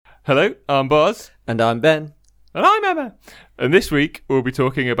Hello, I'm Boz. And I'm Ben. And I'm Emma. And this week we'll be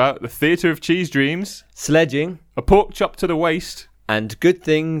talking about the Theatre of Cheese Dreams, Sledging, a pork chop to the waist, and good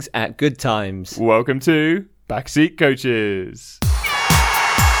things at good times. Welcome to Backseat Coaches.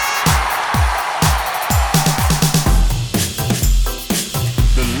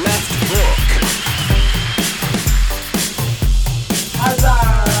 The Left Hook.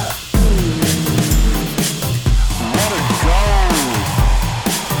 What a goal!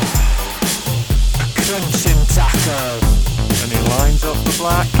 A crunching tackle. And he lines up the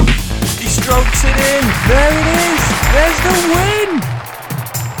black. He strokes it in. There it is. There's the win.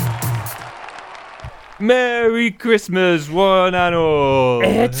 Merry Christmas, one and all.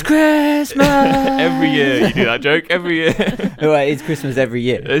 It's Christmas! Every year you do that joke. Every year. Well, it's Christmas every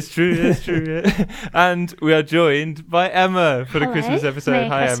year. It's true. It's true. Yeah. And we are joined by Emma for the Hello. Christmas episode. Merry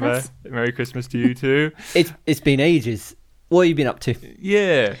Hi, Christmas. Emma. Merry Christmas to you too. It's been ages. What have you been up to?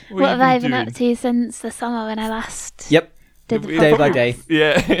 Yeah. What have I been doing? up to since the summer when I last Yep, did the day by podcast? day.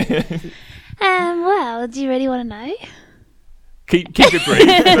 Yeah. Well, do you really want to know? keep it brief.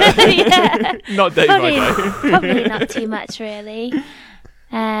 Yeah. Not day by day. Probably not too much, really.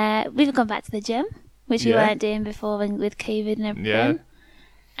 We've gone back to the gym, which we Yeah. weren't doing before with COVID and everything.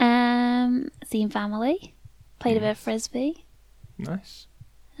 Seen family, played a bit of frisbee, Nice.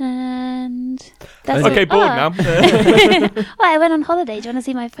 and that's Okay, all. bored Oh. now. Well, I went on holiday. Do you want to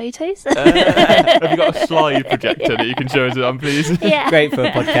see my photos? Have you got a slide projector that you can show us on, please? Yeah. Great for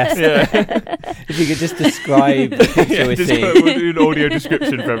a podcast. Yeah. If you could just describe the picture Yeah, we're just seeing. we'll do an audio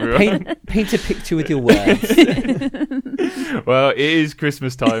description for everyone. Paint a picture with your words. Well, it is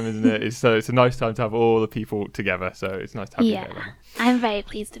Christmas time, isn't it? It's a nice time to have all the people together. So it's nice to have you Yeah. there. I'm very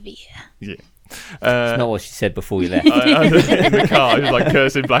pleased to be here. Yeah. That's not what she said before we left. I was in the car, I was like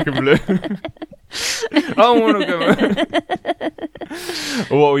cursing black and blue. I want to go.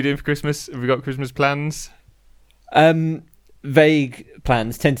 Well, what are we doing for Christmas? Have we got Christmas plans? Vague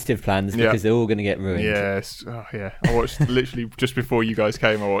plans, tentative plans, Yeah. because they're all going to get ruined. Yes. Oh, yeah. I watched literally just before you guys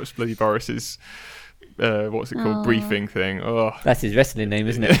came. I watched bloody Boris's what's it called, Oh. briefing thing. Oh. That's his wrestling name,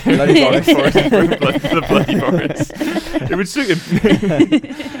 isn't it? Bloody Boris. the bloody Boris. It would suit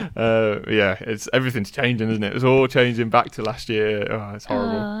him. Yeah, everything's changing, isn't it? It's all changing back to last year. Oh, it's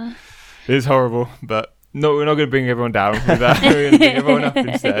horrible. Oh. It is horrible, but no, we're not going to bring everyone down with that. We're going to bring everyone up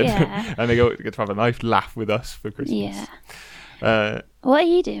instead, Yeah. and they get to have a nice laugh with us for Christmas. Yeah. What are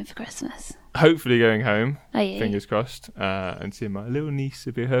you doing for Christmas? Hopefully going home, Are you? fingers crossed, and seeing my little niece.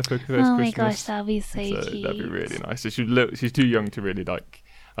 It'll be her first Oh Christmas. my gosh, that'll be so cute. That'd be really nice. So she's too young to really like.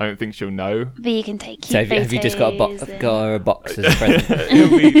 I don't think she'll know. But you can take cute So have you just got photos got her a box as a present?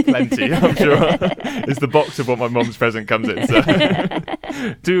 It'll be plenty, I'm sure. It's the box of what my mum's present comes in. So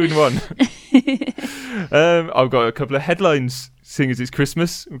 2 in 1. I've got a couple of headlines. Seeing as it's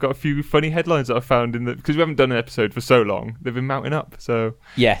Christmas, we've got a few funny headlines that I found because we haven't done an episode for so long. They've been mounting up. So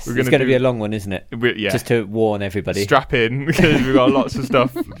Yes, We're it's gonna going to do- be a long one, isn't it? yeah, Just to warn everybody. strap in because we've got lots of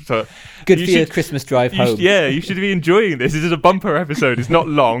stuff. So Good you for your should- Christmas drive you home. you should be enjoying this. This is a bumper episode. It's not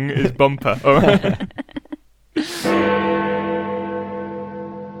long. It's bumper. All right.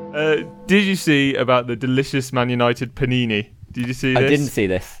 Did you see about the delicious Man United panini? Did you see this? I didn't see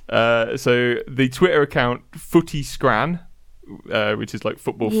this. So the Twitter account Footy Scran, which is like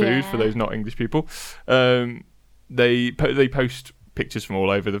football food for Yeah. those not English people, they post pictures from all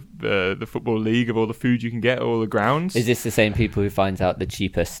over the football league of all the food you can get at all the grounds. Is this the same people who finds out the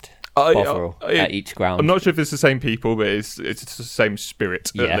cheapest I- bottle I- at each ground? I'm not sure if it's the same people, but it's the same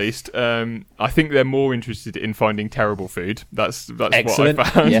spirit Yeah. at least. I think they're more interested in finding terrible food. That's Excellent. what I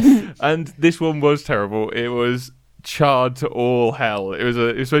found. Yes. And this one was terrible. It was charred to all hell. It was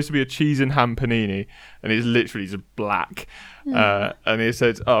supposed to be a cheese and ham panini, and it's literally just black. And it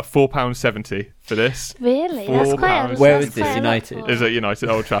said £4.70 for this. Really? That's quite a £4. Where that's is this, quite a lot United? for- Is at United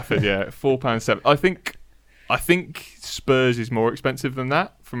Old Trafford? Yeah, £4.70. I think Spurs is more expensive than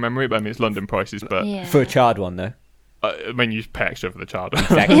that from memory, but I mean it's London prices. But Yeah. For a charred one, though. I mean, you pay extra for the child.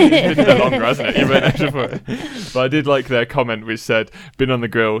 Exactly. It's been there longer, hasn't it? You pay extra for it. But I did like their comment, which said, "Been on the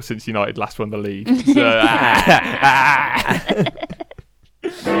grill since United last won the league." So,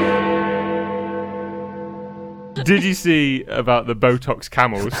 Did you see about the Botox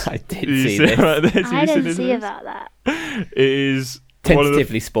camels? I did you see this. about this? Have I you seen didn't this? see about that. It is one of the-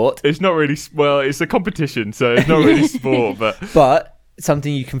 Tentatively sport, It's not really. Well, it's a competition, so it's not really sport, but but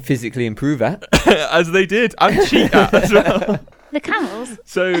something you can physically improve at. as they did, and cheat at as well. The camels?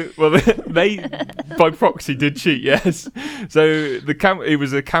 So, well, they by proxy did cheat, yes. So it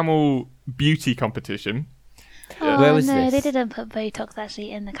was a camel beauty competition, Oh, Where was no, this? they didn't put Botox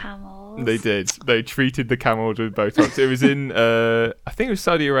actually in the camels. They did. They treated the camels with Botox. It was in, I think it was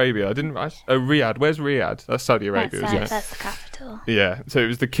Saudi Arabia. Riyadh. Where's Riyadh? That's Saudi Arabia, isn't it? That's the capital. Yeah. So it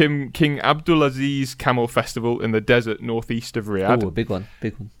was the King Abdulaziz Camel Festival in the desert northeast of Riyadh. Oh, a big one.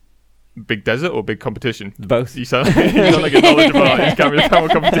 Big one. Big desert or big competition? Both. You sound like a knowledgeable about camel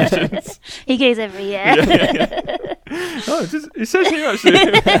competitions. He goes every year. Yeah. Oh, it says here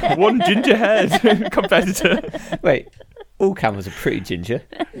actually, one ginger-haired competitor. Wait, all camels are pretty ginger.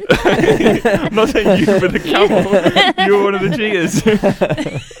 I'm not saying you were the camel. You were one of the cheaters.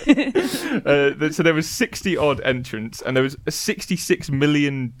 So there was 60 odd entrants, and there was a $66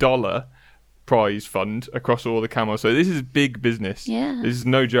 million prize fund across all the camels. So this is big business. Yeah. This is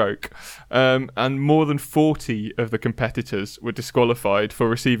no joke. And more than 40 of the competitors were disqualified for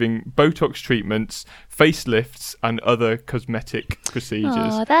receiving Botox treatments, facelifts, and other cosmetic procedures.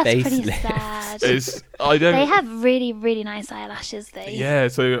 Oh, that's pretty Facelift. sad. They have really, really nice eyelashes, though. Yeah,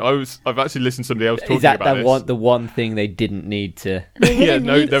 so I've actually listened to somebody else talking Is that about this. the one thing they didn't need to? Yeah,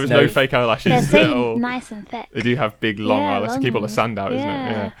 there was no fake eyelashes They're at so all. nice and thick. They do have big, long Yeah, eyelashes to keep all the long. sand out, isn't it?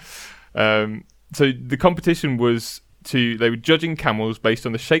 Yeah. Yeah. So the competition was they were judging camels based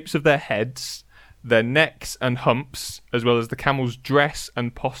on the shapes of their heads, their necks and humps, as well as the camel's dress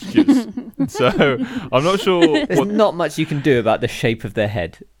and postures. So I'm not sure. There's not much you can do about the shape of their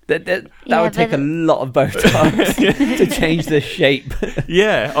head. That Yeah, would take but a lot of Botox to change the shape.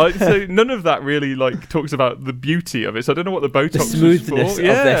 Yeah, so none of that really talks about the beauty of it. So I don't know what the Botox The was smoothness for. of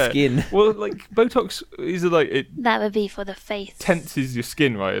their skin. Well, Botox is it That would be for the face. tenses your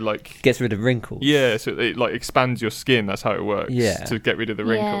skin, right? Gets rid of wrinkles. Yeah, so it expands your skin. That's how it works. Yeah. To get rid of the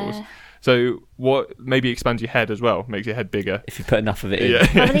wrinkles. Yeah. So what maybe expands your head as well, makes your head bigger. If you put enough of it in. Yeah.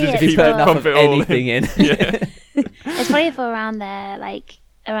 Probably Just it's If you keep put for- enough pump of it all anything in. Yeah. It's probably for around their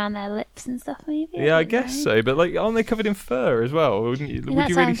lips and stuff, maybe. Yeah, I don't guess know. so. But aren't they covered in fur as well? Wouldn't you? And Would that's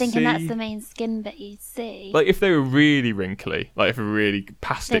you why really I'm thinking see? that's the main skin bit you see. If they were really wrinkly, if a really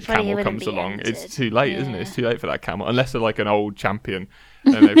plastic probably camel wouldn't comes be along, entered. it's too late, isn't it? Yeah. It's too late for that camel, unless they're an old champion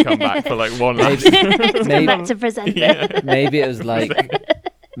and they've come back for one last. It's come back to present it. Maybe it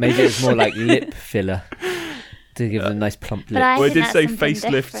was more like lip filler to give them a nice plump But lip. I Well, it think did say that's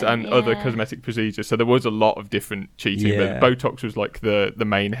something facelifts and different, other yeah. cosmetic procedures, so there was a lot of different cheating. Yeah. But Botox was the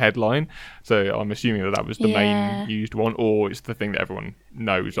main headline, so I'm assuming that was the Yeah. main used one, or it's the thing that everyone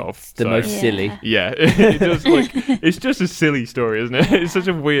knows of. The so. most Yeah. silly. Yeah, it does it's just a silly story, isn't it? It's such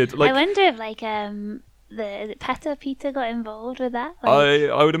a weird. I wonder if the Peter got involved with that.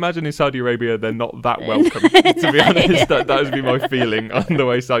 I would imagine in Saudi Arabia they're not that welcome. To be honest, that would be my feeling on the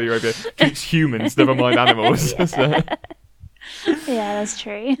way Saudi Arabia treats humans, never mind animals. So. Yeah, that's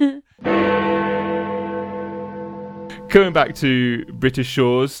true. Coming back to British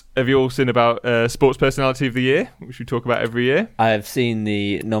shores, have you all seen about Sports Personality of the Year, which we talk about every year? I have seen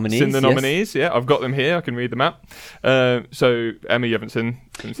the nominees. Seen the yes. nominees, yeah. I've got them here. I can read them out. So, Emma, you haven't seen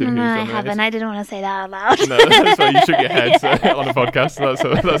No, who's I nominated? haven't. I didn't want to say that out loud. No, that's why you shook your head on a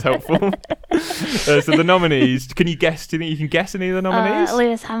podcast. That's helpful. So the nominees, can you guess? Do you think you can guess any of the nominees?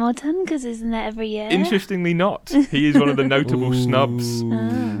 Lewis Hamilton, because isn't it every year? Interestingly not. He is one of the notable snubs.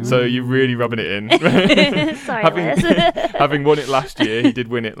 Oh. So you're really rubbing it in. Sorry, having, Lewis. having won it last year, he did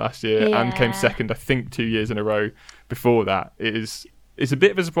win it last year and came Yeah. second, I think, 2 years in a row before that. It's a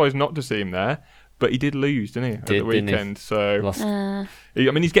bit of a surprise not to see him there, but he did lose, didn't he, at the Didn't he? weekend? So Lost.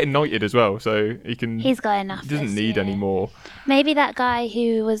 he's getting knighted as well, so he can. He's got enough. He doesn't this need year. any more. Maybe that guy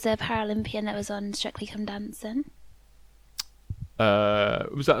who was a Paralympian that was on Strictly Come Dancing. That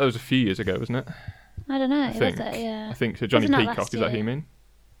was a few years ago, wasn't it? I don't know. I think. Was it? Yeah. I think so. Johnny Wasn't that Peacock, last is that who you year? mean?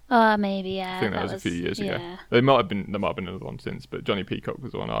 Oh, maybe. Yeah. I think that was a few years ago. Yeah. There might have been another one since, but Johnny Peacock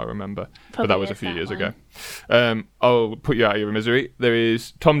was the one I remember. But that Probably was a is few that years one. ago. I'll put you out of your misery. There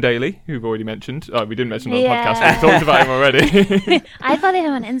is Tom Daley, who we've already mentioned. Oh, we didn't mention him on the Yeah. podcast. We talked about him already. I follow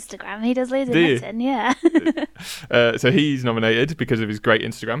him on Instagram. He does loads of Do you? knitting. Yeah. So he's nominated because of his great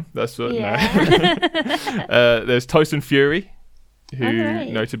Instagram. That's what. Yeah. No. There's Tyson Fury, who Oh, right.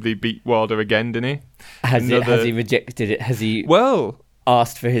 notably beat Wilder again, didn't he? Has Another- he rejected it? Has he Well,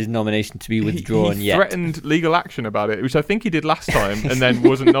 asked for his nomination to be withdrawn he yet? threatened legal action about it, which I think he did last time, and then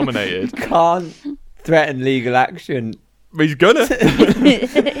wasn't nominated. Can't threaten legal action. But he's gonna.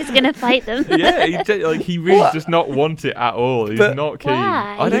 He's gonna fight them. Yeah, he really What? does not want it at all. He's But not keen.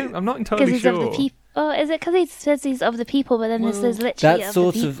 why? I'm not entirely Because he's sure. of the people. Oh, is it because he says he's of the people, but then this is literally That's of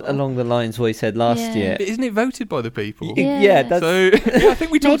sort the of people? along the lines what he said last Yeah. year. But isn't it voted by the people? Yeah. That's So yeah, I think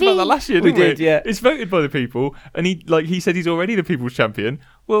we talked about that last year, We didn't we? did, yeah. It's voted by the people, and he said he's already the people's champion.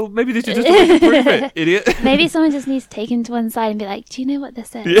 Well, maybe this is just a way to prove it, idiot. Maybe someone just needs to take him to one side and be like, "Do you know what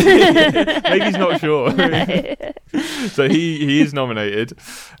this is?" Maybe he's not sure. So he is nominated.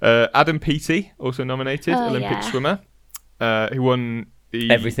 Adam Peaty also nominated, Oh, Olympic yeah. swimmer. He won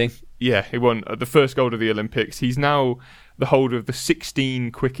everything. Yeah, he won the first gold of the Olympics. He's now the holder of the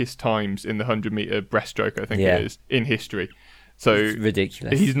 16 quickest times in the 100-meter breaststroke, I think it is, in history. So It's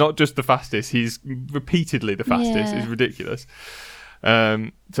ridiculous. he's not just the fastest; he's repeatedly the fastest. Yeah. It's ridiculous.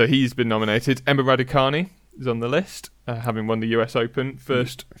 So he's been nominated. Emma Raducanu is on the list, having won the US Open,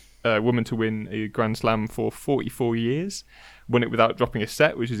 first woman to win a Grand Slam for 44 years. Won it without dropping a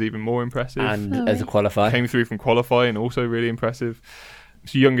set, which is even more impressive. And as a qualifier. Came through from qualifying, also really impressive.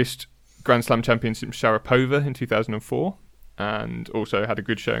 It's the youngest Grand Slam champion since Sharapova in 2004. And also had a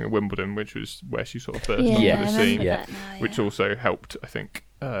good showing at Wimbledon, which was where she sort of burst onto Yeah, the I scene. remember Yeah. that now, Which also helped, I think,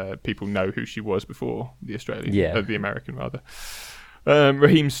 people know who she was before the Australian, the American rather.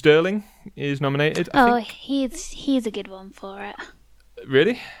 Raheem Sterling is nominated. I think. he's a good one for it.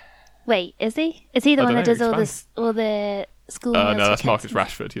 Really? Wait, is he? Is he the I one don't that know, does all the school meals? No, that's for Marcus kids?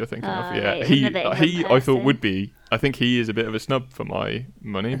 Rashford you're thinking of. Oh, Yeah, right, he another I thought person. would be. I think he is a bit of a snub for my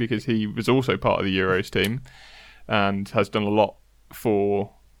money because he was also part of the Euros team and has done a lot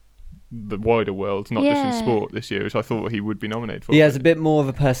for the wider world, not just in Yeah. sport this year. So I thought he would be nominated for. He it. has a bit more of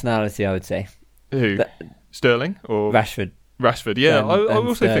a personality, I would say. Who? Sterling or Rashford. Rashford? Yeah, I also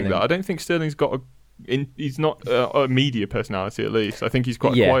think Sterling. that. I don't think Sterling's got he's not a media personality, at least. I think he's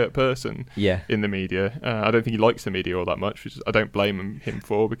quite a quiet person in the media. I don't think he likes the media all that much, which I don't blame him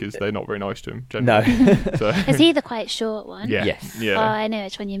for because they're not very nice to him generally. No. So, Is he the quite short one? yeah. Yes. Oh, Yeah. I know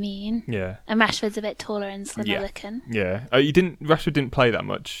which one you mean. Yeah. And Rashford's a bit taller and slimmer Yeah. looking. Yeah. Rashford didn't play that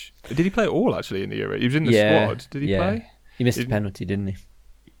much. Did he play at all, actually, in the Euro? He was in the Yeah. squad. Did he Yeah. play? He missed a Didn't- penalty, didn't he?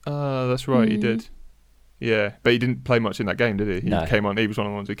 That's right, he did. Yeah, but he didn't play much in that game, did he? He No. came on. He was one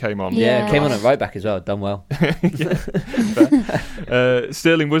of the ones who came on. Yeah, Yeah. came on at right back as well. Done well.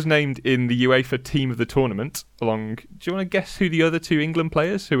 Sterling was named in the UEFA Team of the Tournament. Do you want to guess who the other two England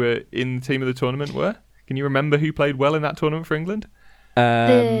players who were in the Team of the Tournament were? Can you remember who played well in that tournament for England?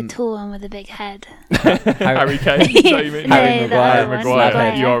 The tall one with the big head. Harry Kane. Is that what you mean? Harry Maguire. Harry Maguire.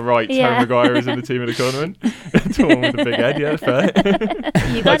 Maguire. You are right. Yeah. Harry Maguire is in the Team of the Tournament. Tall one with the big head. Yeah, fair.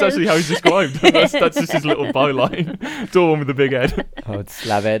 You That's got actually how he's described. That's just his little byline. Tall one with the big head. Oh, it's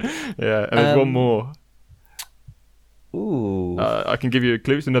Slaved. Yeah, and there's one more. Ooh. I can give you a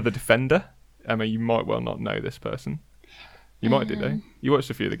clue. It's another defender. Emma, you might well not know this person. You might do, though. You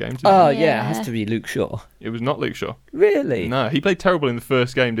watched a few of the games. Didn't Oh, you? yeah, it has to be Luke Shaw. It was not Luke Shaw. Really? No, he played terrible in the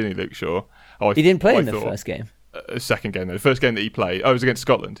first game, didn't he, Luke Shaw? He didn't play I in the thought. first game. Second game, though. The first game that he played, it was against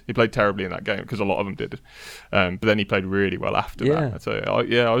Scotland. He played terribly in that game because a lot of them did. But then he played really well after that. So,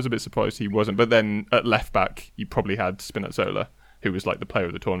 I was a bit surprised he wasn't. But then at left back, you probably had Spinazzola, who was like the player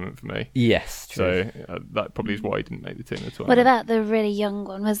of the tournament for me. Yes, true. So that probably is why he didn't make the team of the tournament. What about the really young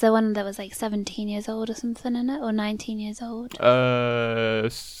one? Was there one that was like 17 years old or something in it? Or 19 years old?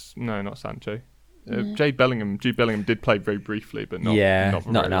 No, not Sancho. Jude Bellingham did play very briefly, but not not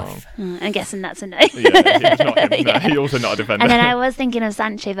very enough. I'm guessing that's a no. Long. Yeah, he was not him. No, Yeah. He's also not a defender. And then I was thinking of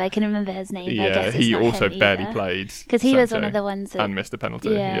Sancho, but I couldn't remember his name. but I yeah, guess it's he not also him barely either. played Because he was Sancho one of the ones that... and missed a penalty.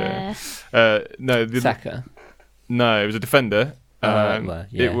 Yeah. No, Saka. no, it was a defender. Well,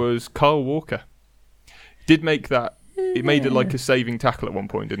 yeah. It was Kyle Walker. Did make that. He made it like a saving tackle at one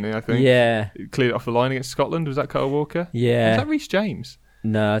point, didn't he? I think. Yeah. He cleared it off the line against Scotland. Was that Kyle Walker? Yeah. Was that Reece James?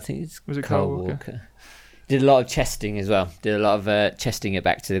 No, I think it's Was it Kyle Kyle Walker? Walker. Did a lot of chesting as well. Did a lot of chesting it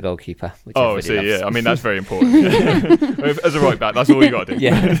back to the goalkeeper. Which Oh, I everybody see. loves. Yeah, I mean that's very important. As a right back, that's all you got to do.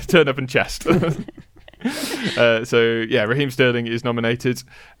 Yeah. Turn up and chest. So yeah, Raheem Sterling is nominated.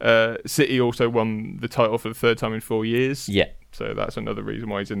 City also won the title for the third time in 4 years. Yeah. So that's another reason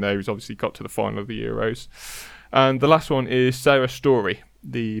why he's in there. He's obviously got to the final of the Euros. And the last one is Sarah Story,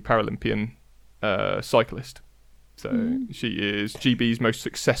 the Paralympian cyclist. So she is GB's most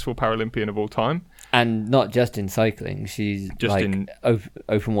successful Paralympian of all time. And not just in cycling. She's Just like in-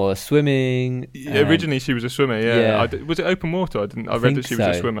 open water swimming. Originally, she was a swimmer. Yeah, Yeah. Was it open water? I read think that she was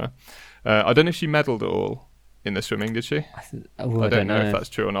a so. swimmer. I don't know if she medalled at all in the swimming. Did she? I I don't know if that's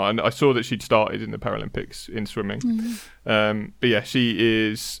true or not. And I saw that she'd started in the Paralympics in swimming. But yeah, she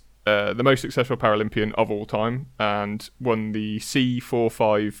is the most successful Paralympian of all time and won the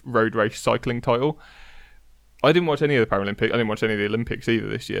C45 road race cycling title. I didn't watch any of the Paralympics. I didn't watch any of the Olympics either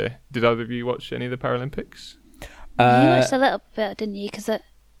this year. Did either of you watch any of the Paralympics? you watched a little bit, didn't you? Because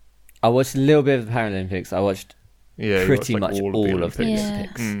I watched a little bit of the Paralympics. I watched Yeah, pretty you much watched, like, all of the Yeah.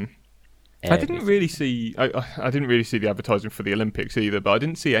 Olympics. Mm. I didn't really see. I didn't really see the advertising for the Olympics either, but I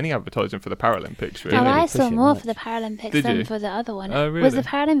didn't see any advertising for the Paralympics. Really. Oh, really I push saw it more much. for the Paralympics Did than you? for the other one. Oh, Was the really?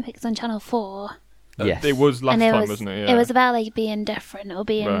 Paralympics on Channel 4? Yes. It was last and it time, was, wasn't it? Yeah. It was about like being different or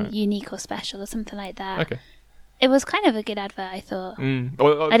being Right. unique or special or something like that. Okay. It was kind of a good advert, I thought.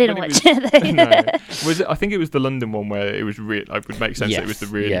 Well, I didn't when watch it though. No. Was it? I think it was the London one where it was real. It would make sense that it was the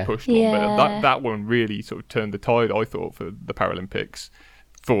Yes, really yeah. pushed one, but Yeah. that one really sort of turned the tide. I thought for the Paralympics,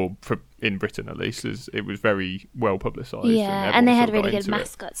 for in Britain at least, as it was very well publicised. Yeah, and they had really good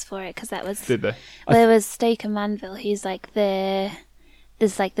masks. mascots for it because that was. Did they? Well, there was Stoke and Manville, who's like the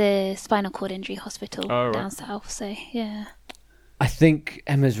spinal cord injury hospital Oh, right. down south. So yeah. I think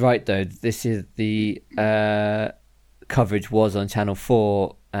Emma's right though. This is the coverage was on Channel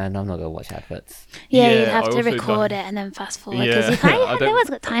 4, and I'm not going to watch adverts. Yeah, Yeah, you'd have I to also record don't- it and then fast forward because Yeah, you can't. I No don't- one's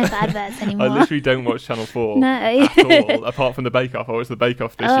got time for adverts I anymore. literally don't watch Channel 4 No. at all, apart from the Bake Off. I watched the Bake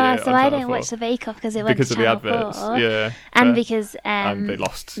Off this year. So on I Channel don't 4 watch the Bake Off because it went because to of the Channel adverts. 4. Yeah, And fair. because and they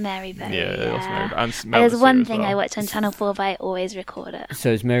lost. Mary Berry. Yeah, they lost Mary Berry. And And Mel there's was one here as thing well. I watch on Channel 4, but I always record it.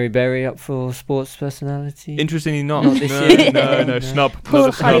 So is Mary Berry up for sports personality? Interestingly, not. Not this no, year. no, No. snub. Poor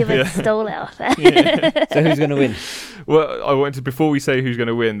Another snub, Hollywood yeah. stole it off her. So who's going to win? Well, I wanted to, before we say who's going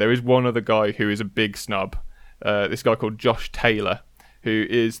to win, there is one other guy who is a big snub. This guy called Josh Taylor, who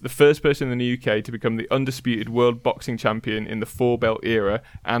is the first person in the UK to become the undisputed world boxing champion in the 4-belt era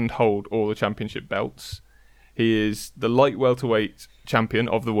and hold all the championship belts. He is the light welterweight champion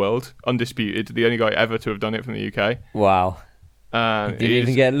of the world, undisputed, the only guy ever to have done it from the UK. Wow. And Didn't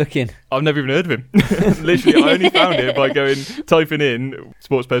even get a look in. I've never even heard of him. Literally, I only found it by typing in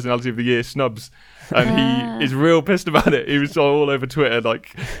Sports Personality of the Year snubs. And he is real pissed about it. He was all over Twitter,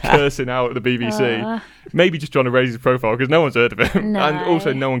 like, cursing out at the BBC. Maybe just trying to raise his profile, because no one's heard of him. No. And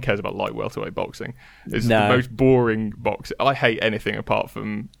also, no one cares about light welterweight boxing. It's No. the most boring boxing. I hate anything apart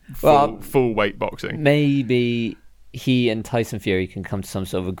from Well, full weight boxing. Maybe he and Tyson Fury can come to some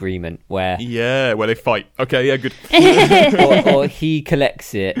sort of agreement where Yeah, where they fight. Okay, yeah, good. or he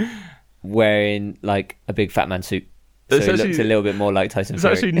collects it wearing like a big fat man suit. So It's he looks actually- a little bit more like Tyson It's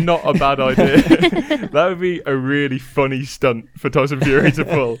Fury. actually not a bad idea. That would be a really funny stunt for Tyson Fury to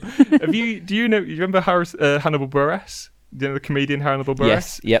pull. Do you remember Hannibal Buress? Do you know the comedian Hannibal Buress?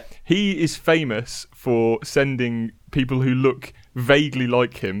 Yes, yep. He is famous for sending people who look vaguely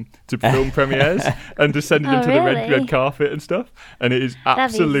like him to film premieres and to sending them Oh, to the really? red carpet and stuff. And it is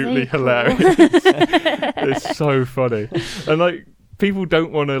That'd be so absolutely cool. hilarious. It's so funny. And like, people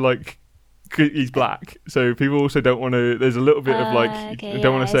don't want to like, he's black, so people also don't want to. There's a little bit of like, okay, you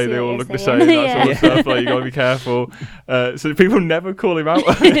don't want yeah, to say I see they what all you're look the saying. same, that Yeah. sort of stuff. Like, you gotta be careful. So people never call him out.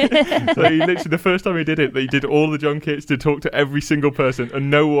 So he literally, the first time he did it, they did all the junkets to talk to every single person, and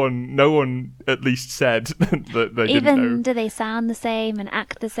no one at least said that they didn't know. Even do they sound the same and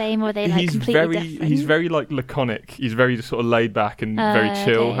act the same, or are they like completely different? He's very like laconic. He's very just sort of laid back and very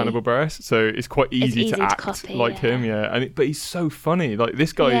chill, okay. Hannibal Buress. So it's quite easy easy to to act copy, like yeah. him, yeah. But he's so funny. Like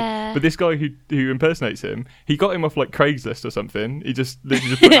this guy, Yeah. but this guy who impersonates him, he got him off like Craigslist or something. He just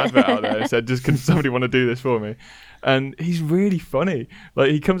literally just put an advert out there and said, "Just can somebody want to do this for me?" And he's really funny. Like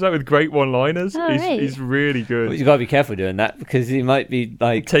he comes out with great one-liners. Oh, right. He's really good. Well, you got to be careful doing that because he might be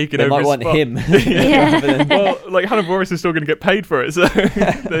like Taking they over might his want spot. him. Yeah. rather than- Well, like Hannah Boris is still going to get paid for it, so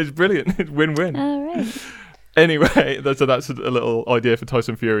it's brilliant. It's win-win. Oh, right. Anyway, that's a little idea for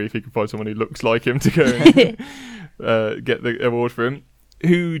Tyson Fury if he can find someone who looks like him to go and get the award for him.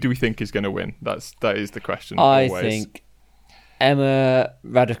 Who do we think is going to win? That is the question. I always. think Emma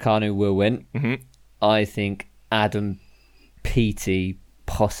Raducanu will win. Mhm. I think Adam Peaty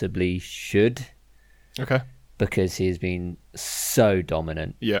possibly should Okay. because he has been so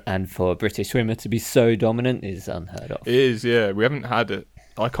dominant. Yeah. And for a British swimmer to be so dominant is unheard of. It is, yeah. We haven't had it.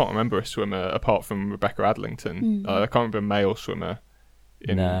 I can't remember a swimmer apart from Rebecca Adlington. I can't remember a male swimmer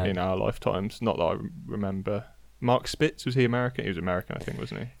in our lifetimes. Not that I remember. Mark Spitz, was he American? He was American, I think,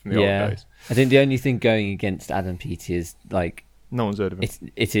 wasn't he? From the old days. I think the only thing going against Adam Peaty is like No one's heard of him.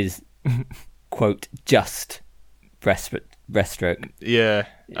 it is quote just breaststroke. Yeah,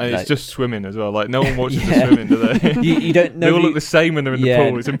 and Like- it's just swimming as well. Like no one watches Yeah. the swimming, do they? You don't They all know. look the same when they're in Yeah. the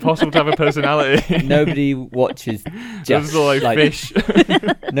pool. It's impossible to have a personality. Nobody watches Just just like, like fish.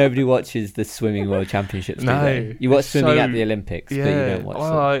 nobody watches the swimming world championships. No, do they? You watch it's swimming so- at the Olympics, Yeah. but you don't watch.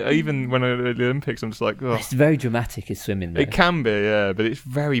 Well, them. even when I at the Olympics, I'm just like, oh. It's very dramatic. Is swimming though. It can be, yeah, but it's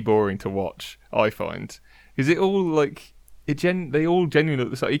very boring to watch. I find because it all like they all genuinely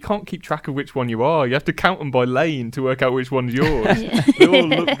look the same. You can't keep track of which one you are. You have to count them by lane to work out which one's yours. They all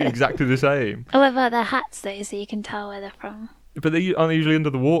look exactly the same. Oh, what about their hats though, so you can tell where they're from? But they aren't usually under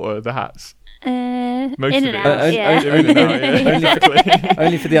the water, the hats. Most in of and it. out, yeah. In and out, yeah. Exactly.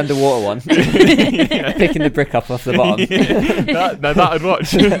 Only for the underwater one. Yeah. Picking the brick up off the bottom. Yeah. That I'd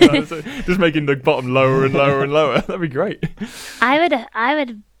watch. Just making the bottom lower and lower and lower. That'd be great. I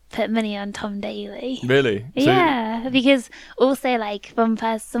would put money on Tom Daly. Really? So- Yeah, because also like from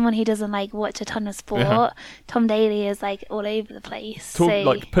someone who doesn't like watch a ton of sport, Yeah. Tom Daly is like all over the place. Talk, so,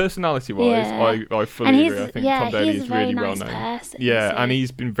 like personality-wise, Yeah. I fully and agree. I think Tom Daly he's is a very really nice well known. person. Yeah, so- and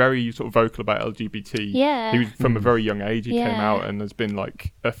he's been very sort of vocal about LGBT. Yeah. He was from a very young age. He came Yeah. out and has been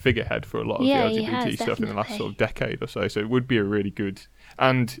like a figurehead for a lot of Yeah, the he LGBT has, stuff in the last definitely. sort of decade or so. So it would be a really good.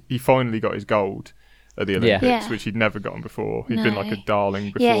 And he finally got his gold at the Olympics, Yeah. which he'd never gotten before. He'd been No. like a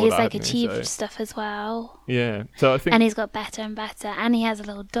darling before yeah, he's that. like hadn't he? achieved So, stuff as well, yeah, so I think and he's got better and better, and he has a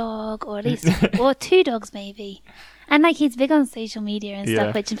little dog, or at least or 2 dogs maybe, and like he's big on social media and Yeah.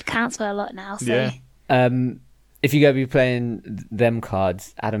 stuff, which counts for a lot now. So Yeah. If you're going to be playing them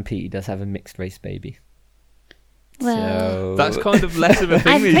cards, Adam Peaty does have a mixed race baby. well, So that's kind of less of a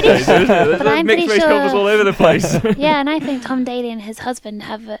thing I'm these pretty days, sure- isn't it? There's but like I'm mixed pretty race couples sure- all over the place. yeah, and I think Tom Daly and his husband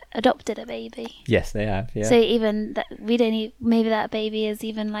have adopted a baby. yes, they have. Yeah. So even that we don't maybe that baby is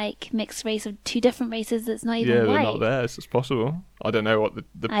even like mixed race of 2 different races that's not even Yeah, white. they're not theirs. It's possible. I don't know what the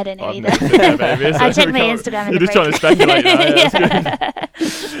I don't know I've either. never seen their baby, so I checked my we can't- Instagram in You're the just trying to break. speculate now. Yeah,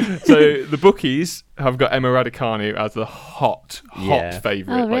 that's good. So the bookies have got Emma Raducanu as the hot Yeah.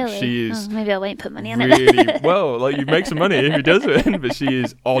 favourite. Oh really? Like she is Oh, maybe I won't put money on it. really well. Like you make some money if he does win, but she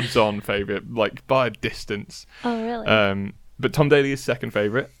is odds-on favourite, like by a distance. Oh really? But Tom Daly is second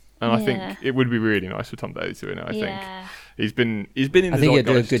favourite. And I Yeah. think it would be really nice for Tom Daly to win it. I think yeah. he's been in I the think he'll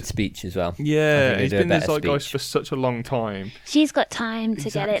do a zeitgeist. good speech as well. Yeah, he'll he's do a been in the better zeitgeist speech. for such a long time. She's got time to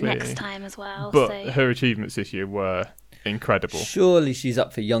get it Exactly. next time as well. But so her achievements this year were incredible. Surely she's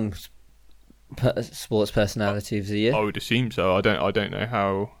up for young sports personality of the year. I would assume so. I don't know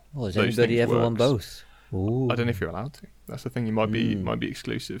how. Oh, has those anybody things ever won works. both? Ooh. I don't know if you're allowed to. That's the thing. You might be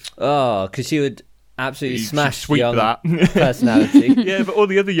exclusive. Oh, because she would absolutely You smash should sweep young that. personality. Yeah, but all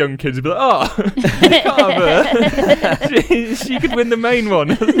the other young kids would be like, "Oh, you can't have her. she could win the main one.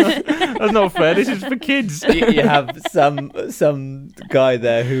 That's not fair. This is for kids." You have some guy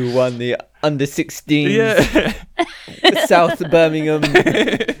there who won the under 16 Yeah, South Birmingham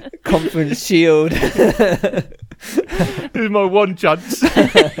Conference Shield. this is my one chance,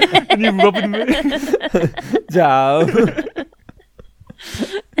 and you're robbing me. Ciao.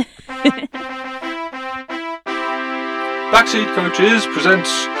 Backseat Coaches presents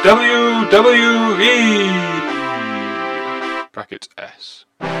WWE brackets S.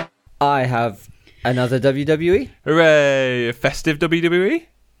 I have another WWE. Hooray! A festive WWE.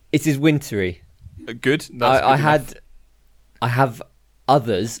 It is wintry. Good. That's I have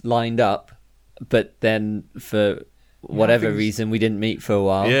others lined up, but then for whatever things- reason we didn't meet for a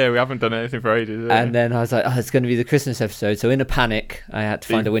while. Yeah, we haven't done anything for ages. And then I was like, oh, it's going to be the Christmas episode. So in a panic, I had to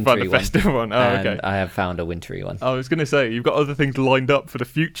find a wintry one. festive one. Oh, and okay. I have found a wintry one. I was going to say, you've got other things lined up for the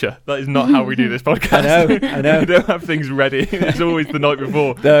future. That is not how we do this podcast. I know. We don't have things ready. It's always the night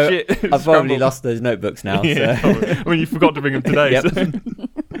before. Though Shit, I've probably scrambled. lost those notebooks now. Yeah, So. probably. I mean, you forgot to bring them today. Yep. So.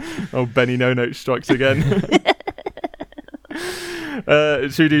 Oh, Benny No Note strikes again.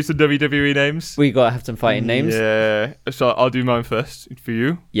 Should we do some WWE names? We got to have some fighting names. Yeah. So I'll do mine first for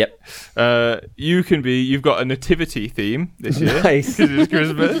you. Yep. You've got a nativity theme this year. Nice. Because it's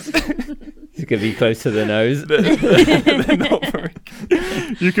Christmas. It's going to be close to the nose. They're not very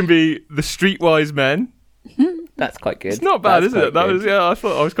good. You can be the Streetwise Men. That's quite good. It's not bad, That's is it? quite That was good. I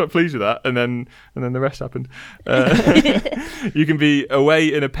thought I was quite pleased with that, and then the rest happened. You can be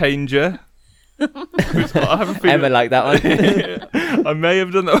away in a panger. Which I have a feeling Emma liked that one. I may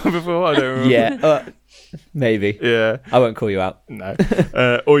have done that one before. I don't remember. Yeah. Maybe. Yeah. I won't call you out. No.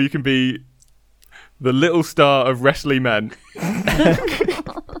 Or you can be the little star of Wrestling Men.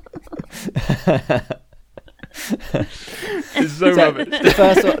 It's so rubbish.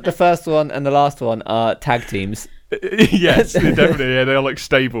 The first one and the last one are tag teams. Yes, definitely. Yeah, they're like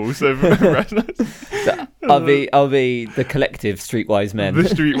stables of wrestlers. So I'll be the collective Streetwise Men. The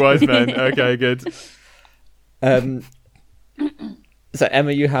Streetwise Men. Okay, good. So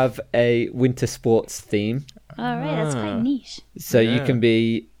Emma, you have a winter sports theme. All right, that's quite niche. So you Yeah. can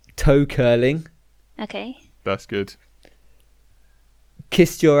be toe curling, Okay. That's good.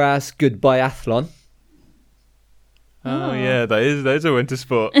 kissed your ass goodbye-athlon. Oh yeah, that is a winter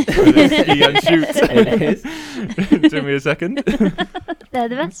sport. Ski and shoot. It is. Give me a second. They're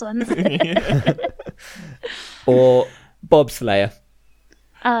the best ones. Or bobslayer.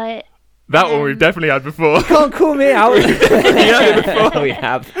 That one we've definitely had before. Can't call me out. We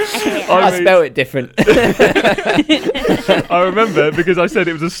have. Okay, I spell it different. I remember because I said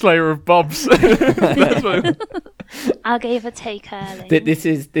it was a slayer of Bobs. That's what I'll go for toe curling. This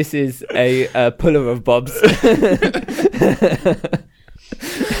is a puller of Bob's.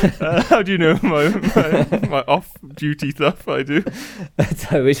 How do you know my off-duty stuff? I do.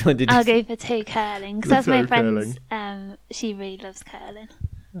 So which one did you I'll go for toe curling because The that's my toe friend's. She really loves curling.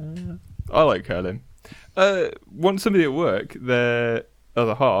 I like curling. Once somebody at work, their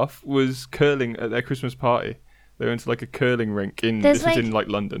other half was curling at their Christmas party. They went to like a curling rink in. There's This was like- in like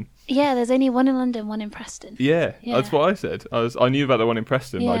London. Yeah, there's only one in London, one in Preston. Yeah, Yeah. that's what I said. I knew about the one in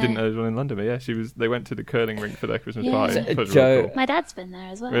Preston, but I Yeah. didn't know there was one in London. But yeah, they went to the curling rink for their Christmas Yeah. party. So, It was really Joe- cool. My dad's been there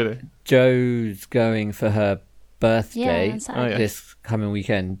as well. Really? Joe's going for her birthday Yeah, on Saturday. yeah. this coming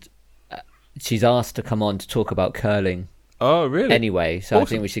weekend. She's asked to come on to talk about curling Oh, really? anyway, so I Awesome.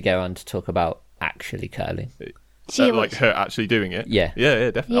 think we should get her on to talk about actually curling. She Like her actually doing it. Yeah.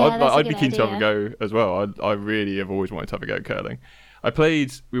 yeah, definitely. Yeah, that's a I'd be good keen to have a idea. go as well. I really have always wanted to have a go at curling.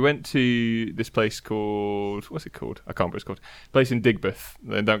 We went to this place called, what's it called? I can't remember what it's called. Place in Digbeth.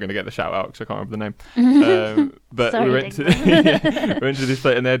 They're not going to get the shout out because I can't remember the name. But Sorry, we went to Digbeth. we went to this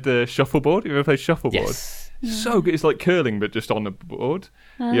place and they had the shuffleboard. You ever played shuffleboard? Yes, So good. It's like curling but just on the board.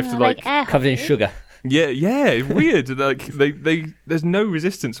 You have to like air covered in hockey. sugar. yeah, it's weird. Like they there's no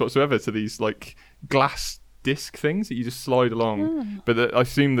resistance whatsoever to these like glass disc things that you just slide along. But I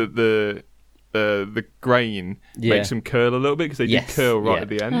assume that the grain Yeah. makes them curl a little bit because they Yes, do curl right yeah. at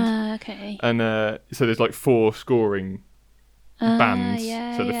the end. Okay. And so there's like 4 scoring bands.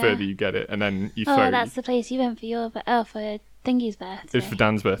 yeah, So the yeah. further you get it, and then you Oh, throw. that's the place you went for your for Thingy's birthday. It was for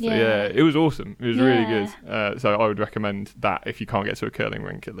Dan's birthday. Yeah. Yeah, it was awesome. It was really Yeah. good. So I would recommend that if you can't get to a curling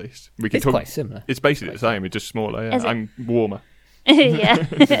rink, at least we can It's talk. quite similar. It's basically the same. It's just smaller, yeah, Is it? and warmer Yeah.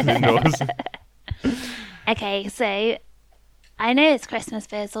 indoors. Okay, so I know it's Christmas,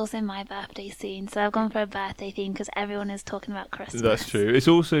 but it's also my birthday soon, so I've gone for a birthday theme because everyone is talking about Christmas. That's true. It's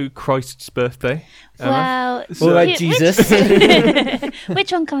also Christ's birthday. Emma. Well, So- What about which- Jesus?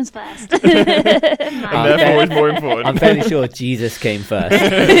 which one comes first? and therefore it's more important. I'm fairly sure Jesus came first.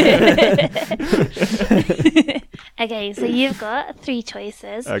 Okay, so you've got 3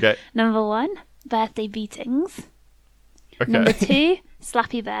 choices. Okay. Number 1, birthday beatings. Okay. Number 2,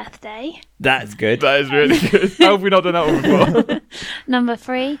 slappy birthday. That's good. That is really good. How have we not done that one before? Number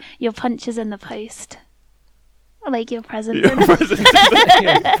 3, your punches in the post. Like your presents. Your present.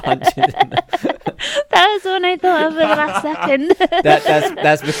 Punches in the- That was the one I thought of at the last second.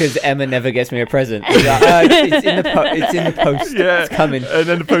 that's because Emma never gets me a present. It's in the post. Yeah. It's coming. And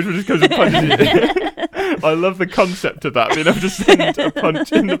then the postman just comes and punches you. I love the concept of that, being able to send a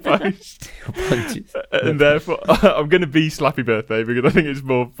punch in the post. Punches. And therefore, I'm going to be Slappy Birthday because I think it's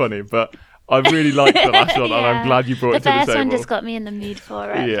more funny, but I really liked the last one, and I'm Yeah. glad you brought The it to the first table. one just got me in the mood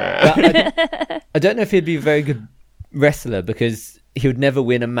for it. Yeah. I don't know if he'd be a very good wrestler because he would never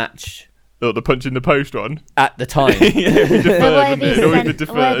win a match Oh, the punch in the post one. at the time. Yeah, it'd be deferred, But what if wouldn't it? It'd always be you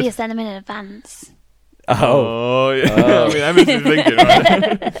deferred. send them in advance? Oh, Oh, yeah. Oh. I mean, Emma's been thinking,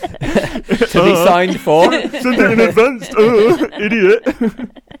 right? to be signed for. Something in advance. Oh, idiot.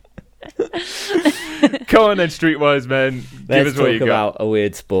 Come on then, Streetwise men. Give Let's us what you talk got. about a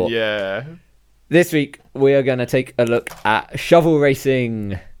weird sport. Yeah. This week we are going to take a look at shovel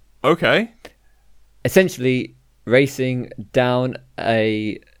racing. Okay. Essentially, racing down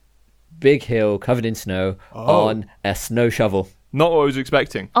a big hill covered in snow Oh. on a snow shovel. Not what I was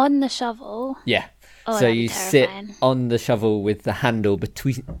expecting. On the shovel. Yeah. Oh, So that'd be you sit terrifying. on the shovel with the handle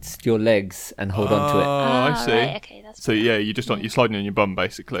between your legs and hold on to it. Oh, I Ah, see. Right, okay, that's So yeah, you're sliding on your bum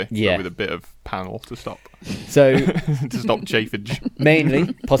basically. but Yeah. with a bit of panel to stop So to stop chafage.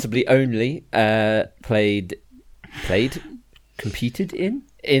 mainly, possibly only, competed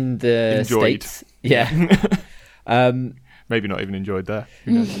in the Enjoyed. States. Yeah. Maybe not even enjoyed there.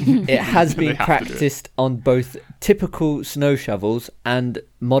 It has They been have to do it. practiced on both typical snow shovels and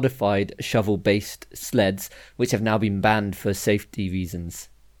modified shovel-based sleds, which have now been banned for safety reasons.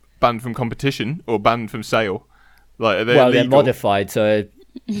 Banned from competition or banned from sale. Like are they Well, illegal? they're modified, so I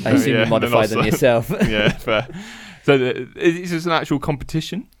assume yeah, you they're modify not them so- yourself. Yeah, fair. So is this an actual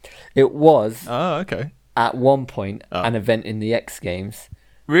competition? It was, Oh, okay. at one point, Oh. an event in the X Games,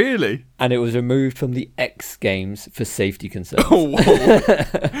 Really? and it was removed from the X Games for safety concerns. Oh,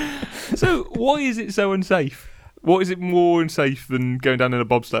 whoa. So why is it so unsafe? What is it more unsafe than going down in a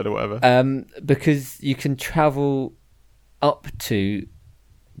bobsled or whatever? Because you can travel up to,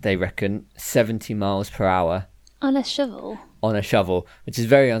 they reckon, 70 miles per hour on a shovel. on a shovel, which is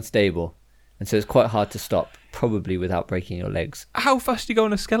very unstable. And so it's quite hard to stop, probably without breaking your legs. How fast do you go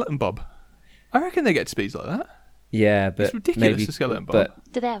on a skeleton bob? I reckon they get to speeds like that. Yeah, but It's ridiculous, maybe the skeleton bar.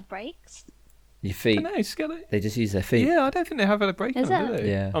 But Do they have brakes? your I feet, know, skeleton. they just use their feet. Yeah, I don't think they have a break Is on, do it?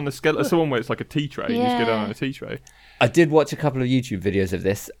 they? Yeah. On the skeleton, that's the one where it's like a tea tray. You just go down on a tea tray. I did watch a couple of YouTube videos of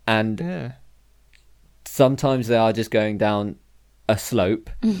this, and Yeah. sometimes they are just going down a slope.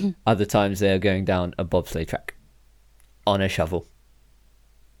 Other times they are going down a bobsleigh track on a shovel.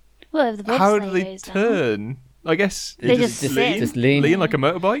 Well, if the How do bobsleigh they goes down. turn? I guess They you just sit. Just lean. lean like a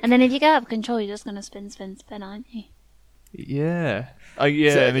motorbike. And then if you go out of control, you're just going to spin, aren't you? Yeah. So and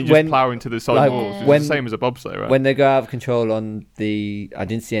then you just when- plough into the side like, walls. It's when- the same as a bobsleigh, right? When they go out of control on the, I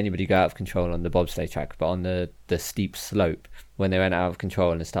didn't see anybody go out of control on the bobsleigh track, but on the steep slope, when they went out of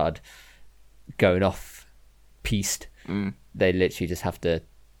control and started going off piste, they literally just have to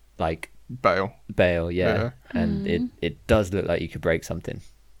like Bail. bail, and it does look like you could break something.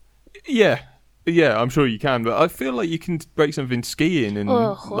 Yeah. Yeah, I'm sure you can, but I feel like you can break something skiing and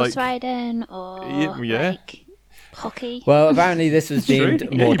Or horse like, riding, or Yeah. like hockey. Well, apparently this was True. deemed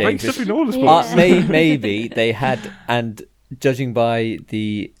Yeah, more you break dangerous. stuff in all the Yeah. sports. Maybe they had, and judging by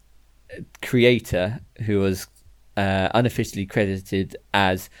the creator, who was unofficially credited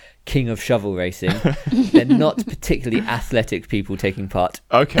as King of Shovel Racing, they're not particularly athletic people taking part.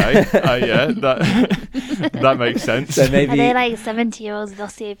 Okay, yeah, that makes sense. So Are maybe they like 70-years with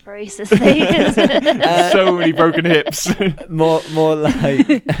osteoporosis things? So many broken hips. more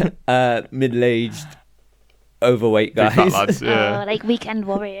like middle-aged, overweight Big fat guys. lads, yeah. Oh, like weekend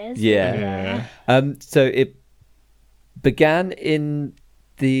warriors. Yeah. Yeah. So it began in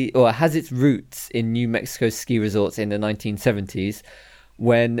or has its roots in New Mexico ski resorts in the 1970s,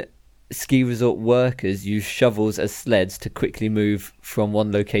 when ski resort workers used shovels as sleds to quickly move from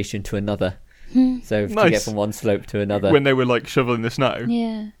one location to another. So to Nice. get from one slope to another. When they were like shoveling the snow,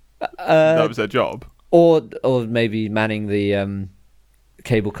 Yeah. that was their job. or maybe manning the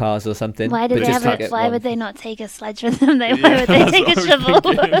cable cars or something. Why did They they just have had it? Why would they not take a sledge with them? Why would they that's take a what I was shovel?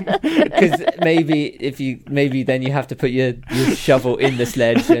 thinking. Because maybe then you have to put your shovel in the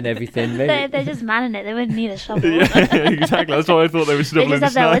sledge and everything. Maybe. They're just manning it. They wouldn't need a shovel. Yeah, exactly. That's why I thought they were They shoveling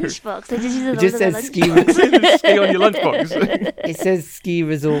just the have their snow. lunchbox. They just use It it just as their says ski. lunchbox. Ski on your lunchbox. It says ski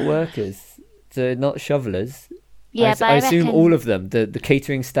resort workers, so not shovelers. Yeah, but I assume reckon- all of them, the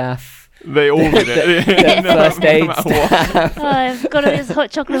catering staff, They all did it. the No first aid matter what. staff. Oh, I've got all this hot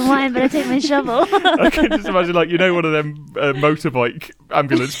chocolate and wine, but I take my shovel. I can just imagine, like, one of them motorbike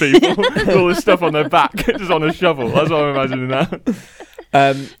ambulance people with all this stuff on their back, just on a shovel. That's what I'm imagining now.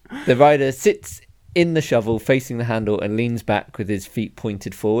 The rider sits in the shovel facing the handle and leans back with his feet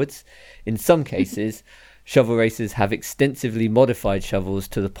pointed forwards. In some cases, shovel racers have extensively modified shovels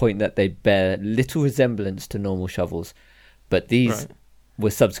to the point that they bear little resemblance to normal shovels. But these Right. were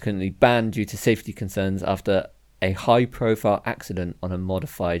subsequently banned due to safety concerns after a high-profile accident on a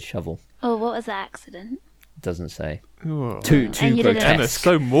modified shovel. Oh, what was the accident? Doesn't say. Ooh. Too And you didn't- Emma, grotesque.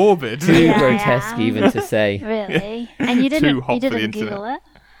 so morbid. Too Yeah, I grotesque am. even to say. Really? And you Too didn't? hot You for the didn't internet. Google it?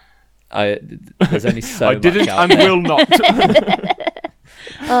 There's only so I much didn't out and there. will not.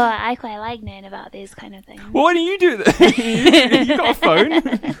 Oh, I quite like knowing about these kind of things. Why don't you do that? You got a phone.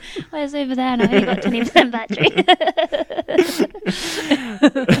 Well, it's over there and I've only got 20% battery.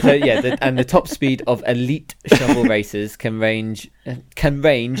 So yeah, and the top speed of elite shovel racers can range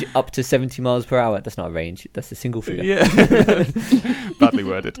up to 70 miles per hour. That's not a range. That's a single figure. Yeah. Badly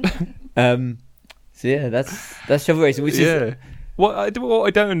worded. So yeah, that's shovel racing, which is Yeah. What I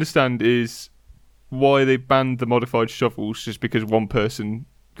don't understand is why they banned the modified shovels just because one person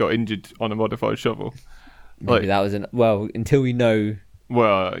got injured on a modified shovel. maybe that was until we know.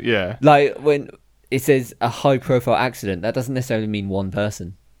 Well, yeah. Like when it says a high-profile accident, that doesn't necessarily mean one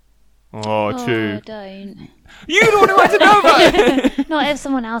person. Oh, true. Oh, don't. You don't want to know about it. Not if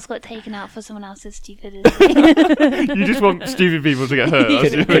someone else got taken out for someone else's stupidity. You just want stupid people to get hurt.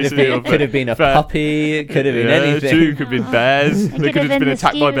 That's basically your Could have been a fair. puppy. It could have been Yeah, anything. true. Could have been bears. It They could could have been the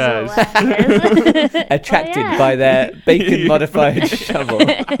attacked ski by resort bears. workers. Attracted Oh, yeah. by their bacon-modified shovel. I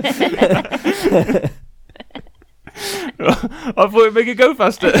thought it'd make it go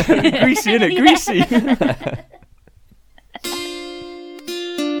faster. Greasy, innit? Greasy.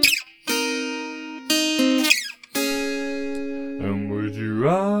 And would you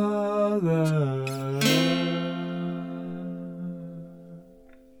rather?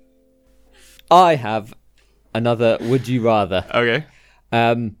 I have another would you rather. Okay.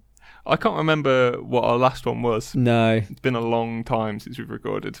 Um, I can't remember what our last one was. no, It's been a long time since we've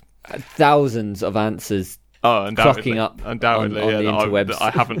recorded. thousands of answers. Oh, undoubtedly. Clocking up Undoubtedly, on yeah, the that interwebs. that I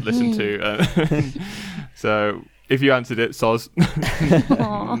haven't listened to. So if you answered it, soz.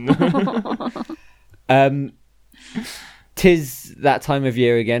 Tis that time of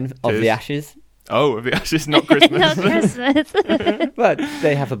year again of Tis. the Ashes. Oh, the Ashes, not Christmas. Not Christmas. But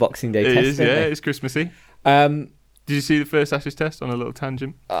they have a Boxing Day It test. is, don't yeah, they? it's Christmassy. Um, Did you see the first Ashes test on a little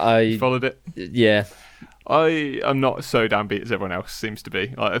tangent? You I followed it? yeah. I am not so downbeat as everyone else seems to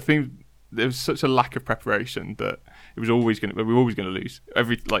be. Like, I think there was such a lack of preparation that we were always going to lose.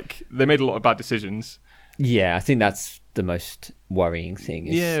 They made a lot of bad decisions. Yeah, I think that's the most worrying thing.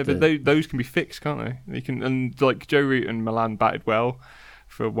 Is But those can be fixed, can't they? They can, and like Joe Root and Milan batted well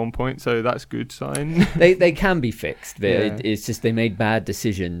for 1 point, so that's a good sign. they can be fixed, but Yeah. it's just they made bad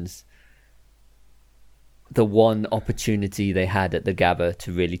decisions. The one opportunity they had at the Gabba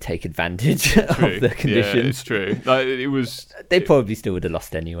to really take advantage of the Yeah, conditions, it's true. Like, it was they probably still would have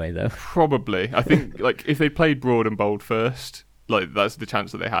lost anyway, though. probably. I think like if they played broad and bold first, like that's the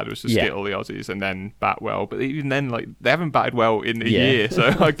chance that they had was to Yeah. skittle the Aussies and then bat well. But even then, like they haven't batted well in a Yeah. year, so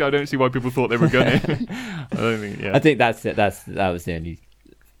like, I don't see why people thought they were gonna. I don't think. Yeah, I think that was the only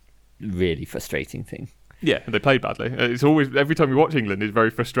really frustrating thing. yeah, they played badly. It's always every time you watch England, it's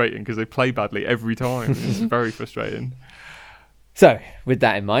very frustrating because they play badly every time. It's very frustrating. So, with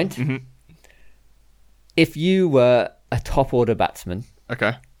that in mind, Mhm. if you were a top order batsman,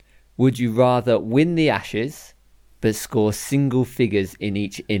 Okay. would you rather win the Ashes but score single figures in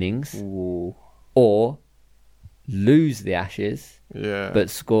each innings, Ooh. or lose the Ashes Yeah.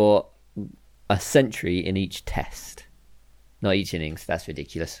 but score a century in each test? Not each innings. That's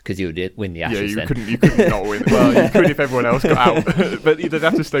ridiculous because you would win the yeah, Ashes you then. couldn't not win. Well, you could if everyone else got out, but they'd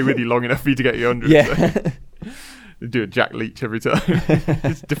have to stay with you long enough for you to get your 100. Yeah, They do a Jack Leach every time.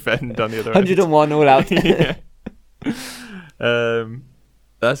 Just defend on the other end. 101 all out. Yeah.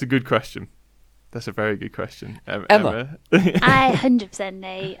 That's a good question. That's a very good question. Emma. I 100%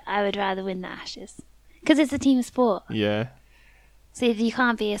 know. I would rather win the Ashes because it's a team sport. Yeah. So you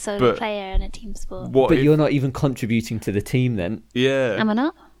can't be a solo But- player in a team sport. What But if, you're not even contributing to the team then. Yeah. Am I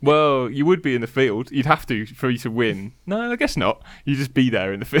not? Well, you would be in the field. You'd have to for you to win. No, I guess not. You just be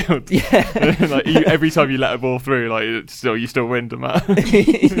there in the field. Yeah. Like every time you let a ball through, like you still win, doesn't matter.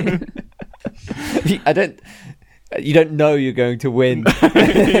 You don't know you're going to win. I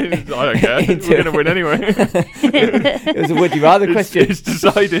don't care. We're going to win anyway. It was a would you rather question. It's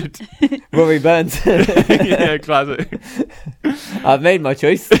decided. Rory Burns. Yeah, classic. I've made my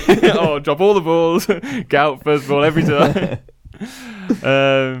choice. Oh, drop all the balls. Get out first ball every time.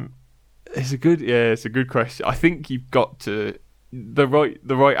 It's a good question. I think you've got to the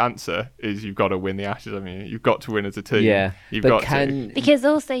right answer is you've got to win the Ashes. I mean, you've got to win as a team. Yeah, you've but got can Because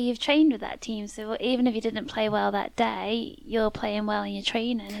also you've trained with that team, so even if you didn't play well that day, you're playing well in your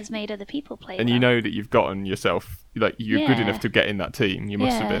training has made other people play and well. you know that you've gotten yourself like you're good Yeah. enough to get in that team. You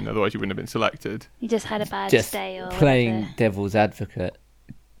must have Yeah. been, otherwise you wouldn't have been selected. You just had a bad just day or playing whatever. devil's advocate?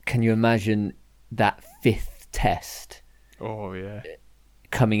 Can you imagine that fifth test Oh yeah,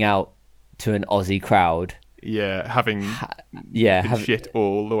 coming out to an Aussie crowd? yeah. Having Yeah, been shit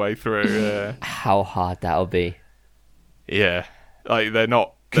all the way through. how hard that'll be. Yeah, like they're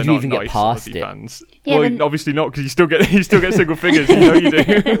not. Could they're you not even get nice past Aussie it? fans. Yeah, well, but- obviously not, because you still get single figures. You know you do.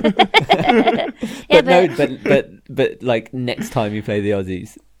 Yeah, but like next time you play the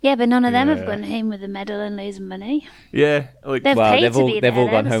Aussies, Yeah, but none of them Yeah. have gone home with a medal and loads of money. Yeah, like They've well, paid they've to all be they've there, all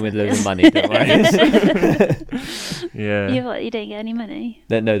gone then, home with so- loads of money. Don't worry. yeah. You don't get any money.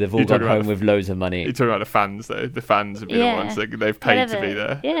 No, they've all You're gone talking about home with loads of money. You're talking about the fans, though. The fans have been Yeah. the ones that they've paid to be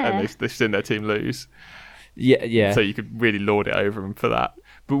Whatever. there, Yeah. and they've seen their team lose. Yeah. So you could really lord it over them for that.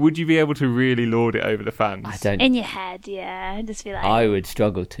 But would you be able to really lord it over the fans? I don't. In your head, yeah. I just feel like I would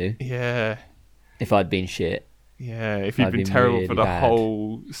struggle to Yeah, if I'd been shit. yeah. If you've I'd been be terrible really for the bad.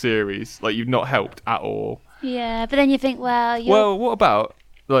 whole series, like you've not helped at all. yeah, but then you think, well, you're Well, what about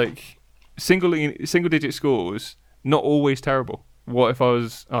like single digit scores? Not always terrible. What if I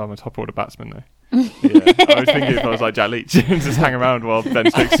was? Oh, I'm a top order batsman though. Yeah, I was thinking if I was like Jack Leach and just hang around while Ben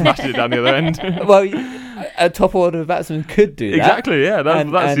Stokes smashed it down the other end. Well, a top order batsman could do that. Exactly. Yeah, that's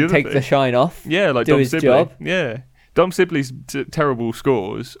and the other take thing. the shine off. Yeah, like do Dom his Sibley. job. Yeah. Dom Sibley's terrible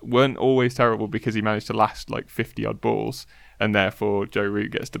scores weren't always terrible because he managed to last like 50 odd balls, and therefore Joe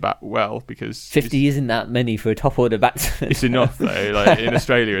Root gets to bat well because 50 isn't that many for a top order batsman. it's enough though. Like in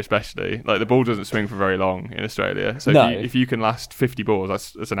Australia especially, like the ball doesn't swing for very long in Australia. So No. if you can last 50 balls,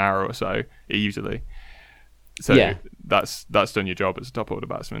 that's an hour or so easily. So Yeah. that's done your job as a top order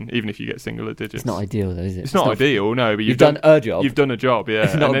batsman, even if you get single digits. It's not ideal, though, is it? It's not ideal, no. But You've done a job. You've done a job, yeah.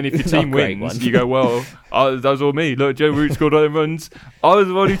 It's not- And then if your it's not team a great wins, one. you go, well, that was all me. Look, Joe Root scored all them runs. I was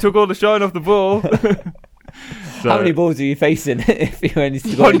the one who took all the shine off the ball. So, How many balls are you facing if you're only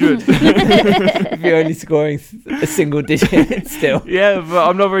scoring? 100. If you're only scoring a single digit still? Yeah, but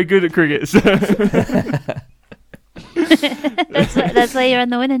I'm not very good at cricket. So. That's why you're on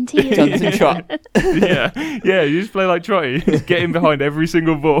the winning team. Johnson Trot. yeah. You just play like Trotty. Just get in behind every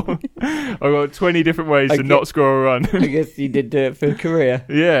single ball. I've got 20 different ways to not score a run. I guess you did do it for a career.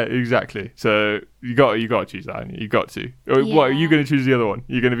 Yeah, exactly. So you got to choose that. You got to. Or what are you going to choose the other one?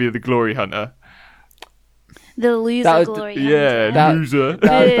 You're going to be the glory hunter. The loser glory hunter. Yeah, loser.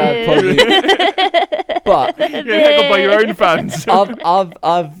 That probably. But you're heckled by your own fans.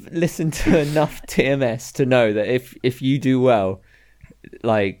 I've listened to enough TMS to know that if you do well,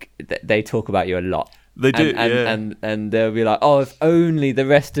 like they talk about you a lot. They do, and they'll be like, oh, if only the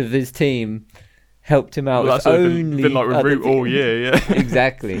rest of his team helped him out. Well, if that's only been like with Root all year, yeah.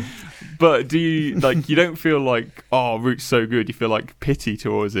 Exactly. But do you you don't feel like, oh, Root's so good? You feel like pity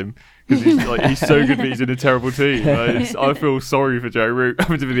towards him because he's so good, but he's in a terrible team. I feel sorry for Joe Root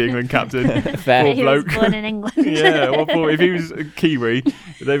having to be the England captain. Fair. He was born in England. Yeah, if he was a Kiwi,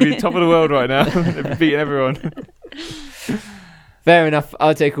 they'd be top of the world right now. They'd be beating everyone. Fair enough.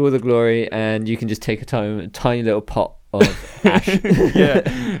 I'll take all the glory, and you can just take a tiny little pot of ash.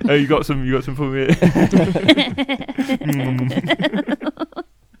 Yeah. Oh, you got some for me.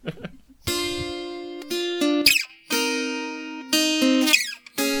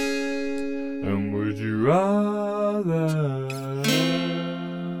 And would you rather?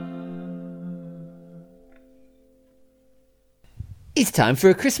 It's time for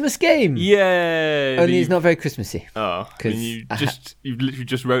a Christmas game. Yeah. Only it's not very Christmassy. Oh, because you literally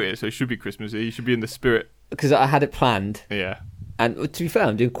just wrote it, so it should be Christmassy. You should be in the spirit. Because I had it planned. Yeah. And to be fair,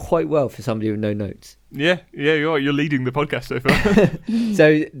 I'm doing quite well for somebody with no notes. Yeah, you are. You're leading the podcast so far.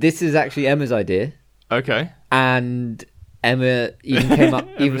 So this is actually Emma's idea. Okay. And Emma even came up.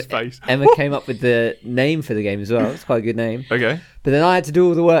 Emma came up with the name for the game as well. It's quite a good name. Okay. But then I had to do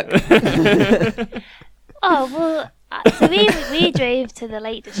all the work. Oh well. So we drove to the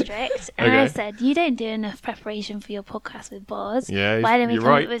Lake District, and I said, "You don't do enough preparation for your podcast with Boz. Yeah, why don't we you're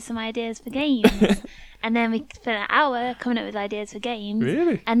come right. up with some ideas for games?" And then we spent an hour coming up with ideas for games.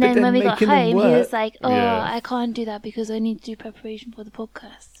 Really? And then when we got making them home, he work. was like, "Oh, Yeah. I can't do that because I need to do preparation for the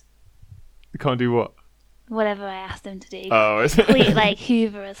podcast." You can't do what? Whatever I asked him to do. Oh, is it? Like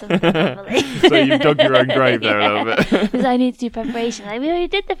Hoover or something, probably. So you've dug your own grave there a little bit. Because I need to do preparation. Like, we already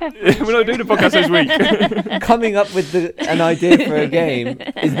did the preparation. We're not doing a podcast this week. Coming up with an idea for a game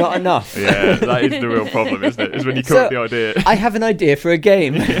is not enough. Yeah, that is the real problem, isn't it? Is when you come up with the idea. I have an idea for a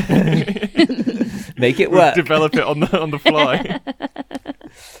game. Make it work. Develop it on the fly.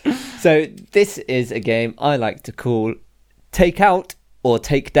 So this is a game I like to call Take Out or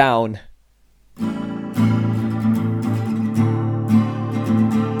Take Down.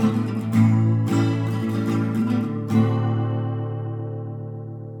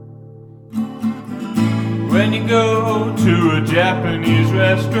 When you go to a Japanese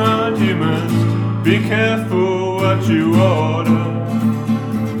restaurant, you must be careful what you order.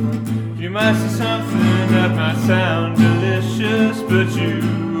 You might see something that might sound delicious, but you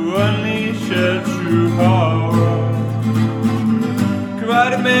unleash a true horror.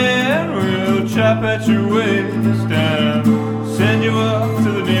 Karate Man will chop at your waist and send you off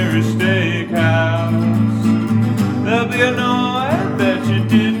to the nearest steakhouse. They'll be annoyed that you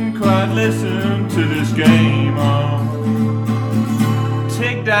didn't quite listen to this game on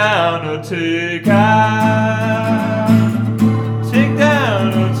Take Down or Take Out. Take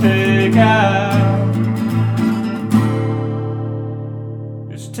down or take out.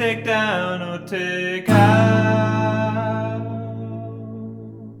 It's take down or take out.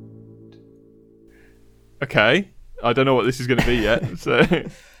 Okay, I don't know what this is going to be yet, so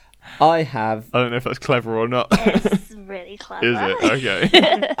I don't know if that's clever or not. It's really clever. Is it?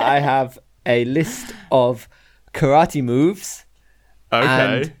 Okay. I have a list of karate moves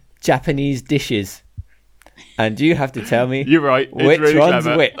and Japanese dishes. And you have to tell me You're right. It's which really one's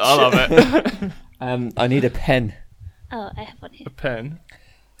clever. which. I love it. I need a pen. Oh, I have one here. A pen?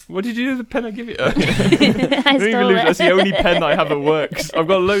 What did you do with the pen I give you? I don't even stole believe it. that's the only pen that I have that works. I've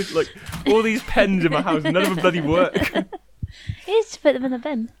got loads, all these pens in my house, none of them bloody work. You used to put them in the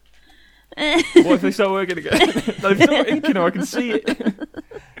bin. What if they start working again? They've still got ink in them, I can see it.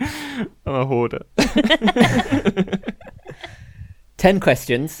 I'm a hoarder. 10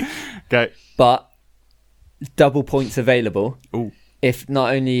 questions, Okay. but double points available. Ooh. If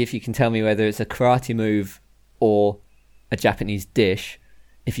not only if you can tell me whether it's a karate move or a Japanese dish,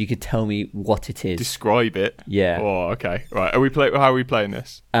 if you could tell me what it is. Describe it. Yeah. Oh, okay. Right. How are we playing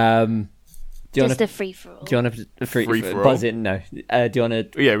this? Do you Just want a free for all. to Free for all. buzz in? No. Do you want to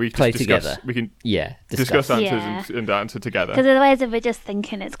Yeah, we play just discuss, together? We can Yeah, discuss answers Yeah. and answer together. Because otherwise, if we're just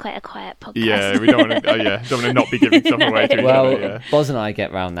thinking, it's quite a quiet podcast. Yeah, we don't want to. Don't want to not be giving stuff away to each Well, other. Yeah. Boz and I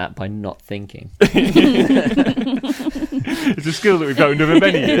get round that by not thinking. It's a skill that we've honed over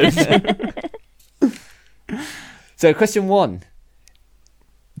many years. So, question 1.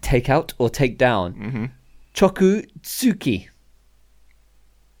 Take out or take down? Mm-hmm. Chokutsuki.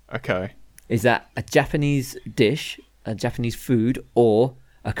 Okay. Is that a Japanese dish, a Japanese food, or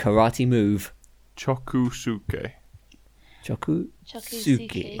a karate move? Chokusuke. Chokutsuki.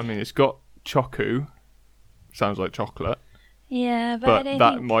 Chokusuke. I mean, it's got choku. Sounds like chocolate, Yeah, but I but don't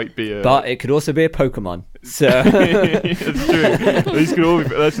that think... might be a. But it could also be a Pokemon. So That's true. These could all be,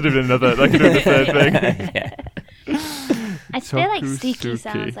 that should have been another. That could have been the third thing. Yeah. I feel like Suki Chokusuke.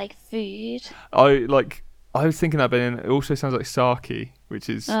 sounds like food. I was thinking that, but then it also sounds like sake, which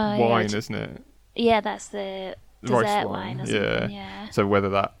is Oh, yeah, wine, isn't it? Yeah, that's the Rice dessert wine, wine or yeah. something. Yeah. So whether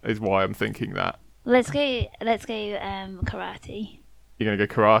that is why I'm thinking that. Let's go karate. You're gonna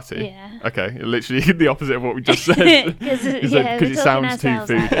go karate. Yeah. Okay, literally the opposite of what we just said. Because Because we're it sounds too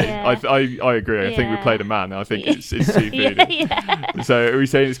talking foody. ourselves out, yeah. I agree. I think we Yeah. played a man. And I think it's too foody. yeah. So are we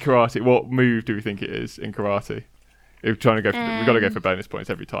saying it's karate? What move do we think it is in karate? If we're trying to go, we've got to go for bonus points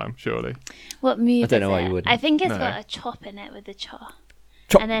every time, surely. What move? I don't know is why it? you wouldn't. I think it's No. got a chop in it with the chop.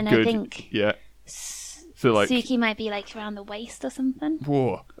 Chop. And then Good. I think Yeah. So like, Suki might be like around the waist or something.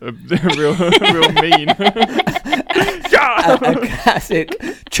 whoa, real mean. A classic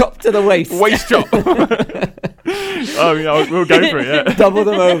chop to the waist. Waist chop. I mean, we'll go for it. Yeah. Double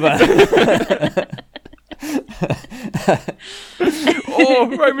them over. Oh,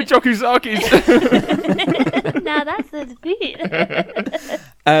 Roman Chokusakis. No, that's the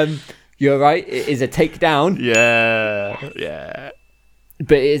food. You're right. It is a takedown, Yeah.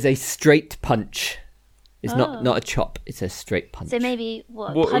 but it is a straight punch. It's Oh. not a chop. It's a straight punch. So maybe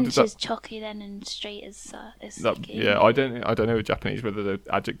what What punch does that- is chocky then and straight is That, Suki. yeah, I don't know in Japanese whether the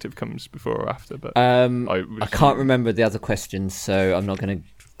adjective comes before or after, but I would can't remember the other questions, so I'm not going to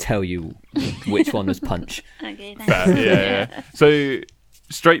tell you which one was punch. Okay, thanks. Fair, yeah. So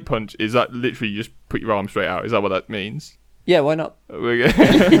straight punch, is that literally you just put your arm straight out? Is that what that means? Yeah, why not? You need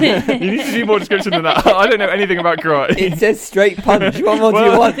to do more description than that. I don't know anything about karate. It says straight punch. What more do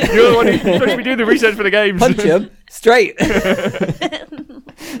you want? You're the one who's supposed to be doing the research for the games. Punch him straight.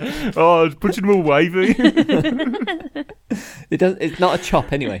 Oh, it's punching them all wavy. It doesn't. It's not a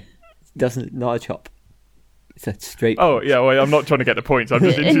chop anyway. It doesn't. Not a chop. It's a straight. Oh yeah, well, I'm not trying to get the points. I'm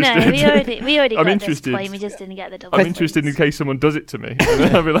just No, interested. we already I'm got interested. this point. We just didn't get the double. I'm interested in case someone does it to me. And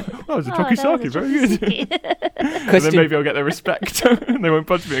then I'll be like, oh, it's a Chokusaki, very good. And then Question. maybe I'll get their respect and they won't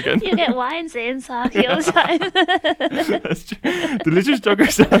punch me again. You get wine saying sake all the time. That's true. Delicious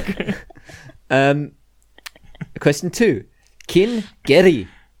Chokusaki. Question 2. Kin geri.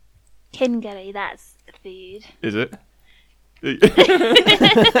 Kingari, that's food. Is it?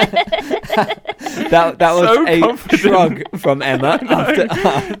 That was So a confident. shrug from Emma. After,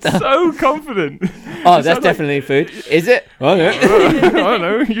 So confident. oh, It that's sounds like- definitely food. Is it? Oh, no. I don't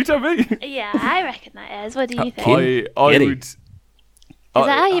know. You tell me. Yeah, I reckon that is. What do you think? I Giddy. would. Is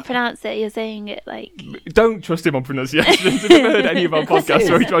that how you pronounce it? You're saying it like... Don't trust him on pronunciation. I've never heard any of our course it podcasts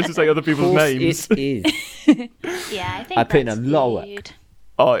where he is. tries to say other people's names. It is. Yeah, I think I put in that's a lot of work. food.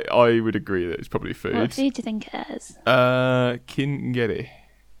 I would agree that it's probably What food. food do you think it is? Kingeri.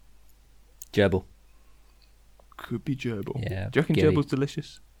 Gerbil. Could be gerbil. Yeah, Do you reckon giddy. gerbil's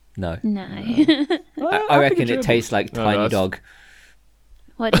delicious? No. No. I reckon it tastes like No, tiny that's- dog.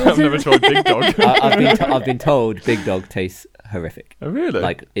 What I've does never it? tried big dog. I've been told big dog tastes horrific. Oh, really?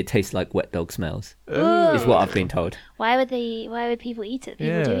 Like it tastes like wet dog smells. Oh. Is what I've been told. Why would people eat it?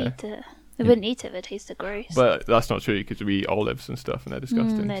 People do Yeah. eat it. They wouldn't eat it if it tasted gross. But that's not true because we eat olives and stuff and they're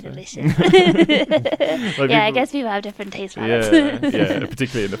disgusting. They're so. delicious. Like Yeah, I people- guess people have different taste Yeah, palates. yeah,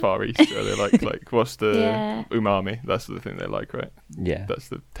 particularly in the Far East where they like what's the Yeah. umami? That's the thing they like, right? Yeah. That's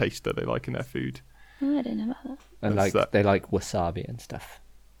the taste that they like in their food. Oh, I don't know about that. And What's that? they like wasabi and stuff.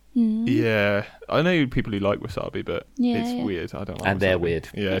 Mm. Yeah, I know people who like wasabi, but Yeah, it's yeah. weird. I don't like. And they're wasabi. weird.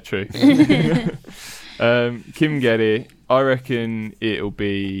 Yeah, true. Kim Getty, I reckon it'll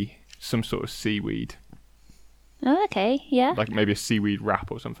be some sort of seaweed, Oh, okay. Yeah. like maybe a seaweed wrap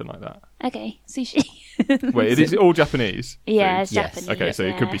or something like that. Okay. Sushi. Wait, is it all Japanese? Yeah, food? it's Yes. Japanese. Okay, so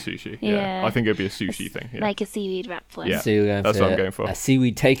it could be yeah. sushi. Yeah. Yeah. I think it'd be a sushi thing. Yeah. Like a seaweed wrap one. Yeah. So you're going That's for what I'm going for. a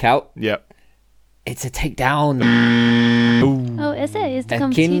seaweed takeout. Yep. It's a takedown. Oh, is it? Is the A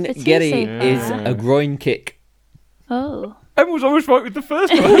competition for two kingeri so is far? a groin kick. Oh. Emma was almost right with the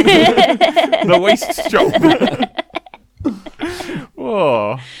first one. The waist chop.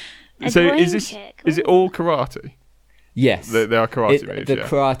 Whoa. A So groin is this kick. is it all karate? Yes. There are karate moves. The Yeah.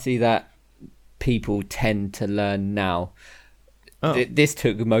 karate that people tend to learn now. Oh. This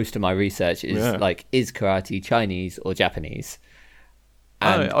took most of my research. Is Yeah. like, is karate Chinese or Japanese?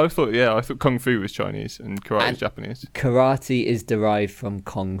 And I thought kung fu was Chinese and karate was Japanese. karate is derived from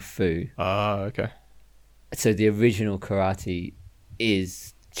kung fu. Ah, okay. So the original karate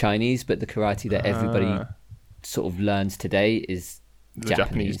is Chinese, but the karate that everybody sort of learns today is The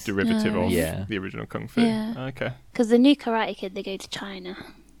Japanese derivative of Yeah. the original kung fu. Yeah. Okay. Because the new Karate Kid, they go to China.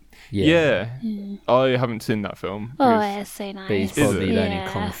 Yeah. I haven't seen that film. Oh, because it's so nice. But he's Is it? probably learning Yeah.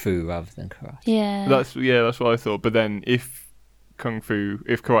 kung fu rather than karate. Yeah. That's what I thought. But then if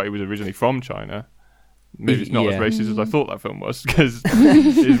karate was originally from China, maybe it's not as Yeah. racist as I thought that film was, because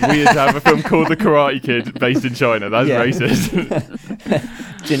it's weird to have a film called The Karate Kid based in China. That's Yeah. racist.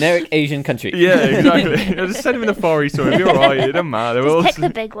 Generic Asian country. Yeah, exactly. Just send him in the Far East, or it'll be alright. It doesn't matter. Just pick the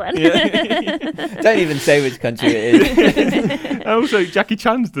big one. Don't even say which country it is. And also, Jackie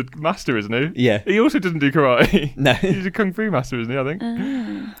Chan's the master, isn't he? Yeah. He also doesn't do karate. No. He's a kung fu master, isn't he? I think.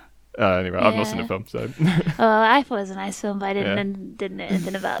 Anyway, I've not seen the Yeah. film, so Oh, I thought it was a nice film, but I Yeah. didn't know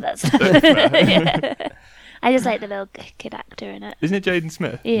anything about that stuff. Yeah. I just like the little kid actor in it. isn't it Jaden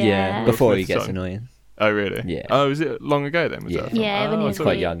Smith? Yeah. Before he Smith's gets son. annoying. Oh, really? Yeah. Oh, was it long ago then? Was Yeah. that a film? Yeah, when Oh, he I was thought-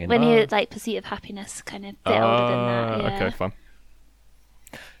 quite young, when he Oh. was like Pursuit of Happiness, kind of bit older than that. Yeah. Okay, fine.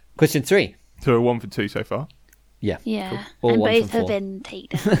 Question 3. So we're 1 for 2 so far. Yeah. Yeah, All and one both from have 4. been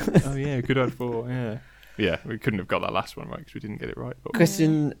takedowns. Oh yeah, good odd 4. Yeah. Yeah, we couldn't have got that last one right because we didn't get it right. But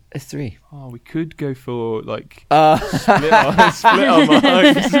Question 3. we could go for like Uh, split our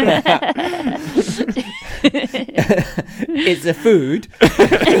marks. it's a food.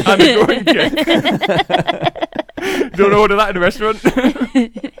 And a groin kick. Do you want to order that in a restaurant?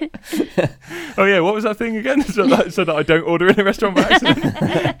 Oh yeah, what was that thing again? So that I don't order in a restaurant by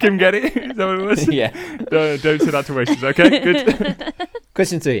accident. Kim Getty? Is that what it was? Yeah. No, don't say that to waitress. Okay, good.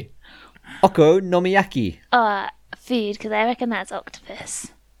 Question 3. Okonomiyaki. Food, because I reckon that's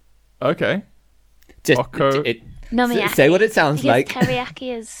octopus. Okay. Just Oko- Nomiyaki. say what it sounds Because like.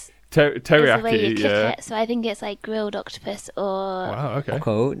 teriyaki is the way you Teriyaki, cook yeah. it. So I think it's like grilled octopus, or Wow, okay.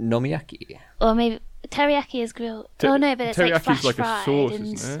 Okonomiyaki. maybe teriyaki is grilled. Te- oh no, but it's like teriyaki's flash like a fried. sauce,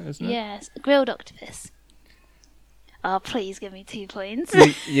 and isn't it? Yes, grilled octopus. Oh, please give me 2 points.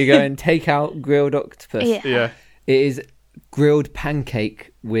 You go and take out grilled octopus. Yeah. Yeah. It is grilled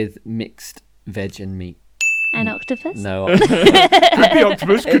pancake with mixed veg and meat. An octopus. No, Could be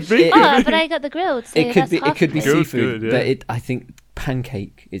octopus, could be. Oh, but I got the grilled. So it could that's be. It half could be of Good, seafood, good, yeah. but I think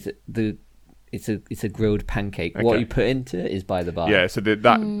pancake is it's a grilled pancake. What Okay. you put into it is by the by. Yeah, so the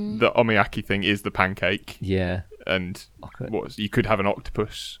omiyaki thing is the pancake, Yeah. and Oko- you could have an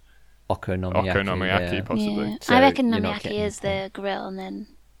octopus Okonomiyaki. okonomiyaki possibly. Yeah. So I reckon you're not nomiyaki getting is the grill, and then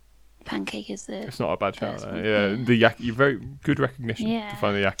pancake is the. It's not a bad shout. First There. one, Yeah, yeah. the yaki. You're very good recognition Yeah. to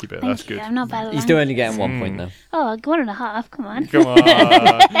find the yaki bit. Thank That's you. good. I'm not bad at You're still only languages. getting 1 point though. Oh, 1.5. Come on. Come on,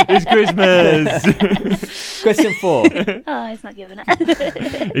 it's Christmas. Question 4. Oh, he's not giving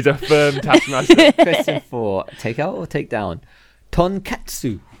it. He's a firm taskmaster. Question 4. Take out or take down?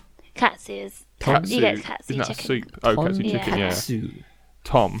 Tonkatsu. Katsu is. Katsu. You get katsu Isn't that chicken. soup? Oh, katsu Yeah. chicken. Yeah. Tonkatsu.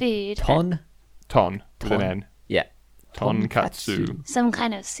 Tom. Food. Ton. With an Ton. N. Yeah. Tonkatsu. Some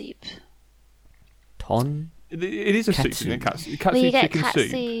kind of soup. Ton. It is a soup, Katsu. isn't it? Katsu Well, chicken you get katsu,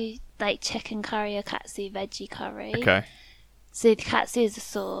 soup. like chicken curry or katsu veggie curry. Okay. So the katsu is a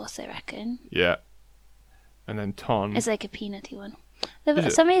sauce, I reckon. Yeah. And then ton. It's like a peanutty one. Is For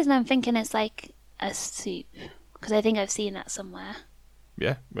it? some reason, I'm thinking it's like a soup. Because I think I've seen that somewhere.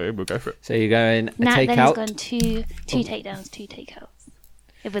 Yeah, we'll go for it. So you're going a Now, take then he's out. gone two takedowns, 2 takeouts.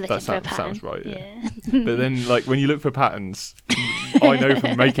 If we're looking That for a pattern. sounds right, yeah. But then, like, when you look for patterns, I know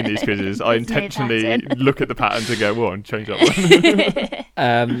from making these quizzes, I There's no intentionally pattern. look at the patterns and go, well, change that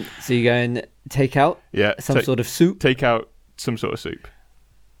one. So you're going take out Yeah. some sort of soup. Take out some sort of soup.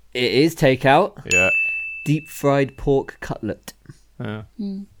 It is take out Yeah. deep fried pork cutlet. Yeah.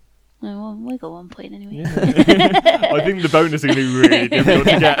 Oh, well, we got 1 point anyway. I think the bonus is going to be really difficult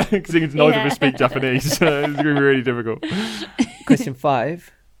to get because neither of Yeah. us speak Japanese. So it's going to be really difficult. Question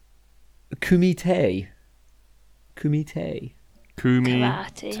 5. Kumite. Kumite.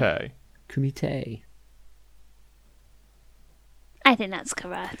 Karate. Kumite. Kumite. I think that's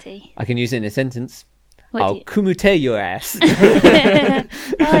karate. I can use it in a sentence. What I'll do you... kumite your ass.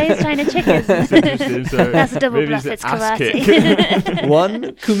 Oh, he's trying to trick us. Interesting, so That's a double maybe bluff, it's it's ass karate. kick. 1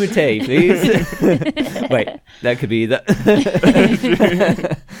 kumite, please. Wait, that could be the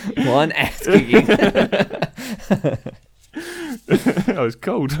 1 ass kicking. Oh, it's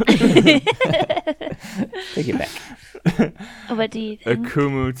cold. Take it back. What do you A think?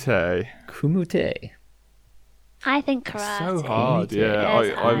 kumite. Kumite. I think It's karate. so hard. Yeah, Yeah,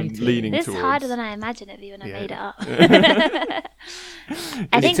 it's I'm hard. leaning This is towards. harder than I imagined it'd be when I Yeah. made it up.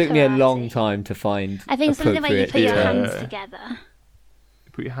 It took me a long time to find. I think something where you put your Yeah. hands together.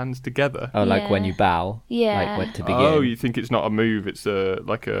 Put your hands together. Oh, like when Yeah. you bow. Yeah. Like when to begin. Oh, you think it's not a move? It's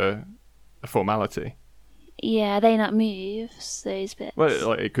like a formality. Yeah, they not moves, those bits. Well,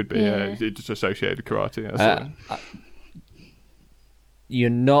 like it could be. Yeah, Yeah. it's just associated with karate. That's all. You're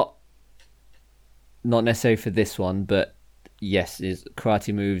not necessarily for this one, but yes, is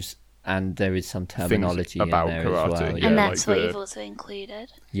karate moves, and there is some terminology about in there karate, as well. yeah, and like that's what the- you've also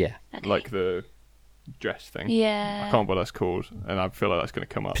included. Yeah. Okay. Like the dress thing. I Yeah. can't remember what that's called, and I feel like that's going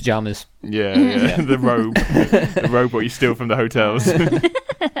to come up. Pajamas. Yeah, the robe, the robe what you steal from the hotels.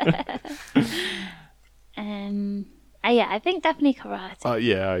 Yeah, I think definitely karate.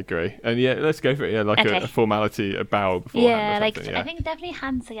 Yeah, I agree. And yeah, let's go for it. Yeah, like Okay. a formality, a bow beforehand. Yeah, or like something, I think definitely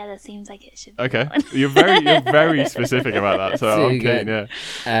hands together seems like it should be. Okay, you're very specific about that. So So I'm you keen. get-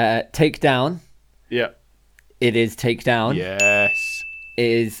 Yeah, Take down. yeah, It is take down. yes. It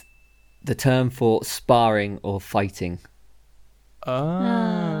is the term for sparring or fighting.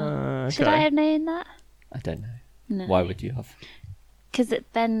 Ah, okay. Should I have known that? I don't know. No. Why would you have? Because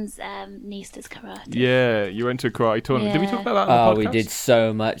Ben's niece does karate. Yeah, you went to a karate tournament. Did we Yeah. talk about that on Oh, the we podcast? did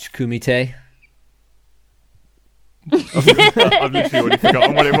so much kumite. I've literally already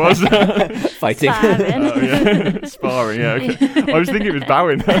forgotten what it was. Fighting. Sparring. Oh, yeah. Sparring, yeah. Okay. I was thinking it was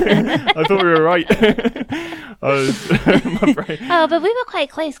bowing. I thought we were right. My brain. Oh, but we were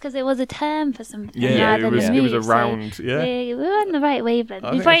quite close because it was a term for something. Yeah, rather it was. than It was a moves, so round. Yeah. we were on the right wavelength. I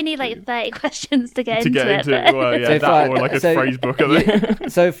We think probably that's need like pretty- 30 questions to get To get into into it. it, well, yeah, So that far- or like a so phrase book. I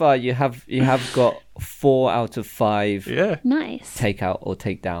think. So far, you have got 4 out of 5 Yeah, Nice. takeout or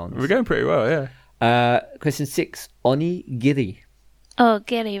takedowns. we're going pretty well. Yeah. Question 6. Onigiri. Oh,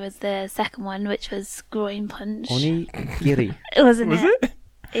 Gilly was the second one, which was groin punch. Onigiri. Wasn't Was it? it?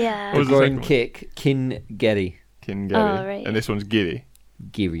 Yeah. What was the Groin second one? kick. Kingeri. Kingeri. Oh, right. And this one's giri.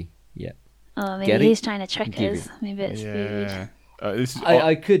 Giri. Yeah. Oh, maybe Gilly? he's trying to trick Gilly. us. Maybe it's food. Yeah. This is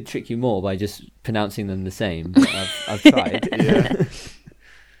I could trick you more by just pronouncing them the same. But I've tried. yeah.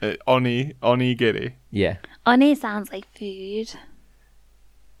 Onigiri. Yeah. Oni sounds like food.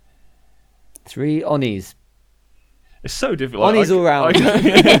 3 onis. It's so difficult. Onis all round.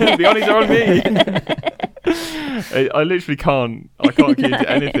 The onis are on me. I literally can't. I can't key into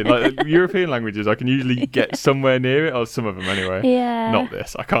anything. Like European languages, I can usually get somewhere near it, or some of them anyway. Yeah. Not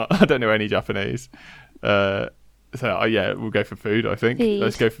this. I can't. I don't know any Japanese. Yeah, we'll go for food. I think. Food.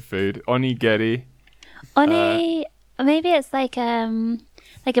 Let's go for food. Onigiri. Oni, or maybe it's like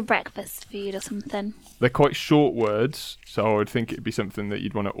a breakfast food or something. They're quite short words, so I would think it'd be something that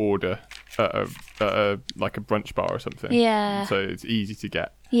you'd want to order at a like a brunch bar or something. Yeah. So it's easy to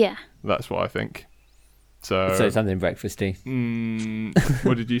get. Yeah. That's what I think. So. So something breakfasty.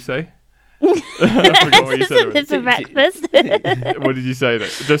 What did you say? I forgot what you said. Something for breakfast. What did you say?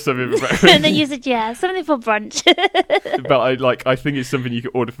 Just something for breakfast. And then you said, yeah, something for brunch. But I think it's something you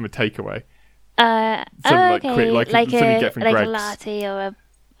could order from a takeaway. Something like quick, like something you get from like a Greggs. latte or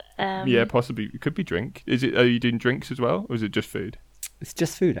a Yeah, possibly. It could be drink. Are you doing drinks as well, or is it just food? It's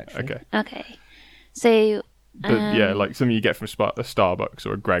just food, actually. Okay. Okay. So But yeah, like something you get from a Starbucks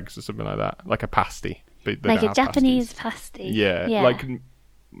or a Greggs or something like that, like a pasty. But they like don't a have Japanese pasties. pasty. Yeah, like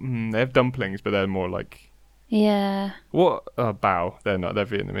they have dumplings, but they're more like Yeah. what? Bao. They're not. They're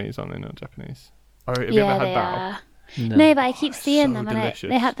Vietnamese, aren't they? Not Japanese. Oh, have you Yeah, ever they had bao? are. No. No, but I keep seeing so them, and delicious.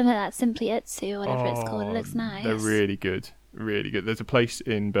 they have them at that Simply Itsu or whatever it's called. It Oh, looks nice. They're really good. Really good. There's a place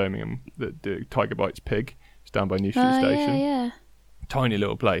in Birmingham that do Tiger Bites Pig. It's down by New Street Oh Station. yeah. Tiny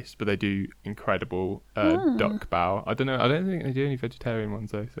little place, but they do incredible duck bao. I don't know. I don't think they do any vegetarian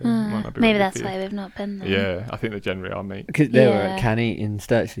ones though. So it might not be Maybe really that's good for why you. we've not been there. Yeah, I think they generally are meat. Because they were Yeah. at Canny in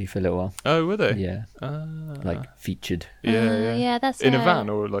Sturchley for a little while. Oh, were they? Yeah. Ah. Like featured yeah. Yeah, that's In a van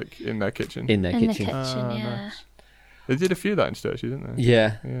or like in their kitchen. in their in the kitchen. kitchen. Ah, Yeah. nice. They did a few of that in Sturchley, didn't they?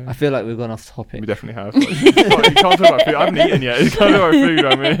 Yeah. Yeah. I feel like we've gone off topic. We definitely have. Like, you can't talk about food. I haven't eaten yet. You can't talk about food,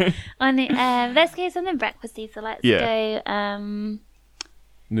 I mean. Let's go something breakfasty. So let's Yeah. go.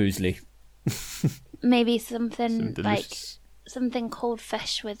 Muesli. Maybe Some something like delicious, something cold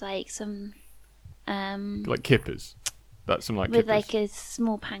fish with like some like kippers. That's some like with kippers. like a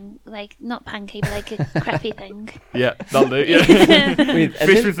small like not pancake, but like a crappy thing. Yeah, that'll do. Yeah. With a, Fish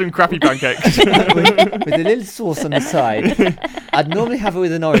little, with some crappy pancakes. with a little sauce on the side. I'd normally have it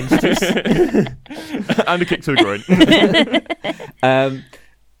with an orange juice. And a kick to the groin.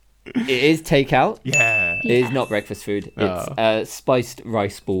 It is takeout. Yeah. It is not breakfast food. It's Oh. a spiced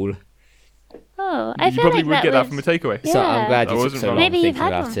rice ball. Oh, I You feel probably like would get that from a would... takeaway. So Yeah. I'm glad I you took wasn't so wrong. long Maybe you've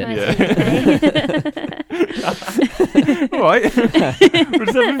thinking had one about from it. a takeaway. All right. We're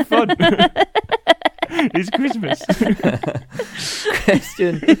just having fun. It's Christmas.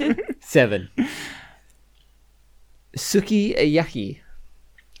 Question 7. Sukiyaki.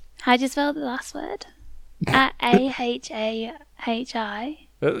 How do you spell the last word? A-H-A-H-I.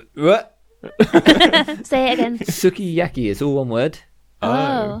 What? Say it again. Sukiyaki is all one word.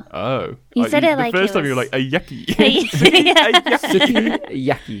 Oh. Oh. You said it like the first it time you were was- like, a yucky. Yeah.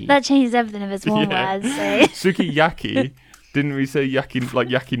 Sukiyaki. That changes everything if it's one Yeah. word. So Sukiyaki. Didn't we say yaki like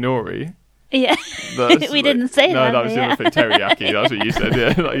yakinori? yeah, That's we didn't say no, that. that was but the yeah. other thing. Teriyaki. That's what you said.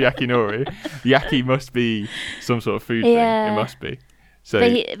 Yeah, like yakinori. Yaki must be some sort of food thing. Yeah. It must be. So,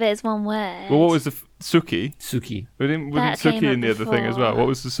 but it's one word. well, what was the suki? Suki. Wasn't That suki came in up the other thing as well? before. What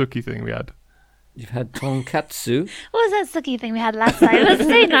was the suki thing we had? You've had tonkatsu. What was that sucky thing we had last time? It was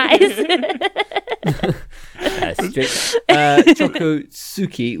so nice.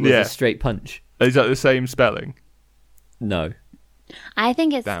 Chokotsuki was Yeah. a straight punch. Is that the same spelling? No. I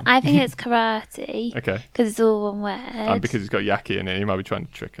think it's Damn. karate Okay. because it's all one word. And because it's got yaki in it, he might be trying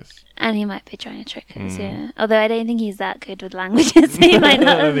to trick us. And he might be trying to trick us, yeah. Although I don't think he's that good with languages. He might I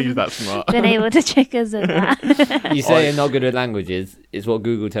not don't think have he's that smart. been able to trick us with that. You say you're not good at languages, is what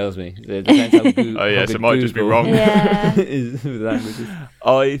Google tells me. So it depends how Oh, yes, how it might just be Google wrong. Yeah. is with languages.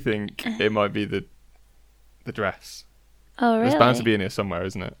 I think it might be the dress. Oh, really? It's bound to be in here somewhere,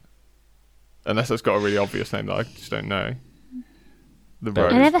 isn't it? Unless it's got a really obvious name that I just don't know. The I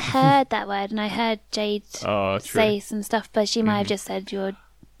rose. I never heard that word, and I heard Jade Oh, true. say some stuff, but she might have Mhm. just said your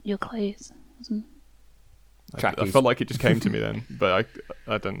clothes. I Trackies. felt like it just came to me then, but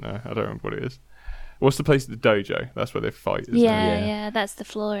I don't know. I don't remember what it is. What's the place? The dojo. That's where they fight. Isn't Yeah, Yeah. yeah, that's the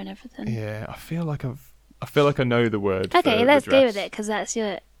floor and everything. It? Yeah. I feel like I know the word. Okay, for let's the go with dress. it because that's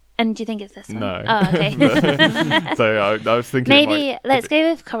your. And do you think it's this one? No. Oh, okay. So I was thinking. it Maybe might- let's go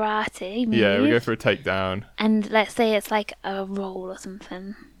with karate. Move, Yeah, we go for a takedown, and let's say it's like a roll or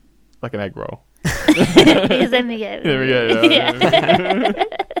something. like an egg roll. Because then we get. There we go. Yeah. Yeah.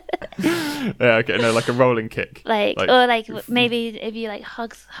 Okay. No, like a rolling kick. Like, Like- or like maybe if you like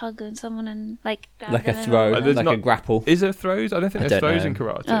hug someone and like grab Like a them and throw, roll there's them. like a not- grapple. Is there throws? I don't think I there's don't throws know. in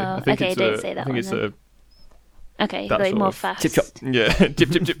karate. Oh, I think okay, it's don't say that I think one it's then. Okay, that like sort more of fast. Chip chop. yeah, chip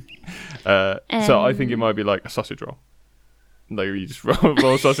chip chip. So I think it might be like a sausage roll. Like you just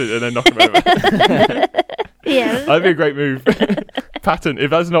roll sausage and then knock them over. Yeah. That'd be a great move. Pattern. If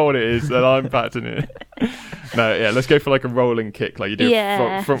that's not what it is, then I'm patterning it. No, yeah, let's go for like a rolling kick. Like you do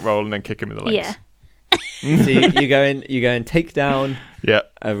Yeah. a front roll and then kick him in the legs. Yeah. So you go in take down, Yeah.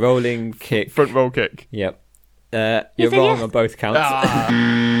 a rolling kick. Front roll kick. Yep. You're said wrong yes. on both counts. Ah,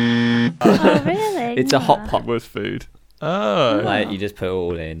 Oh, really? It's a hot Ah. it pot. was food. Oh, Like you just put it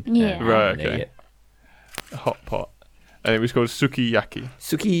all in. Yeah. Right, and eat okay. it. a hot pot. And it was called sukiyaki.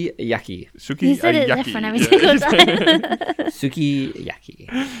 Sukiyaki. Suki You said it yaki. different every single time. Sukiyaki.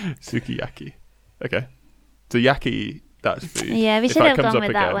 Sukiyaki. Okay. So yaki, that's food. Yeah, we If should that have comes gone up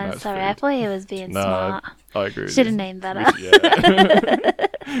with that again, one. that's Sorry, I food. thought he was being No, smart. I agree with Should have you. named better. Yeah.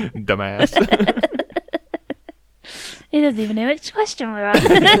 Dumbass. He doesn't even know which question we're on.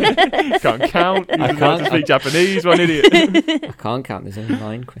 Can't count. You I just know how to can't. speak Japanese, one idiot. I can't count. There's only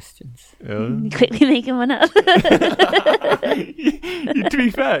 9 questions. Yeah. Quickly making one up. To be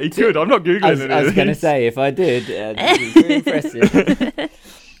fair, he could. I'm not googling it. I was going to say, if I did, this is very impressive.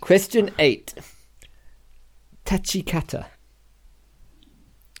 Question 8. Tachikata.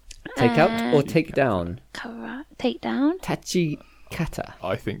 Take out or take down? Take down? Tachikata.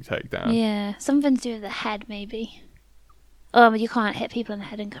 I think take down. Yeah, something to do with the head, maybe. Oh, but you can't hit people in the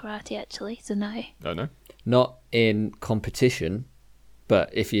head in karate, actually, so no. Oh no. Not in competition, but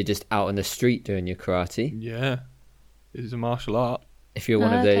if you're just out on the street doing your karate, Yeah. It is a martial art. if you're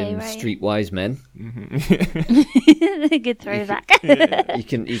one of Okay, those right. streetwise men, Good throwback. you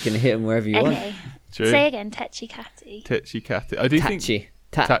can hit them wherever you want. Okay, True. say again, Techikati. Techikata. I do think Tachi.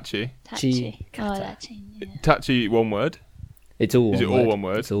 Tachi. Tachi. Chi-kata. Oh, that changed, yeah. Tachi, one word. It's all one Is it word. all one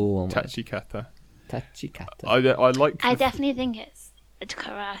word? It's all one word. Tachikata. Tachikata. I like. I definitely think it's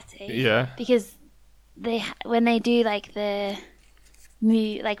karate. Yeah. Because when they do like the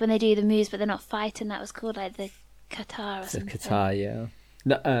like when they do the moves, but they're not fighting. That was called like the kata or It's a something. kata, yeah.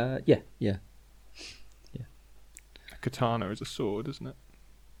 No, yeah. Katana is a sword, isn't it?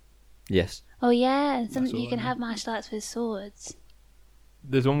 Yes. Oh yeah, and some That's all you I can know. have martial arts with swords.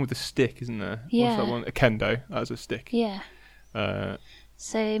 There's one with a stick, isn't there? Yeah. What's that one? A kendo. That's a stick. Yeah. Uh,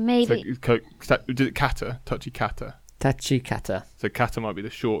 So maybe did it kata? Tachikata. Tachikata. So kata might be the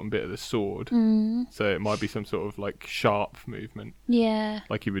shortened bit of the sword. So it might be some sort of like sharp movement, Yeah.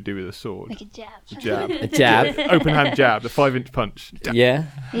 like you would do with a sword. Like a jab. Jab. A jab. Open hand jab, the 5-inch punch. Jab. Yeah.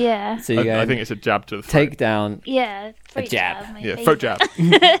 Yeah. So you go. I think it's a jab to the throat. take down. Yeah. Throat jab. my Yeah, favourite. throat jab.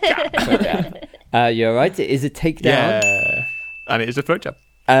 Throat jab. You're right. It is a takedown. Yeah. And it is a throat jab.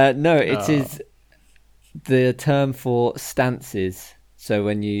 No, it is the term for stances. So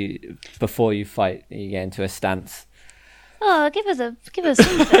before you fight, you get into a stance. Oh, give us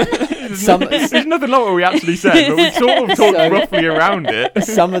something. There's nothing like what we actually said, but we sort of talked roughly around it.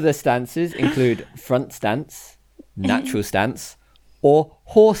 Some of the stances include front stance, natural stance, or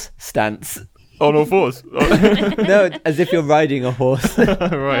horse stance. On all fours. No, as if you're riding a horse.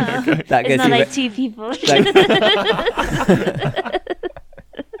 Right, okay. That It's gets not you. like two people.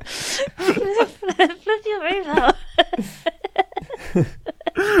 Flip your robe out.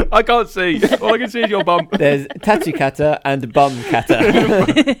 I can't see. All I can see is your bum. There's tachikata and bum kata.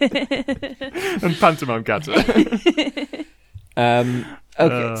 And pantomime kata.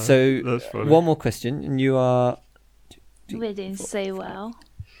 Okay, so That's funny. one more question, and you are We're doing so well.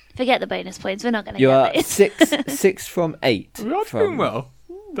 Forget the bonus points. We're not going to you get are those. six from 8. We are doing well.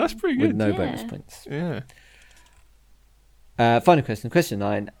 That's pretty with good. no Yeah. bonus points. Yeah. Final question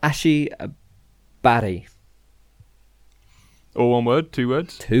 9. Ashi Bari. All one word, 2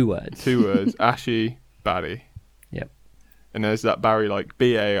 words? 2 words. 2 words. Ashi Barry. Yep. And there's that Barry like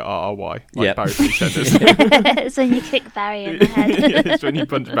Barry. Like Yep. Barry from EastEnders. It's when you kick Barry in the head. Yeah, it's when you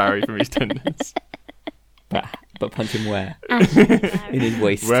punch Barry from EastEnders. But punch him where? Ashley In Barry. his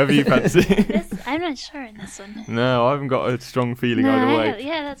waist. Wherever you fancy. I'm not sure in this one. No, I haven't got a strong feeling No, either I way. don't-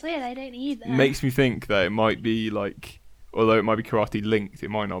 yeah, that's weird. I don't either. Makes me think that it might be like, although it might be karate linked, it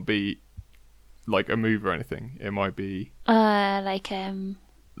might not be like a move or anything. It might be like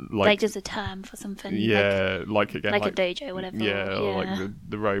like just a term for something. yeah, like again, Like a dojo, whatever. Yeah, or like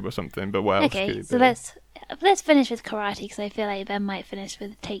the robe or something. But what else could Okay, it so be? let's finish with karate because I feel like Ben might finish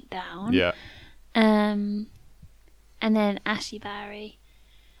with takedown. Yeah. And then Ashibari.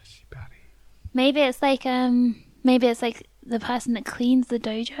 Maybe it's like the person that cleans the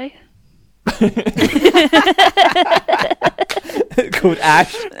dojo. Called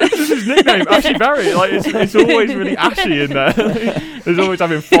Ash. This is his nickname, Ashy Barry. Like it's always really ashy in there. There's always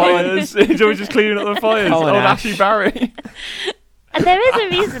having fires. He's always just cleaning up the fires. Come on, Oh, Ash. Ashy Barry. And there is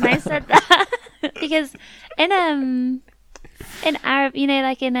a reason I said that because in Arab,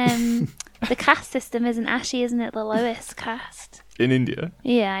 like in the caste system isn't Ashi, isn't it the lowest caste? In India,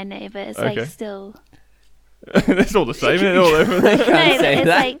 Yeah, I know, but it's Okay. like still it's all the same. Isn't it? All over. no, but say it's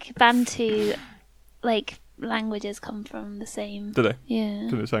that. like Bantu, like languages come from the same. Do they? Yeah,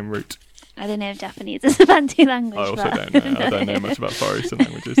 To the same root. I don't know if Japanese is a Bantu language. I also but... don't know. I don't know much about Far Eastern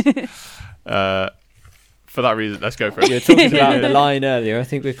languages. For that reason, let's go for You were it. talking about the line earlier. I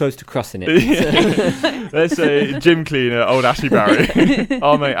think we're close to crossing it. Let's say gym cleaner, old Ashy Barry.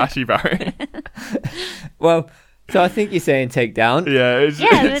 Our mate Ashy Barry. Well, so I think you're saying takedown. Yeah,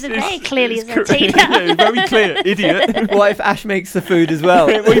 but very clearly it's a correct. takedown. Yeah, it's very clear, idiot. What if Ash makes the food as well?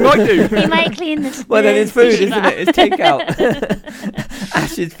 Well, you might do. You might clean this. Well, then it's food, isn't bar. it? It's takeout.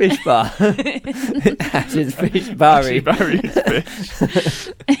 Ash's fish bar. Ash's fish Ashy barry. Barry's fish.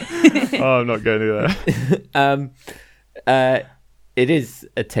 Oh, I'm not going to there. It is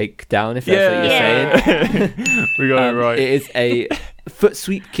a takedown, if that's what you're saying. We got it right. It is a foot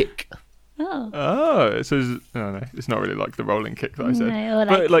sweep kick. Oh. Oh, so no, it's not really like the rolling kick that I said. No, or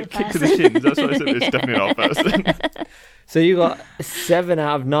But like the kick to first. the shins, that's what I said. It's definitely not first. So you got 7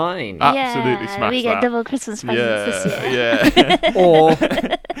 out of 9. Absolutely Yeah, smashed we get that. double Christmas presents this year.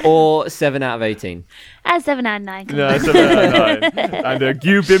 Yeah. Or 7 out of 18. 7 out of 9. No, 7 out of 9. And a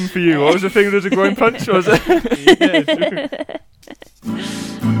Gu Bim for you. What was the thing that was a groin punch? Was it? Yeah, true.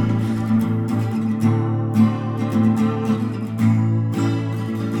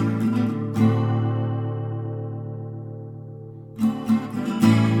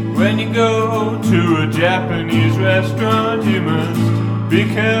 When you go to a Japanese restaurant, you must be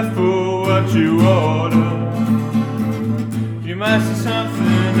careful what you order. You might see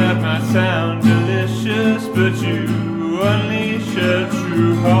something that might sound delicious, but you unleash a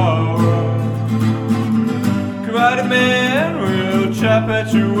true horror. Karate Man will chop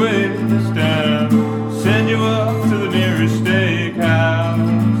at your waist and send you off to the nearest steakhouse.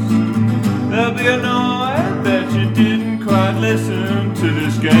 They'll be annoyed that you didn't quite listen to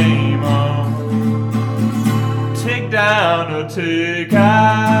this game on Take Down or Take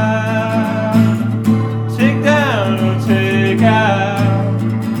Out. Take down or take out.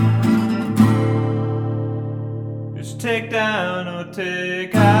 It's take down or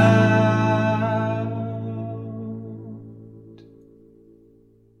take out.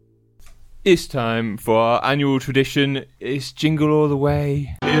 It's time for our annual tradition. It's Jingle All the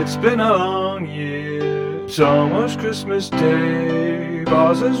Way. It's been a long year, it's almost Christmas Day.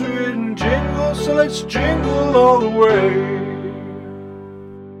 Bars has written jingles, so let's jingle all the way.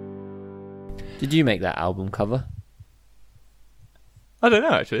 Did you make that album cover? I don't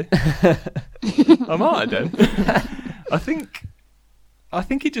know, actually. I might have done. I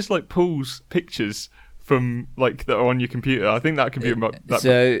think it just like pulls pictures from like that are on your computer. I think that could be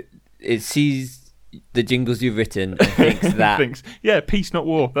so it sees the jingles you've written and thinks that. Yeah, peace, not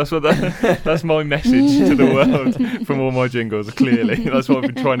war. That's what that's my message to the world from all my jingles. Clearly, that's what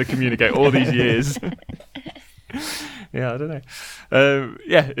I've been trying to communicate all these years. Yeah, I don't know.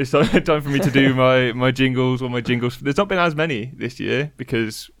 Yeah, it's time for me to do my jingles or my jingles. There's not been as many this year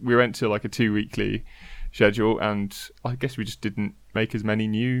because we went to like a 2-weekly schedule, and I guess we just didn't make as many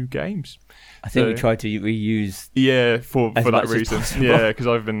new games. I think we tried to reuse. Yeah, for that reason. Possible. Yeah, because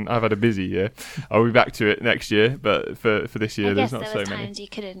I've had a busy year. I'll be back to it next year, but for this year, there's not so many. I guess there were times you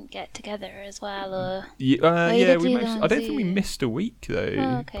couldn't get together as well, or yeah, I don't think we missed a week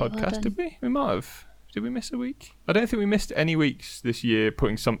though. Podcast, well did we? We might have. Did we miss a week? I don't think we missed any weeks this year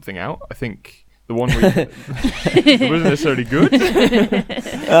putting something out. I think the one week it wasn't necessarily good.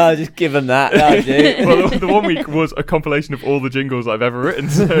 Oh, just give them that. That'll do. Well, the one week was a compilation of all the jingles I've ever written,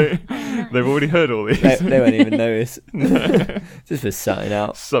 so they've already heard all these. They won't even notice. Just for something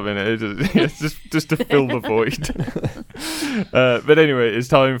out. Something, it's just to fill the void. But anyway, it's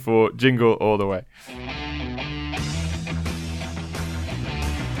time for Jingle All the Way.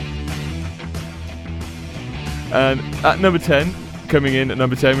 And at number 10, coming in at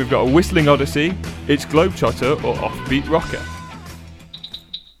number 10, we've got a Whistling Odyssey. It's Globetrotter or Offbeat Rocker.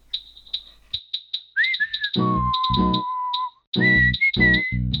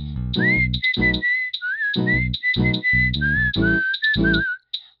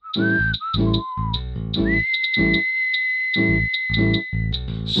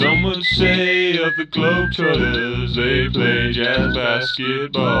 Some would say of the Globetrotters, they play jazz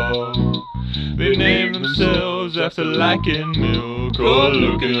basketball. They named themselves after liking milk or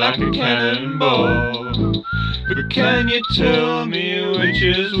looking like a cannonball. But can you tell me which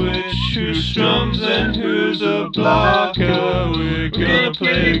is which, who strums and who's a blocker? We're gonna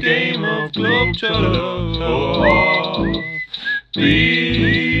play a game of Globetrotter or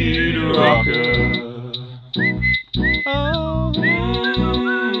Offbeat Rocker.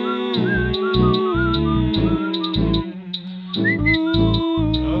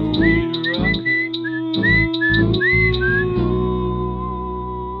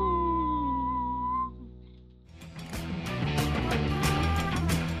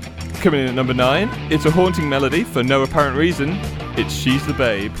 Coming in at number 9, it's a haunting melody for no apparent reason. It's She's the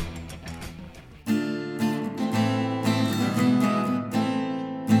Babe.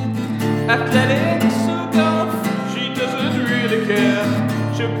 Athletics or golf, she doesn't really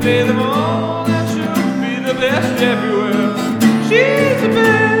care. She'll play them all and she'll be the best everywhere. She's the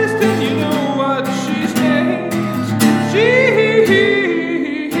best and you know what she stays. She's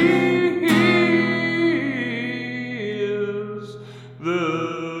the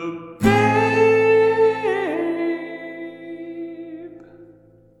babe.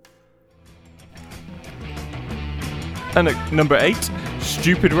 And at number 8,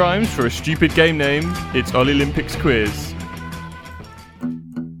 stupid rhymes for a stupid game name. It's Olympics Quiz.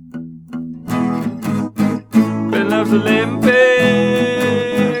 Ben loves Olympics.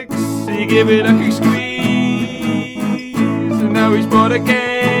 He gave it a quick squeeze, and now he's bought a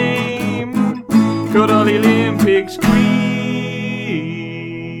game called Olympics Quiz.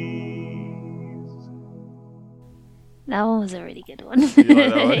 That one was a really good one. Did you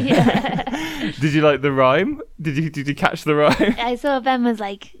like that one? Yeah. Did you like the rhyme? Did you catch the rhyme? I saw Ben was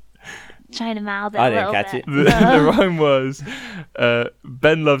like trying to mouth it I a didn't little catch bit. it. The rhyme was,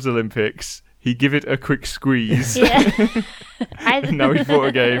 Ben loves Olympics. He give it a quick squeeze. Yeah. And now he's bought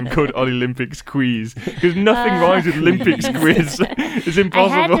a game called Olympics Quiz. Because nothing rhymes with Olympics Quiz. It's I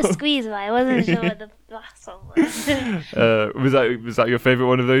impossible. had the squeeze, but I wasn't sure what the last one was. Was that your favourite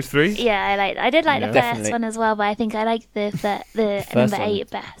one of those 3? Yeah, I did like Yeah. the Definitely. first one as well, but I think I like the first number one.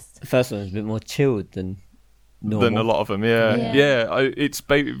 8 best. The first one was a bit more chilled than normal. Than a lot of them, yeah. Yeah. It's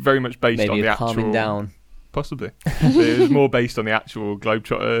very much based on Maybe the a actual... calming down. Possibly. It was more based on the actual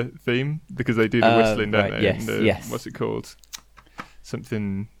Globetrotter theme, because they do the whistling, don't right, they? yes, And yes. What's it called?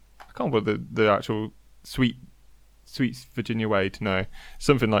 Something... I can't remember the actual Sweet Virginia Wade. No,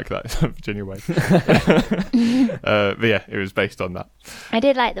 something like that. Virginia Wade. But yeah, it was based on that. I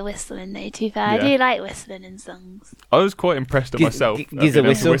did like the whistling though, too fair. I Yeah. do like whistling in songs. I was quite impressed at myself. gives at a being able to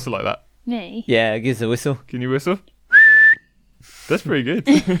whistle. whistle like that. Me? Yeah, it gives a whistle. Can you whistle? That's pretty good.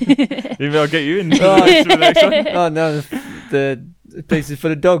 Maybe I'll get you in for the next one. Oh no, the place is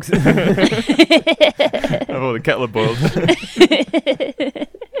full of dogs. I've all the kettle boiled.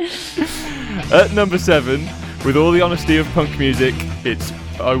 At number 7, with all the honesty of punk music, it's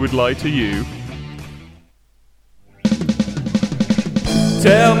I Would Lie to You.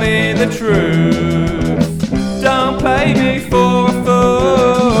 Tell me the truth, don't play me for a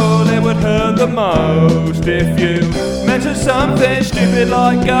fool. It would hurt the most if you mentioned something stupid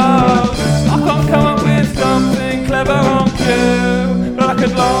like ghosts. I can't come up with something clever on cue, but I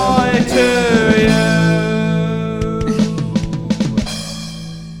could lie to you.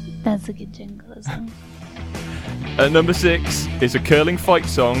 That's a good jingle, isn't it? At number 6 is a curling fight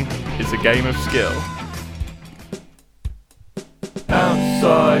song. It's a game of skill.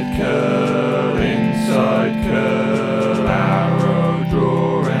 Outside curl, inside curl, arrow,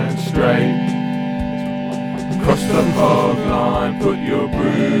 draw and straight. Cross the hog line, put your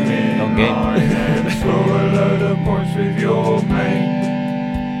broom in Long game. line and score a load of points with your mate.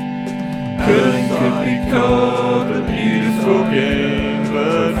 Curling could be called a beautiful game,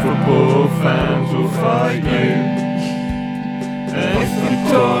 but football fans will fight you. And if you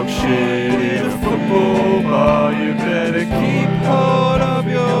talk shit in a football bar, you better keep hold of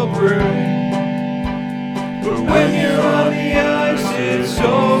your broom. But when you're on the ice, it's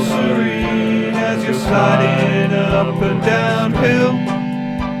all serene as you're sliding up and downhill.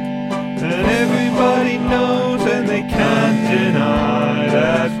 And everybody knows and they can't deny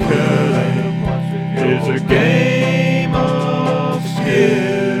that curling is a game of skill.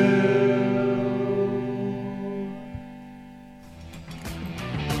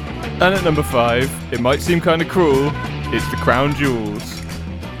 And at number 5, it might seem kind of cruel, it's the Crown Jewels.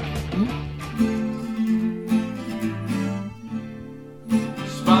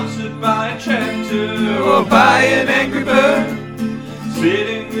 Sponsored by a tractor or by an angry bird,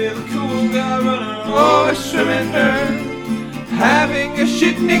 sitting with a cool guy running or a swimming nerd. Having a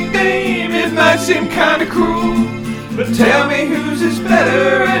shit nickname, it might seem kind of cruel, but tell me whose is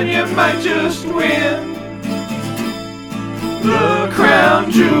better and you might just win. The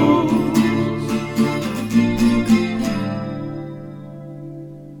Crown Jewels.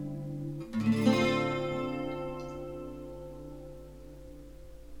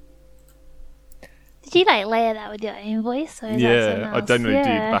 Did you like layer that with your own voice, or is that Yeah, someone I else? generally do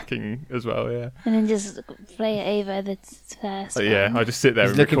Yeah. backing as well, yeah. And then just play it over the first. Yeah, one. I just sit there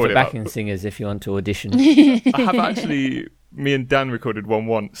He's and looking record for it. backing singers if you want to audition. I have actually, me and Dan recorded one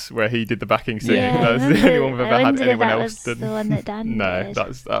once where he did the backing singing. Yeah, That's the only one we've ever I had wondered if anyone that else was done. the one that Dan No, did.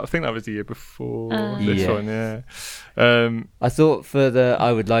 I think that was the year before this Yeah. one, yeah. I thought for the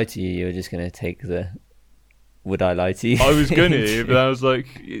I Would Lie to You were just going to take the Would I Lie to You? I was going to, but I was like,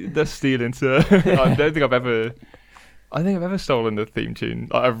 that's stealing to... I don't think I've ever stolen the theme tune.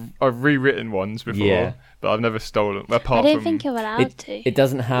 I've rewritten ones before, Yeah. but I've never stolen, I apart don't from... think you're allowed to. It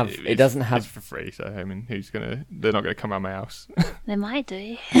doesn't have. It doesn't It's have. for free, so I mean, they're not gonna come around my house. They might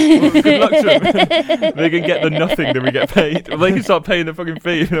do. Well, good luck to them. They can get the nothing that we get paid. Well, they can start paying the fucking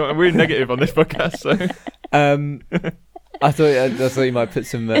fee. We're negative on this podcast, so I thought you might put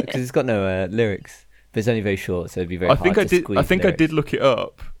some because it's got no lyrics, but it's only very short, so it'd be very. I think hard I to did. squeeze I think I lyrics. did look it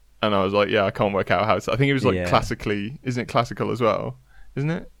up, and I was like, yeah, I can't work out how. I think it was like Yeah. classically. Isn't it classical as well? Isn't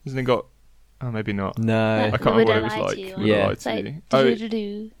it? Isn't it got? Oh, maybe not. No. I can't remember what it was Would I lie like. to you? Would I Yeah. lie It's to like, you? Oh,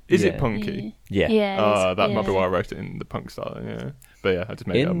 do-do-do-do. is Yeah. it punky? Yeah. Yeah. Ah, it that is, might be yeah. why I wrote it in the punk style. Yeah, but yeah, I just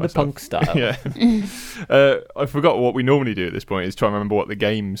made it up In the myself. punk style. Yeah. I forgot what we normally do at this point is try and remember what the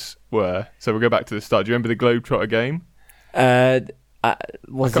games were. So we'll go back to the start. Do you remember the Globetrotter game? Was I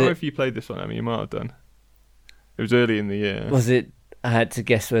can't remember it? if you played this one. I mean, you might have done. It was early in the year. Was it? I had to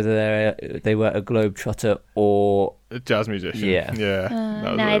guess whether they were a globetrotter or A jazz musician. Yeah. Yeah. that was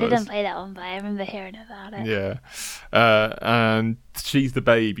No, what I it was. didn't play that one, but I remember hearing about it. Yeah. And She's the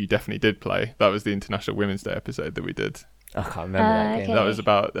Babe, you definitely did play. That was the International Women's Day episode that we did. I can't remember that game. okay. That was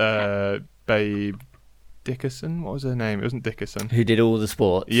about Babe Dickerson. What was her name? It wasn't Dickerson. Who did all the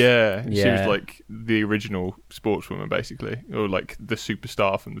sports? Yeah, she was Yeah. like the original sportswoman, basically, or like the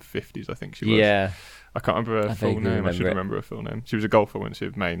superstar from the 50s, I think she was. Yeah. I can't remember her I full vaguely name. I should remember it. remember her full name. She was a golfer, wasn't she,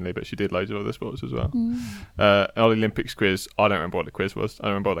 mainly, but she did loads of other sports as well. Mm. Olympics quiz. I don't remember what the quiz was. I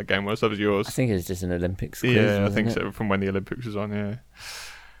don't remember what that game was. That was yours. I think it was just an Olympics quiz. Yeah, I wasn't think it? so. From when the Olympics was on, yeah.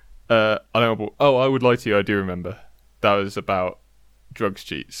 I don't know. I Would Lie to You. I do remember. That was about drugs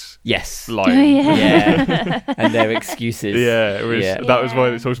cheats, Yes. lying. Yeah. And their excuses. Yeah, it was. Yeah. That was why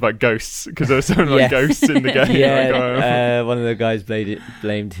Yeah. it talks about ghosts because there were so many Yeah. ghosts in the game. Like, Yeah, one of the guys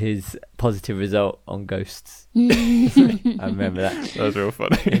blamed his positive result on ghosts. I remember that that was real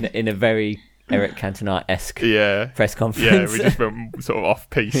funny. in a very Eric Cantona-esque Yeah. press Yeah, conference. we just went sort of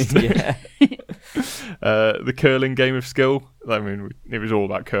off-piste. Yeah. The curling game of skill. I mean, it was all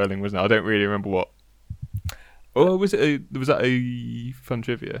about curling, wasn't it? I don't really remember what. Oh, was that a fun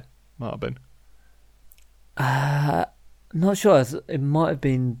trivia? Might have been. Not sure. It might have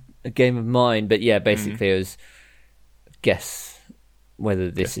been a game of mine, but yeah, basically it was guess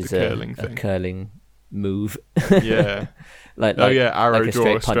whether this Guess is the a curling thing. curling move. Yeah. like Arrow, like a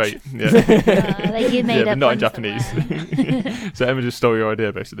draw, straight punch. straight. Yeah. Like you made Yeah, but up not in one Japanese. somewhere. So Emma just stole your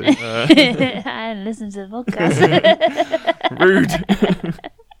idea, basically. I didn't listen to the podcast. Rude.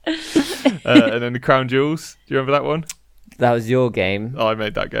 And then the Crown Jewels. Do you remember that one? That was your game. Oh, I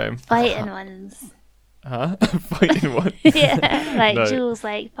made that game. Fighting ones. Huh? Fighting one. Yeah, like No. Jules,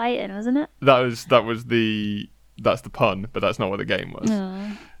 like fighting, wasn't it? That's the pun, but that's not what the game was.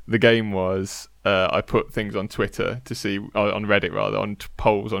 No. The game was I put things on Twitter to see on Reddit rather on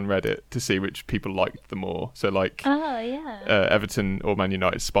polls on Reddit to see which people liked the more. So like Oh yeah. Everton or Man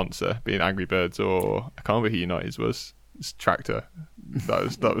United's sponsor being Angry Birds, or I can't remember who United's was. It's Tractor. That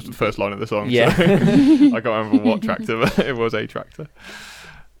was the first line of the song. Yeah. So I can't remember what tractor, but it was a tractor.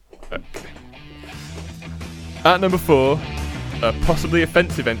 Okay. At number 4, a possibly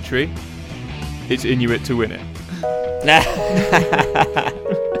offensive entry. It's Inuit to win it.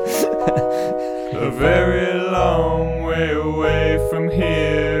 A very long way away from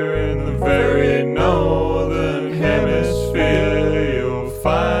here, in the very northern hemisphere, you'll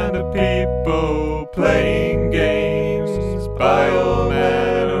find a people playing games by all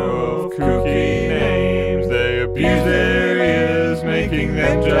manner of kooky names. They abuse their ears, making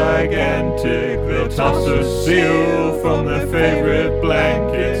them gigantic. They'll toss a seal from their favorite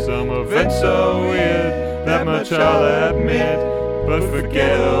blanket. Some events so weird, that much I'll admit. But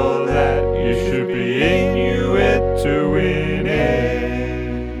forget all that, you should be Inuit to win it.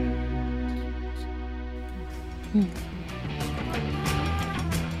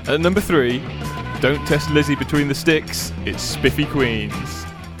 At number 3, don't test Lizzie between the sticks, it's Spiffy Queens.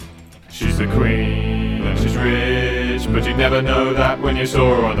 She's the queen and she's rich, but you never know that when you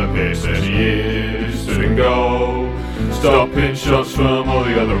saw her on the pitch. There she is, stood in goal, stopping shots from all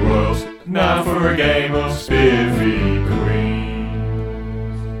the other royals. Now for a game of Spiffy Queens.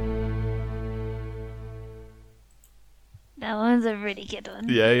 That one's a really good one.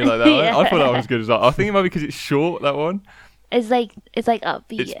 Yeah, you like that one? Yeah. I thought that one was good as well. I think it might be because it's short, that one. It's like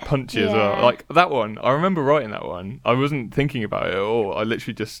upbeat. It's punchy as well. Yeah. Like that one, I remember writing that one. I wasn't thinking about it at all. I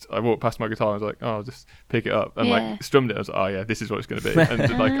literally I walked past my guitar and I was like, oh, I'll just pick it up. And Yeah. like strummed it. I was like, oh yeah, this is what it's going to be.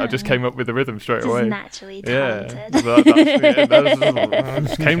 And like I just came up with the rhythm straight Just away. naturally Yeah, talented. that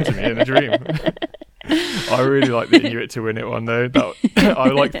just came to me in a dream. I really liked the Inuit to win it one though. I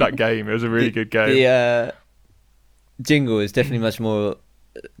liked that game. It was a really good game. The jingle is definitely much more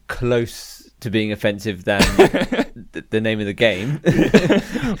close to being offensive than the name of the game,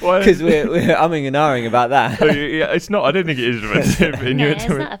 Well, because we're umming and ahhing about that. yeah, it's not. I don't think it is offensive. No, Inuit it's to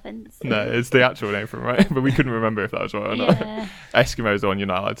win. not offensive. No, it's the actual name from right, but we couldn't remember if that was right or not. Yeah. Eskimo's the one you're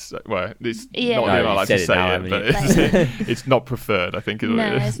not allowed to say. Well, it's Yeah. not No, you're you not allowed said to it say now, it, but haven't it's not preferred, I think is what No,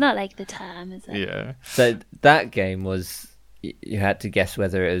 it is. it's not like the term, is it? Yeah. So that game was, you had to guess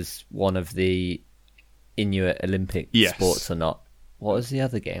whether it was one of the Inuit Olympic Yes. sports or not. What was the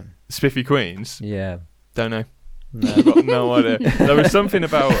other game? Spiffy Queens? Yeah. Don't know. I've got no idea. There was something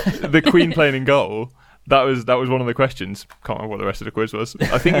about the Queen playing in goal. That was one of the questions. Can't remember what the rest of the quiz was.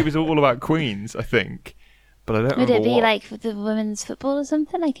 I think it was all about Queens, I think. But I don't Would remember it be what. like for the women's football or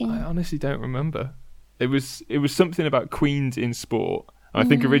something? I can. I honestly don't remember. It was something about Queens in sport. I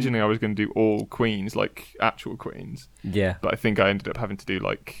think originally I was going to do all Queens, like actual Queens. Yeah. But I think I ended up having to do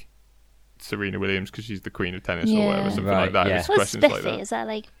like Serena Williams because she's the Queen of tennis or Yeah. whatever, something Right, like that. yeah. It was What's questions spiffy? like that. Is that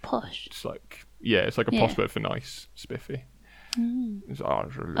like push? It's like it's like a Yeah. posh word for nice, spiffy. It's, it's a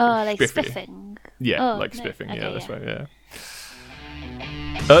little Oh, like spiffy. spiffing. Yeah, Oh, like no, spiffing. okay, Yeah, that's yeah. right.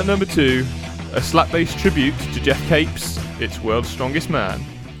 Yeah. At number 2, a slap-based tribute to Jeff Capes. It's World's Strongest Man.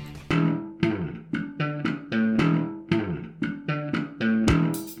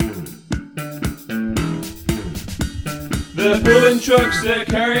 They're pulling trucks, they're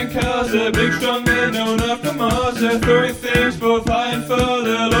carrying cars, they're big strong men known up from Mars. They're throwing things both high and far,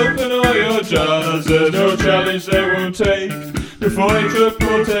 they'll open all your jars. There's no challenge they won't take. Before they trip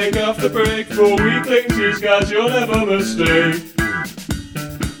or take off the brake, for weaklings these guys you'll never mistake.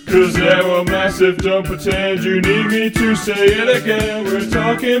 Cause they're all massive, don't pretend you need me to say it again. We're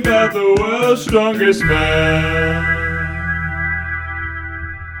talking about the world's strongest man.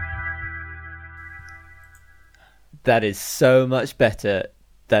 That is so much better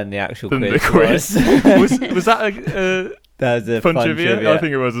than the actual Than quiz. the quiz. was. was that That was a fun trivia. I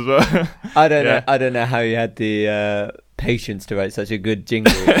think it was as well. I don't Yeah. know. I don't know how you had the patience to write such a good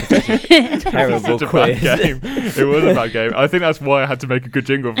jingle. For such a terrible Such a bad quiz. game. It was a bad game. I think that's why I had to make a good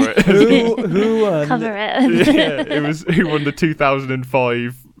jingle for it. Who won? Cover it. Yeah, it was who won the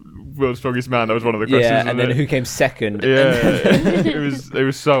 2005 World's Strongest Man. That was one of the questions. Yeah, wasn't and then it? who came second? Yeah, it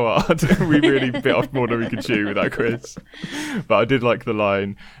was so hard. We really bit off more than we could chew with that quiz. But I did like the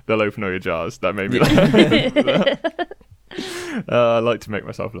line, "They'll open all your jars." That made me laugh. I like to make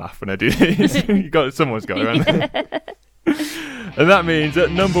myself laugh when I do these. Someone's got it. And that means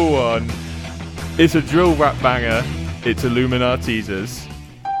at number 1, it's a drill rap banger. It's Illuminati's.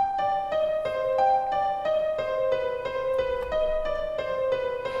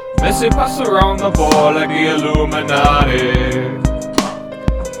 Messi pass around the ball like the Illuminati.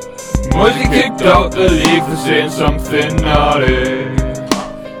 Moisey kicked out the league for saying something naughty.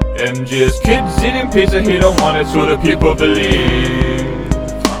 MJ's kids eating pizza, he don't want it, so the people believe.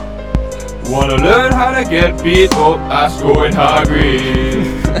 Wanna learn how to get beat up, ask going hungry.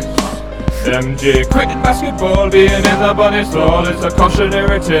 MJ quitting basketball, being in the bunny stall. It's a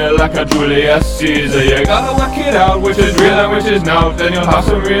cautionary tale like a Julius Caesar. You gotta work it out, which is real and which is now. Then you'll have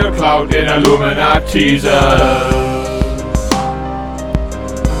some real clout in Illuminati's.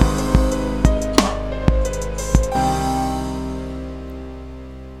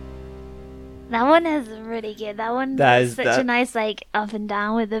 That one is really good. That one That is is- such that- a nice like up and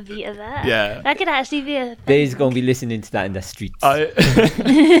down with the beat of it. Yeah. That could actually be a They's gonna be listening to that in the streets. I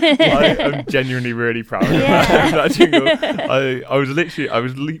am genuinely really proud of Yeah. that jingle. I was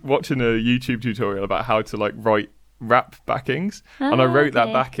watching a YouTube tutorial about how to like write rap backings, and I wrote that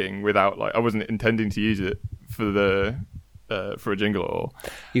okay. backing without I wasn't intending to use it for for a jingle at all.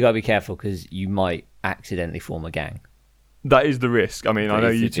 You gotta be careful because you might accidentally form a gang. That is the risk. I mean, I That know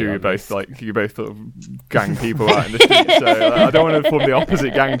is you the two are big both risk. you're both sort of gang people out in the streets, so I don't want to form the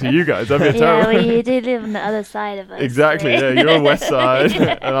opposite gang to you guys. That'd be yeah. terrible. Well, you do live on the other side of us. Exactly. so- Yeah, you're on west side,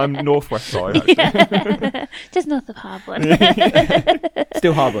 and I'm northwest side. Actually. Yeah. Just north of Harborne.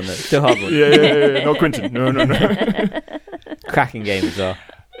 Still Harborne though. Still Harborne. Yeah. Not Quinton. No. Cracking game as well.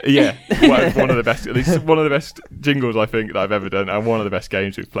 Yeah, well, one of the best. At least one of the best jingles I think that I've ever done, and one of the best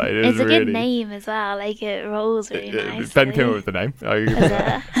games we've played. It It's was a really, good name as well. Like it rolls really nice. Ben came up with the name.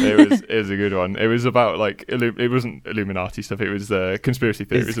 It was a good one. It was about it wasn't Illuminati stuff. It was conspiracy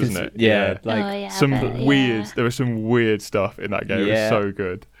theories, wasn't it? Yeah, like oh, yeah, Some but, weird. yeah. There was some weird stuff in that game. Yeah. It was so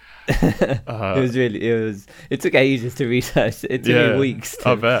good. it took ages to research. It took me weeks.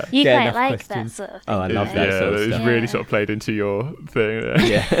 I To, bet. You get quite enough like questions. that sort of Oh, I thing. love don't that you? Yeah, sort of it was stuff. really Yeah. sort of played into your thing.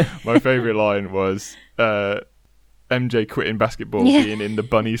 Yeah. My favourite line was MJ quitting basketball Yeah. being in the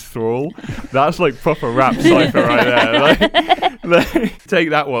bunny's thrall. That's like proper rap cipher right there. Like, take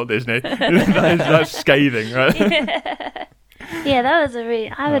that, Walt Disney. That's scathing, right? Yeah, that was a really.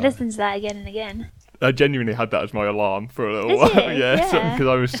 I would listen to that again and again. I genuinely had that as my alarm for a little Did while. you? Yeah, Yeah. because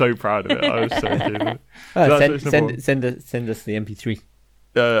I was so proud of it. I was so pleased with it. Oh, So send, that's number send us the MP3.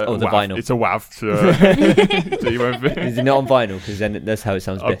 Oh, the vinyl. It's a WAV. So you won't Is it not on vinyl? Because then that's how it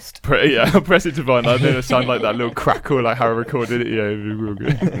sounds best. I'll press it to vinyl. And then it'll sound like that little crackle, like how I recorded it. Yeah, it was real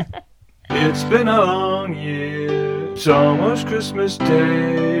good. It's been a long year, it's almost Christmas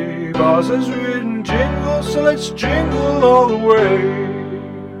Day. Bars has written jingles, so let's jingle all the way.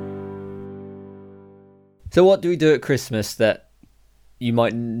 So what do we do at Christmas that you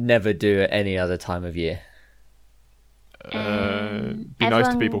might never do at any other time of year? Be nice to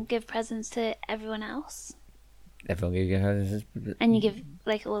everyone people. give presents to everyone else, Everyone give and you give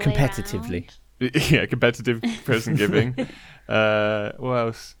like all the way competitively. Yeah, competitive present giving. What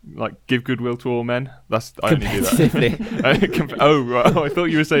else? Like give goodwill to all men. I only do that. Competitively. Oh, right. Oh, I thought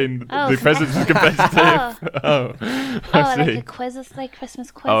you were saying Oh, the presents was competitive. Oh, Oh, I like see. a quiz, like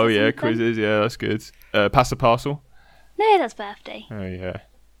Christmas quiz. Oh or yeah, something? quizzes. Yeah, that's good. Pass a parcel. No, that's birthday. Oh yeah.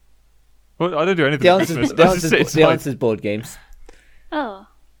 Well, I don't do anything The at answer's, Christmas. the I just answer's, sit the inside. answer's board games. Oh,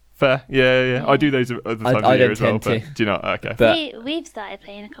 Fair. Yeah. I do those at other times I of year don't as well. tend But to. do you not? Okay. But we've started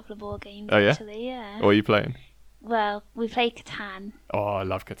playing a couple of board games. Oh, yeah? Actually, yeah. What are you playing? Well, we play Catan, Oh, I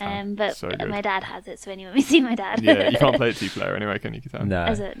love Catan. but so good. my dad has it, so anyone we see my dad. Yeah, you can't play it 2-player anyway, can you, Catan? no.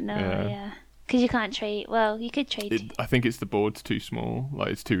 Is it? No, Yeah. yeah. Because you can't trade. Well, you could trade. I think it's the board's too small. Like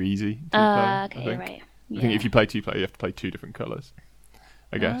it's too easy to play. Okay, I think. right. I think if you play 2-player, you have to play 2 different colours.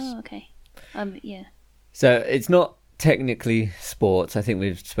 I guess. Oh, okay. Yeah. So it's not technically sports. I think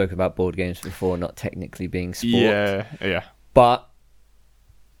we've spoken about board games before, not technically being sport. Yeah. But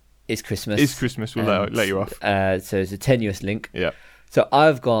it's Christmas. It's Christmas. We'll and, let you off. So it's a tenuous link. Yeah. So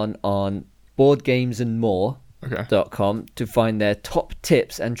I've gone on boardgamesandmore.com Okay. to find their top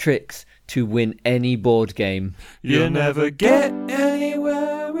tips and tricks to win any board game. You'll never get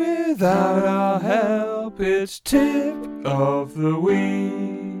anywhere without our help. It's tip of the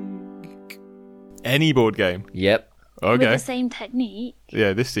week. Any board game. Yep. With Okay. the same technique.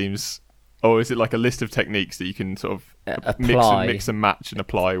 Yeah, this seems. Oh, is it like a list of techniques that you can sort of Apply. mix and match and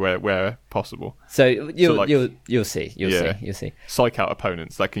apply where possible? So like- you'll see. You'll see. Psych out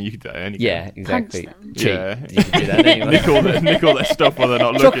opponents. Like, you could do that in any game. Yeah, exactly. them. Cheat. Yeah. You can do that anyway. nick all their stuff while they're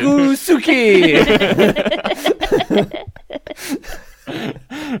not looking. Chokusuki!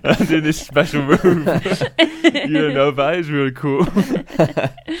 And doing this special move. You don't know about it. It's really cool.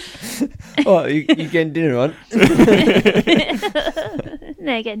 Oh, you getting dinner on?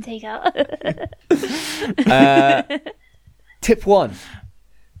 No, getting takeout. Tip 1.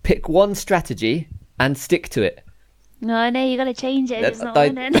 Pick one strategy and stick to it. No, you got to change it. If it's not I-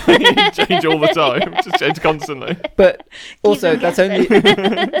 winning. Change all the time. Just change constantly. But also, them that's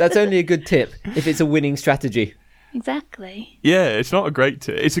only a good tip if it's a winning strategy. Exactly. Yeah, it's not a great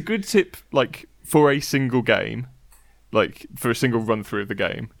tip. It's a good tip, like, for a single game. Like, for a single run through of the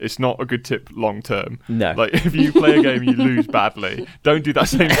game. It's not a good tip long term. No. Like, if you play a game and you lose badly, don't do that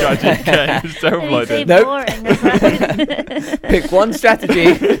same strategy again. It's terrible It's so idea. Nope. boring as well. Pick one strategy.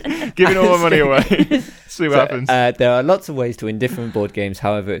 Giving all my money away. See what happens. There are lots of ways to win different board games.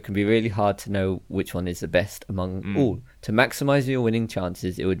 However, it can be really hard to know which one is the best among all. To maximize your winning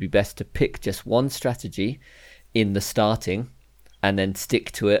chances, it would be best to pick just one strategy in the starting and then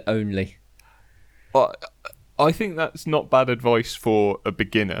stick to it only. I think that's not bad advice for a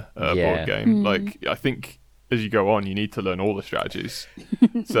beginner at a board game. Like, I think as you go on, you need to learn all the strategies.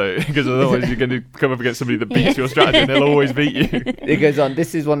 So, because otherwise you're going to come up against somebody that beats your strategy and they'll always beat you. It goes on,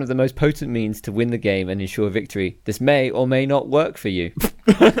 this is one of the most potent means to win the game and ensure victory. This may or may not work for you.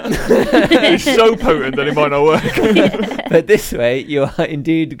 It's so potent that it might not work. But this way, you are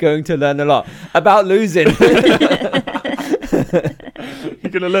indeed going to learn a lot about losing.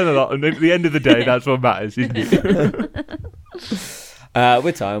 You're going to learn a lot, and at the end of the day, that's what matters, isn't it?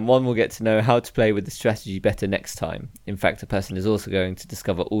 With time, one will get to know how to play with the strategy better next time. In fact, a person is also going to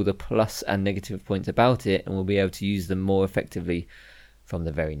discover all the plus and negative points about it and will be able to use them more effectively from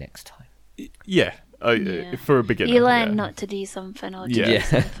the very next time. Yeah, Yeah. for a beginner. You learn yeah. not to do something or to Yeah. do Yeah.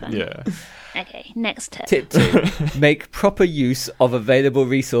 something. Yeah. Okay, next tip. Tip 2. Make proper use of available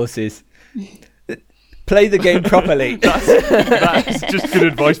resources. Play the game properly. That's just good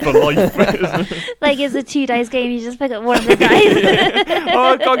advice for life, isn't it? Like it's a 2 dice game, you just pick up one of the dice.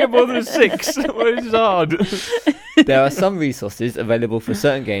 Oh, I can't get more than a 6. Well, it's hard. There are some resources available for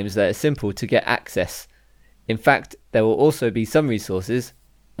certain games that are simple to get access. In fact, there will also be some resources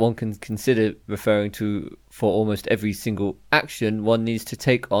one can consider referring to for almost every single action one needs to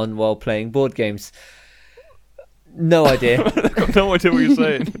take on while playing board games. No idea. I've got no idea what you're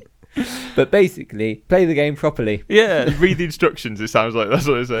saying. But basically, play the game properly. Yeah, read the instructions, it sounds like that's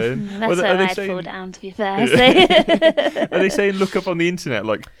what they're saying. That's Are where they I'd saying- fall down, to be fair. Are they saying look up on the internet,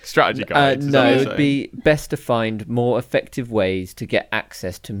 like, strategy guides? Is that No, what it they're would saying? be best to find more effective ways to get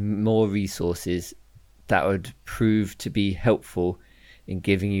access to more resources that would prove to be helpful in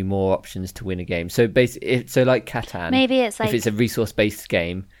giving you more options to win a game. So basically, so like Catan, Maybe it's like, if it's a resource-based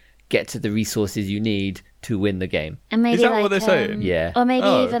game, get to the resources you need to win the game. and maybe Is that like, what they're saying? Yeah. Or maybe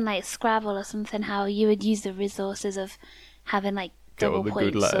Oh. even like Scrabble or something, how you would use the resources of having like Get all double the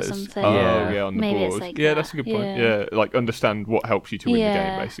good points or letters. something. Oh, Yeah. yeah, on the Maybe board. it's like yeah, that. that's a good point. Yeah, like understand what helps you to win the game,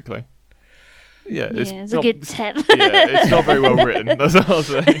 Yeah. basically. Yeah, It's, it's a not, good tip. Yeah, it's not very well written. That's what I'll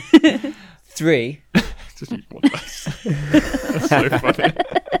say. 3. Just use one dice. That's so funny.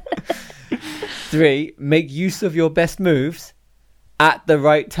 3. Make use of your best moves at the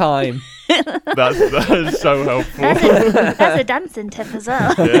right time. That is so helpful. That's a dancing tip as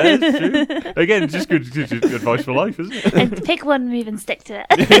well. Yeah, it's true. Again, just good advice for life, isn't it? And pick one move and stick to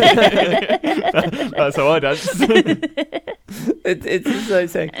it. That's how I dance. It's like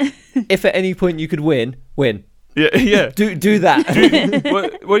saying, if at any point you could win. Yeah. Do that.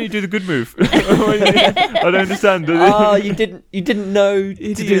 Why don't you do the good move? I don't understand. Oh, you didn't know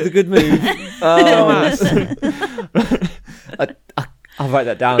to do the good move. Oh. I'll write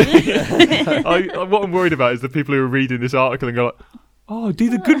that down. What I'm worried about is the people who are reading this article and go like, oh, do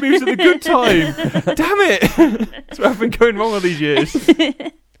the good moves at the good time. Damn it. That's what I've been going wrong all these years.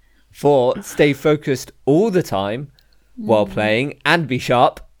 4. Stay focused all the time while playing and be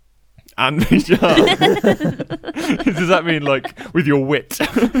sharp. And be sharp. Does that mean like with your wit?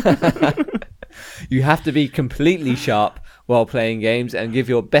 You have to be completely sharp while playing games and give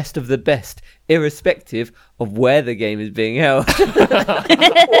your best of the best, irrespective of where the game is being held.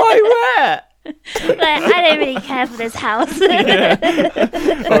 Why where? Like, I don't really care for this house.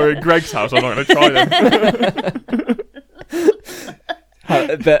 Or in Greg's house, I'm not going to try them.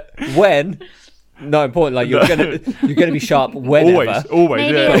 But when, not important. Like you're gonna be sharp whenever. Always,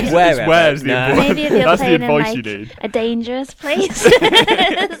 Maybe yeah. if- It's Wherever. where's the Nah. important. Maybe if you're That's the playing in advice like you need. a dangerous place.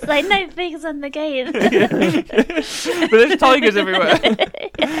 It's like, no, focus on the game. But there's tigers everywhere.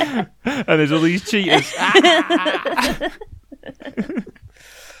 And there's all these cheaters.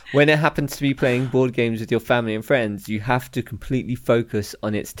 When it happens to be playing board games with your family and friends, you have to completely focus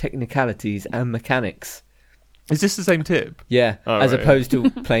on its technicalities and mechanics. Is this the same tip? Yeah, Oh, as right, opposed to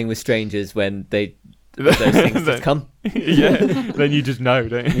playing with strangers when those things just come. Yeah, then you just know,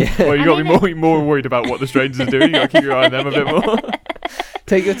 don't you? Yeah. Well, you got to I be more worried about what the strangers are doing. You got to keep your eye on them a bit more.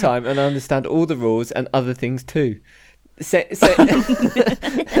 Take your time and understand all the rules and other things too. Say, This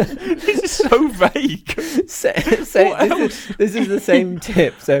is so vague. this is the same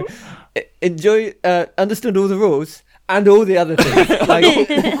tip. So enjoy, understand all the rules and all the other things. Like,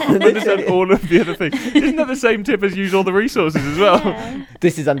 Understand all of the other things. Isn't that the same tip as use all the resources as well? Yeah.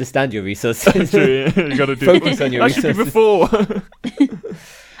 this is understand your resources. True, yeah. You got to do Focus on your that. Should be resources. before.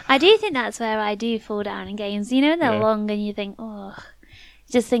 I do think that's where I do fall down in games. You know, when they're Yeah. long and you think, oh,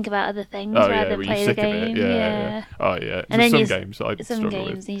 just think about other things Oh rather yeah, than when play you're the sick of it. game. Yeah. Oh yeah. And There's then some you games I Some struggle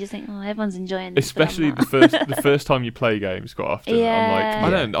games with. and you just think, oh, everyone's enjoying this. but I'm Especially not. the first time you play games quite often. I'm Yeah. like, I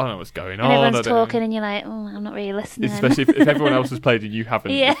don't know what's going on. And I everyone's don't- talking and you're like, oh, I'm not really listening. Especially if everyone else has played and you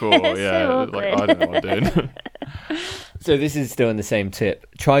haven't Yeah, before. it's Yeah, so like I awkward. don't know what I'm doing. So this is still in the same tip.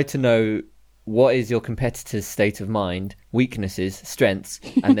 Try to know what is your competitor's state of mind, weaknesses, strengths,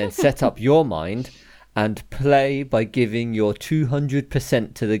 and then set up your mind and play by giving your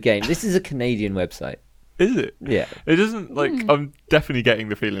 200% to the game. This is a Canadian website. Is it? Yeah. It doesn't like. I'm definitely getting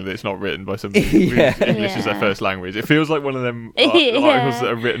the feeling that it's not written by somebody Yeah. whose English is their Yeah. first language. It feels like one of them Yeah. articles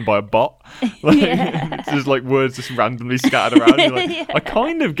that are written by a bot. Like, Yeah. it's just like words just randomly scattered around. You're like, Yeah. I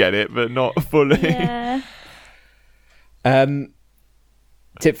kind of get it, but not fully. Yeah.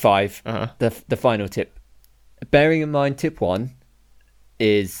 Tip 5, Uh-huh. the final tip. Bearing in mind, tip 1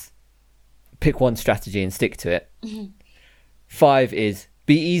 is pick one strategy and stick to it. 5 is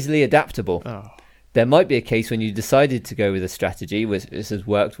be easily adaptable. Oh. There might be a case when you decided to go with a strategy, which this has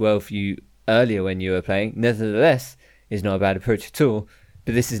worked well for you earlier when you were playing. Nevertheless, is not a bad approach at all,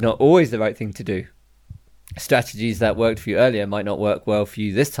 but this is not always the right thing to do. Strategies that worked for you earlier might not work well for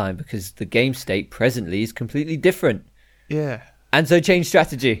you this time because the game state presently is completely different. Yeah. And so change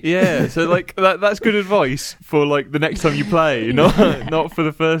strategy. Yeah, so like that's good advice for like the next time you play, not for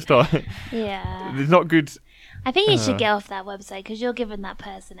the first time. Yeah. It's not good. I think you should get off that website because you're giving that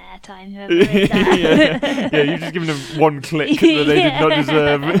person airtime. Whoever made that. yeah, you've just given them one click that they did not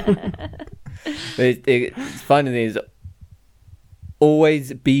deserve. But it's funny thing is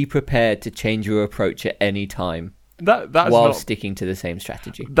always be prepared to change your approach at any time That's while not. sticking to the same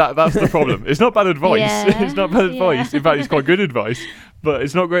strategy. That's the problem. It's not bad advice. Yeah. It's not bad advice. Yeah. In fact, it's quite good advice. But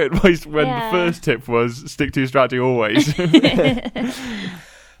it's not great advice when Yeah. the first tip was stick to your strategy always.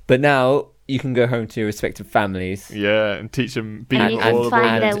 But now you can go home to your respective families, Yeah, and teach them. Be And you And- can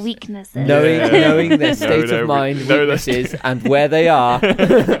find and- their weaknesses. knowing Yeah. knowing their state their of mind, weak- know their weaknesses, and where they are,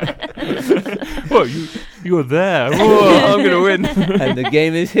 Whoa, you're there. Whoa, I'm gonna win. and the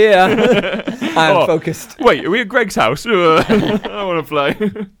game is here. I'm Oh. focused. Wait, are we at Greg's house? I want to play.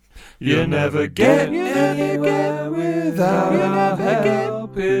 You'll never get anywhere without our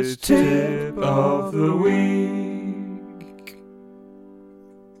help. It's tip of the week.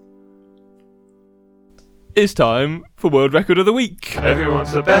 It's time for World Record of the Week.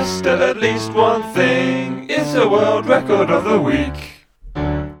 Everyone's the best at least one thing. It's a World Record of the Week.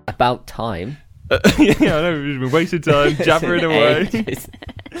 About time. Yeah, I know, we've been wasting time jabbering away. Ages.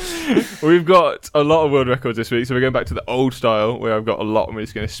 We've got a lot of world records this week, so we're going back to the old style where I've got a lot and we're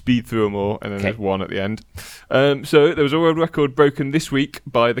just going to speed through them all, and then Okay. there's one at the end. So there was a world record broken this week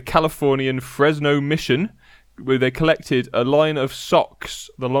by the Californian Fresno Mission, where they collected a line of socks,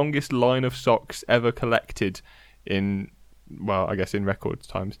 the longest line of socks ever collected in, well, I guess in records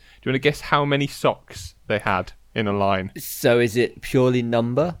times. Do you want to guess how many socks they had in a line? So is it purely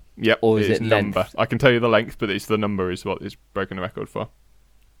number? Yep, Or is it's it number. length? I can tell you the length, but it's the number is what it's broken a record for.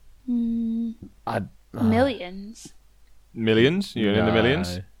 Millions. Millions? You're in the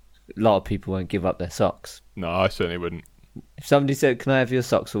millions? No. A lot of people won't give up their socks. No, I certainly wouldn't. If somebody said, "Can I have your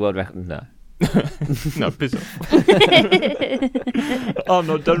socks for world record?" No. No, piss off. I'm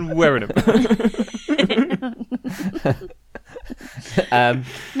not done wearing them.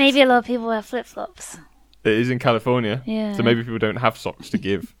 Maybe a lot of people wear flip flops. It is in California, Yeah. so maybe people don't have socks to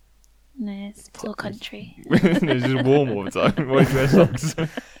give. No, it's poor country. It's just warm all the time. Why do you wear socks? So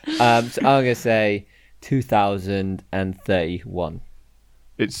I'm going to say 2031.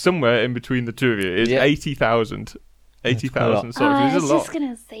 It's somewhere in between the two of you. It's Yeah. 80,000. 80,000 socks. I It's was a lot. just going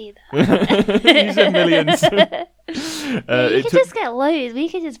to say that. You said millions. You It could took- just get loads. We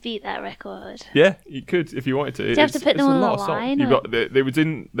could just beat that record. Yeah, you could if you wanted to. you have to put them a on lot a of socks. line, You've or- got they would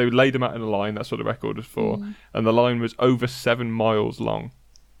laid them out in a line. That's what the record was for, Mm. and the line was over 7 miles long.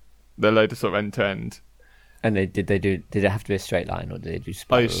 They laid it sort of end to end. And did it have to be a straight line or did they do I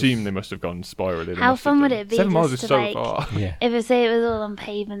spirals? assume they must have gone spiraling. How fun would it be 7 miles just is to, so like, far. Yeah. If it say it was all on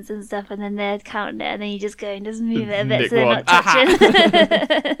pavements and stuff, and then they'd count it, and then you just go and just move it a bit Nick so they're one. not touching,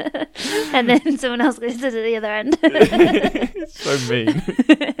 and then someone else goes to the other end. It's so mean.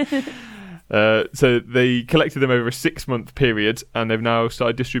 So they collected them over a 6-month period, and they've now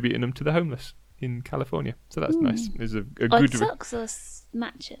started distributing them to the homeless in California. So that's nice. It's a Odd good. socks or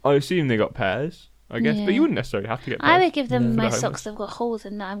matches? I assume they got pairs, I guess, but Yeah. you wouldn't necessarily have to get pairs. I would give them No. my For the socks that've got holes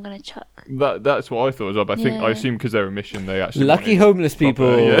in that I'm going to chuck. That's what I thought as well. But I think I Yeah. assume because they're a mission, they actually Lucky wanted homeless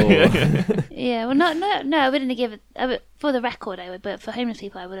proper- people. Yeah. Yeah, well, no, I wouldn't give it. For the record, I would, but for homeless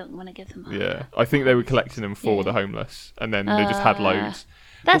people, I wouldn't want to give them. Yeah, I think they were collecting them for Yeah. the homeless, and then they just had loads.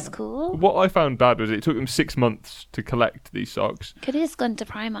 That's cool. What I found bad was it took them 6 months to collect these socks, Could have just gone to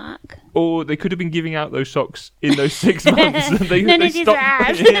Primark. or they could have been giving out those socks in those 6 months. they, None they of these stock- are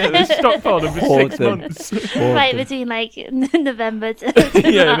ours. yeah, they stockpiled them for Hoard 6 them. months. Right between like November to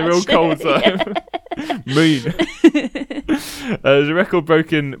Yeah, in a real March. cold time. Mean. There's a record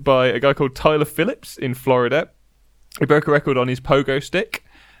broken by a guy called Tyler Phillips in Florida. He broke a record on his pogo stick,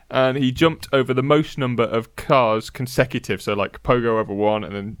 and he jumped over the most number of cars consecutive. So like pogo over one,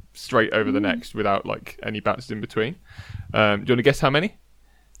 and then straight over the next without like any bounces in between. Do you want to guess how many?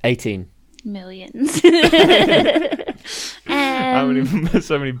 18. Millions. How many?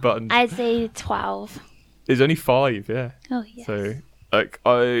 So many buttons. I'd say 12. There's only 5. Yeah. Oh yes. So like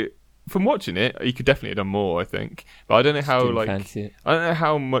from watching it, you could definitely have done more, I think. But I don't know how Didn't fancy it. I don't know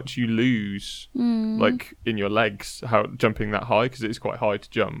how much you lose like in your legs how jumping that high, because it is quite high to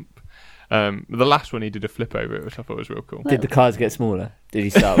jump. The last one he did a flip over it, which I thought was real cool. Did the cars get smaller? Did he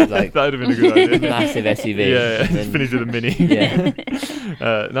start with like That would have been a good idea. massive SUV? Yeah, and then- finish with a mini. Yeah.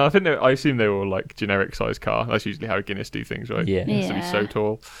 No, I assume they were all like generic size car. That's usually how Guinness do things, right? Yeah. It has to be so Yeah.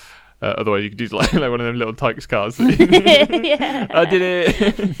 tall. Otherwise, you could do like one of them little Tykes cars. Yeah. I did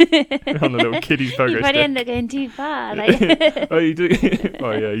it on a little kiddie's You pogo probably stick. end up going too far. Like, Oh, you do?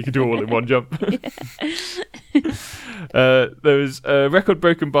 Oh, yeah, you could do all in one jump. There was a record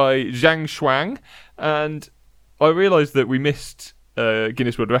broken by Zhang Shuang, and I realised that we missed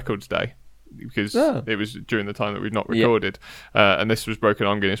Guinness World Records Day because it was during the time that we've not recorded. And this was broken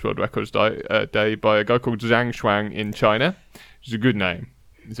on Guinness World Records Day by a guy called Zhang Shuang in China, which is a good name.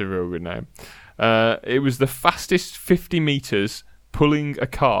 It's a real good name. It was the fastest 50 metres pulling a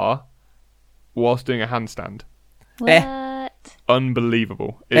car whilst doing a handstand. what?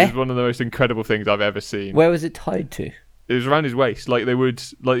 Unbelievable. It was one of the most incredible things I've ever seen. Where was it tied to? It was around his waist, like you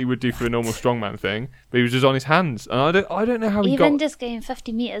would do for a normal strongman thing, but he was just on his hands. And I don't know how he Even got. just going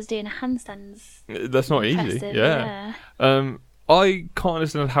 50 metres doing handstands. That's not easy. Impressive, Yeah. I can't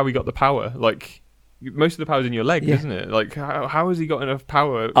understand how he got the power. Like most of the power's in your legs, Yeah. isn't it? Like how has he got enough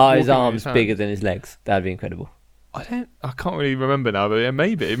power? His walking with arms hands? bigger than his legs. That'd be incredible. I can't really remember now, but yeah,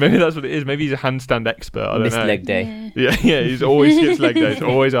 maybe that's what it is. Maybe he's a handstand expert. I don't Missed know. leg day. Yeah. Yeah, he's always skips leg days,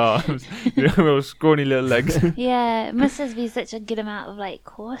 always arms, little scrawny little legs. Yeah, it must just be such a good amount of like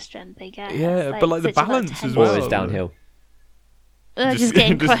core strength, I guess. Yeah, but, like, the such a lot of balance as tension. well. Always downhill. Just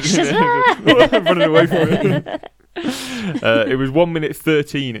getting crushed as well. running away from it. It was 1 minute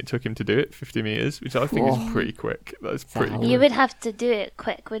 13 it took him to do it, 50 metres, which I think is pretty quick. That's pretty Wow. quick. You would have to do it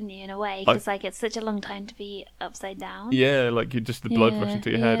quick, wouldn't you, in a way? Because like it's such a long time to be upside down. Yeah, like you just the blood Yeah, rushing to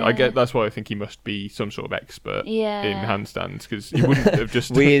your head. I yeah. get that's why I think he must be some sort of expert Yeah. in handstands, because he wouldn't have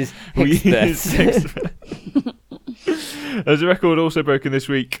just. We is experts. expert. There's a record also broken this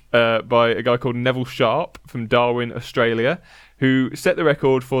week by a guy called Neville Sharp from Darwin, Australia, who set the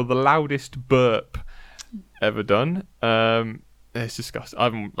record for the loudest burp ever done. It's disgusting. I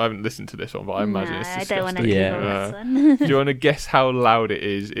haven't listened to this one, but I imagine it's I disgusting. don't want to Yeah. Google this one. Do you want to guess how loud it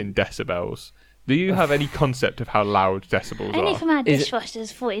is in decibels? Do you have any concept of how loud decibels Only are? for my Is it-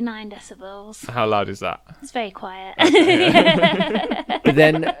 dishwasher's 49 decibels. How loud is that? It's very quiet. But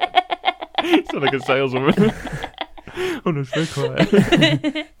then It's not like a saleswoman. Oh no, it's very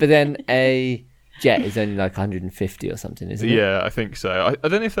quiet. a jet is only like 150 or something, isn't it? Yeah, I think so. I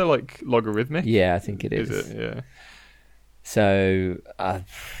don't know if they're like logarithmic. Yeah, I think it is. Is it? Yeah. So, I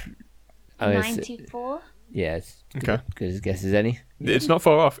mean, 94? Yeah, it's Okay. good as guess as any. It's not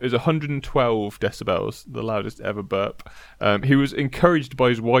far off. It was 112 decibels, the loudest ever burp. He was encouraged by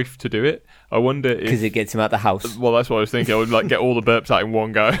his wife to do it. I wonder Because if... it gets him out the house. Well, that's what I was thinking. I would like get all the burps out in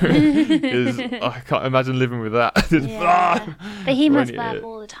one go. 'Cause I can't imagine living with that. Just, Yeah. But he must When burp it-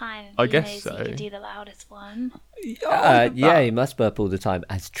 all the time. I He guess knows so. He can do the loudest one. Yeah, he must burp all the time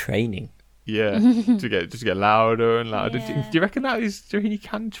as training. Yeah, to get louder and louder. Yeah. Do you reckon that is? Do you reckon you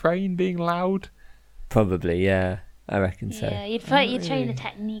can train being loud? Probably, yeah. I reckon so. Yeah, you'd train the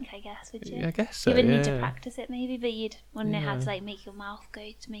technique, I guess, would you? Yeah, I guess so. You would need to yeah. practice it maybe, but you'd want to know how to like make your mouth go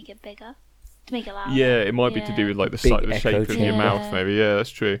to make it bigger, to make it louder. Yeah, it might be to do with like the Big the shape echo of your chamber. mouth, maybe. Yeah, that's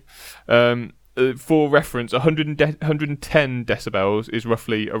true. For reference, 110 decibels is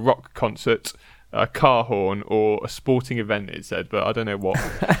roughly a rock concert, a car horn, or a sporting event. It said, but I don't know what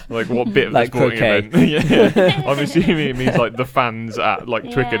bit of Like the sporting croquet. event. Yeah, I'm assuming it means like the fans at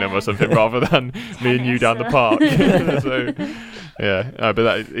like Twickenham or something, rather than me and you down the park. So, yeah, but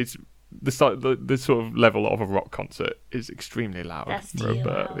it's the sort of level of a rock concert is extremely loud That's for a too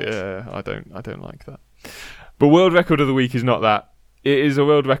burp. loud. Yeah, I don't like that. But world record of the week is not that. It is a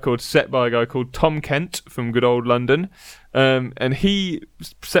world record set by a guy called Tom Kent from good old London. And he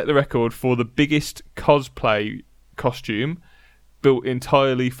set the record for the biggest cosplay costume built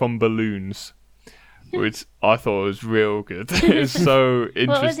entirely from balloons, which I thought was real good. It's so interesting.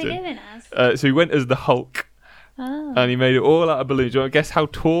 What was it given as? So he went as the Hulk, Oh. and he made it all out of balloons. Do you want to guess how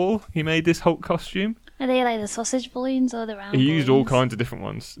tall he made this Hulk costume? Are they like the sausage balloons or the round He used all balloons? kinds of different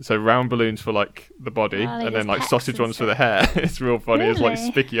ones. So round balloons for like the body, Oh, like and then his like pecs sausage and ones for the hair. It's real funny. It's like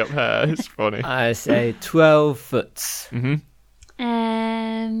Really? spiky up hair. It's funny. I say 12 foot. Hmm.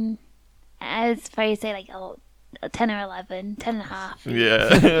 I was probably say like 10 or 11, 10 and a half.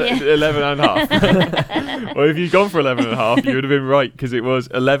 Yeah, Yeah. 11 and a half. Well, if you'd gone for 11 and a half, you would have been right, because it was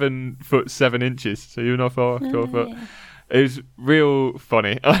 11 foot 7 inches. So you're not far off 12 foot. Yeah. It was real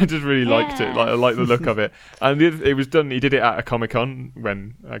funny. I just really liked it. Yeah. Like I like the look of it. And it was done. He did it at a Comic Con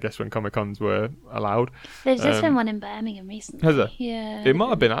when Comic Cons were allowed. There's just Um, been one in Birmingham recently. Has there? Yeah. It might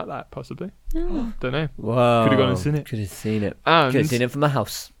have been at that, possibly. Oh. Don't know. Whoa. Could have gone and seen it. Could have seen it. And Could have seen it from my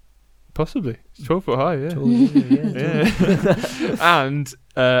house. possibly it's 12 foot high. Yeah. Yeah. Yeah. And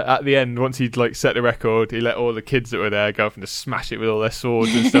at the end, once he'd like set the record, he let all the kids that were there go up and just smash it with all their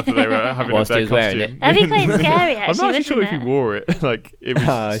swords and stuff that they were having Whilst as he their was wearing costume. it. That'd be quite scary, I'm actually, not actually sure if wouldn't he it? wore it. Like it was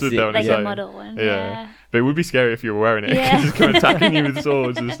I stood see. there on Like his a own. model one. Yeah. Yeah. But it would be scary if you were wearing it. Yeah. Just come attacking you with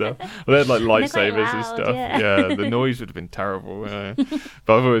swords and stuff. Well, they had like they're quite lightsabers and loud, stuff. yeah. The noise would have been terrible. Yeah. But I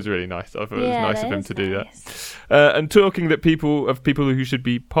thought it was really nice. I thought it was Yeah, nice of that him is to do nice. that. And talking that people who should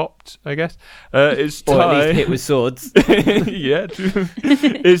be popped, I guess, it's Or time. at least hit with swords. Yeah, true.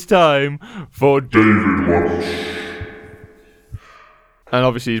 It's time for David Walsh. And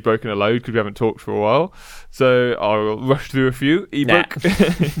obviously he's broken a load because we haven't talked for a while. So I'll rush through a few. He Nah. broke...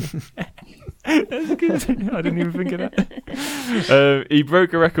 That's good. I didn't even think of that. He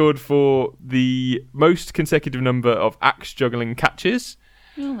broke a record for the most consecutive number of axe juggling catches,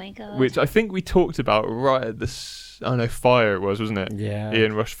 Oh my god. which I think we talked about right at this... I don't know, Fire it was, wasn't it? Yeah.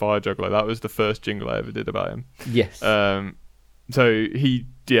 Ian Rush Fire Juggler. That was the first jingle I ever did about him. Yes. So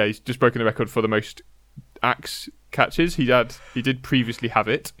he's just broken the record for the most axe catches. He did previously have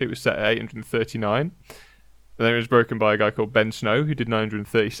it. It was set at 839. And then it was broken by a guy called Ben Snow, who did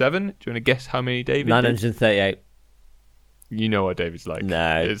 937. Do you want to guess how many David did? 938. You know what David's like.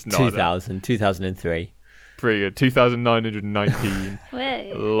 No, It's not 2000, 2003. pretty good. 2,919. Whoa.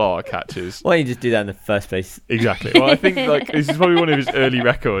 A lot of catches. Why don't you just do that in the first place? Exactly. Well, I think like this is probably one of his early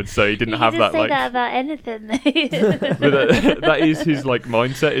records, so he didn't You have can that just say like. that about anything, though. But that is his like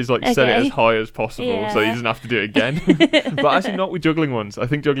mindset, is like set it Okay. as high as possible, so he Yeah. doesn't have to do it again. But actually, not with juggling ones. I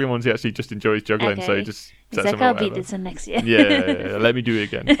think juggling ones he actually just enjoys juggling, so he Okay. just He's sets like, them I'll or beat whatever. this one next year. Yeah, let me do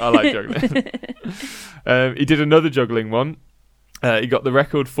it again. I like juggling. He did another juggling one. He got the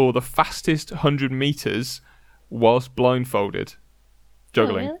record for the fastest 100 meters whilst blindfolded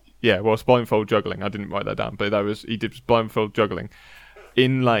juggling. really? Yeah, whilst blindfold juggling. I didn't write that down, but he did blindfold juggling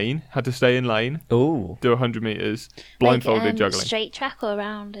in lane. Had to stay in lane, Ooh. do 100 meters blindfolded like, juggling. Straight track or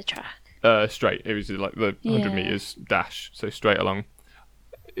around a track? Straight. It was like the 100 Yeah. meters dash, so straight along.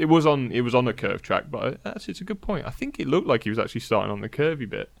 It was on a curved track, but it's a good point. I think it looked like he was actually starting on the curvy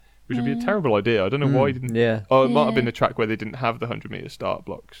bit, which would be a terrible idea. I don't know why he didn't. Yeah. Oh, it might have been Yeah. the track where they didn't have the 100 meter start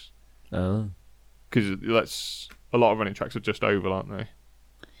blocks, Oh. because a lot of running tracks are just oval, aren't they?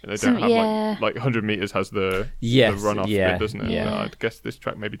 They Some- don't have yeah. like 100 meters has the Yes, run off yeah, bit, doesn't it? yeah. I guess this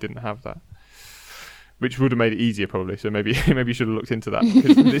track maybe didn't have that, which would have made it easier probably. So maybe you should have looked into that,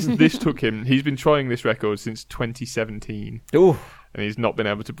 because this took him. He's been trying this record since 2017. Ooh. and he's not been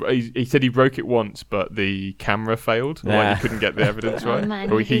able to. He said he broke it once, but the camera failed. Like he couldn't get the evidence right,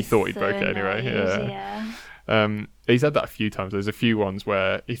 man, or he he's thought he so broke it anyway. annoyed, Yeah. He's had that a few times. There's a few ones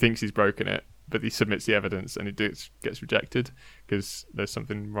where he thinks he's broken it, but he submits the evidence and gets rejected because there's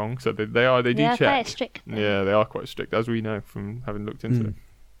something wrong. So they do They are check. quite strict. though. Yeah, they are quite strict, as we know from having looked into it.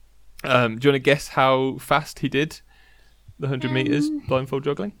 Do you want to guess how fast he did the 100 meters blindfold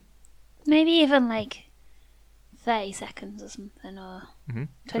juggling? Maybe even like 30 seconds or something, or Mm-hmm.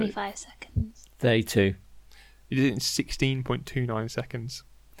 25 seconds. 32. He did it in 16.29 seconds.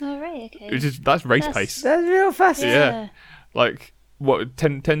 Oh, right, okay. That's race That's- pace. That's real fast. Yeah. Like, what,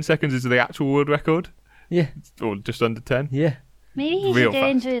 10 seconds is the actual world record? Yeah. Or just under 10? Yeah. Maybe he Real should go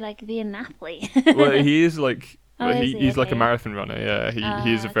fast. into like be an athlete. Well, he is like... Oh, well, is he? he's like a Okay. marathon runner, yeah.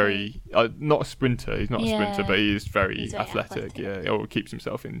 He is a okay. very... not a sprinter, he's not a sprinter, Yeah. but he is very He's very athletic, athletic. yeah. Or keeps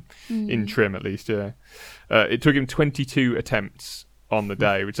himself in Mm. trim, at least, yeah. It took him 22 attempts on the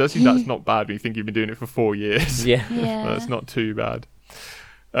day, which actually that's not bad when you think you've been doing it for 4 years. Yeah. Yeah. That's not too bad.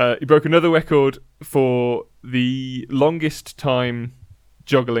 He broke another record for the longest time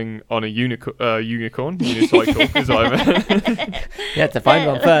juggling on a unicycle, as I meant. You had to find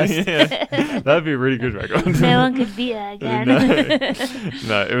one first. Yeah, that'd be a really good record. No one could beat her again.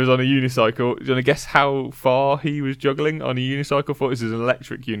 No, it was on a unicycle. Do you want to guess how far he was juggling on a unicycle for? This is an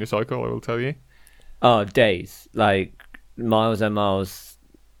electric unicycle, I will tell you. Oh, days. Like miles and miles.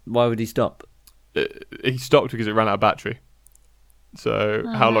 Why would he stop? He stopped because it ran out of battery. So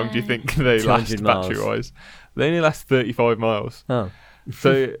how long do you no. think they 200 last miles. battery-wise? They only last 35 miles. Oh.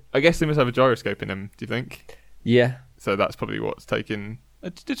 So I guess they must have a gyroscope in them, do you think? Yeah. So that's probably what's taking...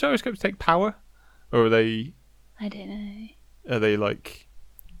 Do gyroscopes take power? Or are they I don't know. like...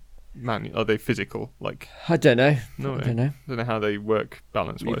 Are they physical? Like, I don't know. no, I don't know. I don't know how they work You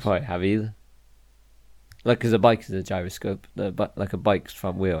balance-wise. probably have either. Like, because a bike is a gyroscope. Like a bike's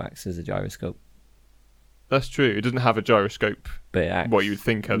front wheel acts as a gyroscope. That's true. It doesn't have a gyroscope, But it acts. what you would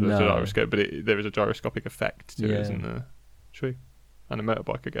think of as a No. gyroscope, but there is a gyroscopic effect to Yeah. it, isn't there? True. And a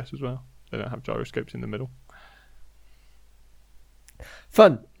motorbike, I guess, as well. They don't have gyroscopes in the middle.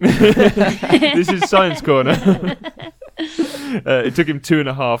 Fun. This is Science Corner. It took him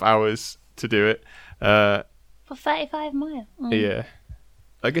 2.5 hours to do it. For 35 miles. Oh. Yeah.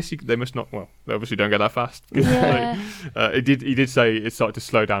 I guess they must not... Well, they obviously don't go that fast. Yeah. He did say it started to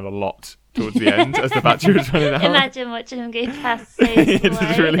slow down a lot towards the end as the battery was running out. Imagine watching him go past so slow. It's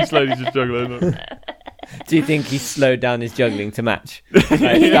just really slowly just juggling. Do you think he slowed down his juggling to match? Like,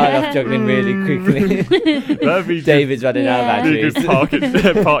 started off juggling really quickly. That'd be David's running out of Yeah. Be a batteries.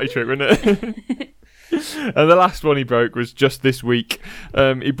 good party trick, wouldn't it? And the last one he broke was just this week.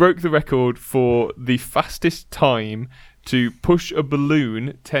 He broke the record for the fastest time to push a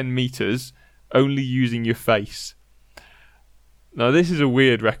balloon 10 meters only using your face. Now, this is a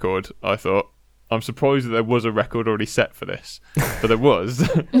weird record, I thought. I'm surprised that there was a record already set for this, but there was,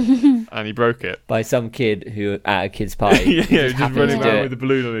 and he broke it. By some kid who at a kid's party. Yeah, just happened running to do around it. with a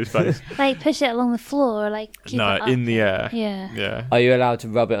balloon on his face. Like push it along the floor, or like keep No, it up. in the air. Yeah. Yeah. Are you allowed to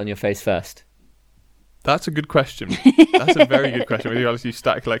rub it on your face first? That's a good question. That's a very good question. Whether you use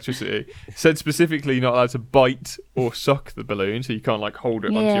static electricity. It said specifically you're not allowed to bite or suck the balloon, so you can't like hold it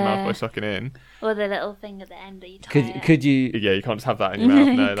onto your mouth Yeah. by sucking in. Or the little thing at the end that you tie it. Could you Yeah, you can't just have that in your mouth.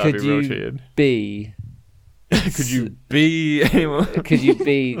 No, that'd Could be real you- cheating. be Could you be anyone? could you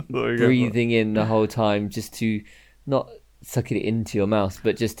be There you go. breathing in the whole time just to not suck it into your mouth,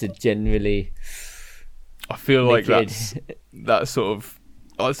 but just to generally I feel like make it- that's sort of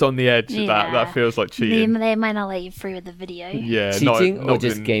it's on the edge. Yeah. That feels like cheating. They might not let you through with the video. Yeah, cheating not or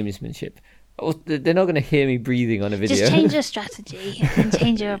just in- gamesmanship. Or they're not going to hear me breathing on a video. Just change your strategy and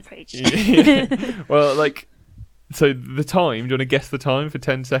change your approach. Well, like, so the time. Do you want to guess the time for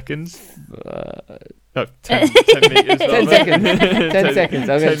 10 seconds? No, 10 meters. 10 seconds. 10 seconds.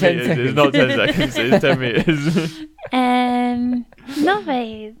 I'll go 10 meters. seconds. It's not 10 seconds. It's 10 meters. Not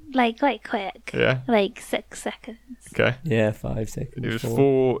very, like, quite quick. Yeah. Like 6 seconds. Okay. Yeah, 5 seconds. It was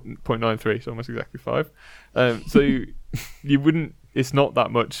 4. 4.93, so almost exactly 5. So you wouldn't. It's not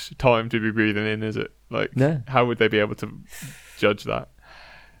that much time to be breathing in, is it? Like, No. how would they be able to judge that?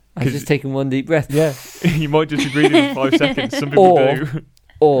 I've just taken one deep breath. Yeah. You might just be breathing for 5 seconds. Some people Or- do.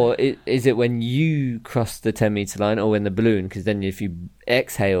 Or is it when you cross the 10 meter line, or when the balloon? Because then if you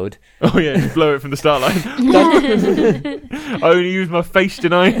exhaled, Oh yeah, just blow it from the start line. I only use my face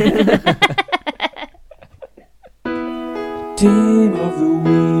tonight. Team of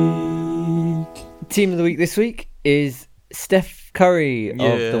the week. team of the week this week is Steph Curry of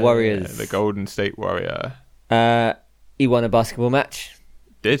the Warriors. The Golden State Warrior. He won a basketball match.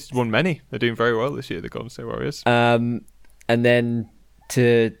 Won many. They're doing very well this year, the Golden State Warriors. and then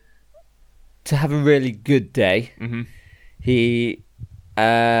to have a really good day, he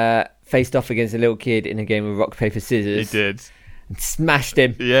faced off against a little kid in a game of rock, paper, scissors. He did. And smashed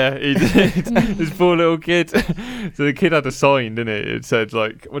him. Yeah, he did. This poor little kid. So the kid had a sign, didn't it? It said,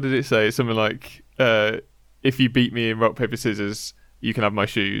 like, what did it say? Something like, if you beat me in rock, paper, scissors, you can have my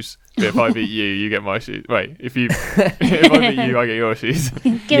shoes. But if I beat you, you get my shoes. Wait, if I beat you, I get your shoes.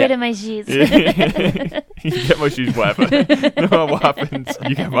 Get rid of my shoes. You get my shoes, whatever. No matter what happens,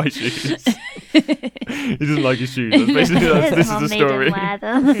 you get my shoes. He doesn't like his shoes. This is the story.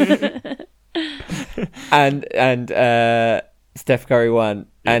 And Steph Curry won,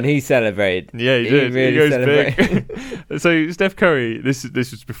 and he celebrated. Yeah, he did. Really he goes celebrated. big. So Steph Curry, this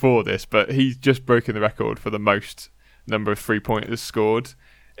was before this, but he's just broken the record for the most number of 3-pointers scored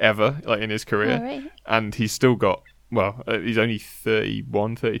ever, like in his career. Oh, right. And he's still got, he's only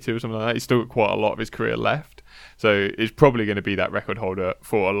 31, 32 or something like that. He's still got quite a lot of his career left. So it's probably going to be that record holder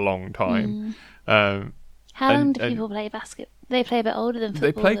for a long time. How long do people play basketball? They play a bit older than football.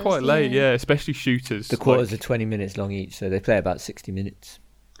 They play quite late, yeah, especially shooters. The quarters are 20 minutes long each, so they play about 60 minutes.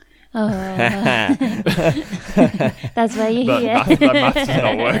 Oh, that's why you're here. That maths does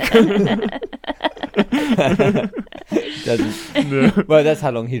not work. Doesn't. Well, that's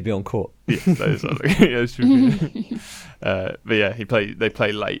how long he'd be on court. Yes, that is how long. Yeah, that's true. But yeah, they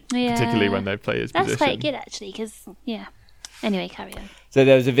play late, particularly when they play his position. That's quite good, actually, because, yeah. Anyway, carry on. So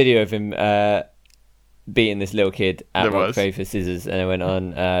there was a video of him beating this little kid at There rock, was. paper, scissors, and it went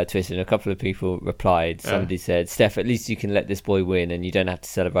on Twitter, and a couple of people replied. Somebody said, Steph, at least you can let this boy win and you don't have to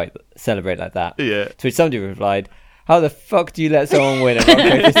celebrate like that. Yeah. To which somebody replied, how the fuck do you let someone win at rock,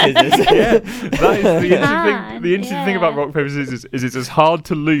 paper, scissors? Yeah, that is the interesting thing. The interesting thing Yeah. about rock, paper, scissors is it's as hard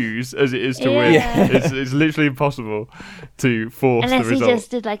to lose as it is to win. Yeah. It's literally impossible to force Unless the he result.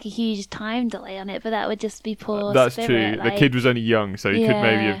 just did like a huge time delay on it, but that would just be poor That's spirit, true. like- The kid was only young, so he could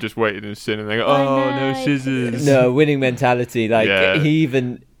maybe Yeah. have just waited and sin and then go, Oh, oh, no, no scissors. No, winning mentality. Like, Yeah. he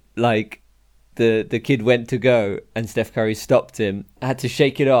even, like, the kid went to go and Steph Curry stopped him, had to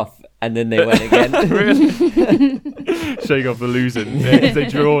shake it off, and then they went again. Really? Shake off the losing. Yeah, they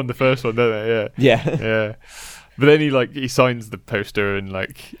draw on the first one, don't they? Yeah. Yeah. Yeah. But then he signs the poster and has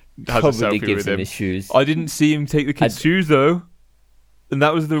Probably a selfie gives with him him. his shoes. I didn't see him take the kid's shoes though, and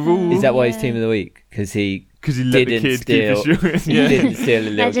that was the rule. Is that why he's team of the week? Because he Because he let the didn't kid steal- keep his shoes. he Yeah. didn't steal a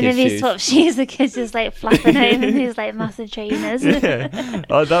little Imagine if kid's he shoes. swapped shoes, the kid's just like flapping home in these like massive trainers. Yeah,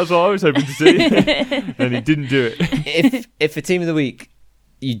 that's what I was hoping to see, and he didn't do it. If for team of the week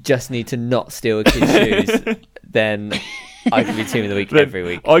you just need to not steal a kid's shoes, then I could be team of the week Then every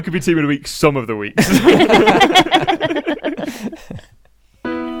week. I could be team of the week some of the weeks.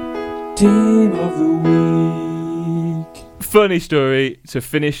 Team of the week. Funny story to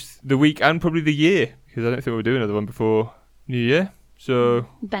finish the week and probably the year, because I don't think we'll do another one before New Year. So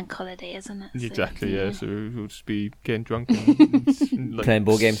Bank holiday, isn't it? So, exactly, yeah. So we'll just be getting drunk and like, Playing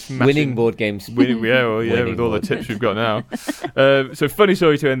board games, smashing- winning board games. Winning, Winning with all the board. tips we've got now. So funny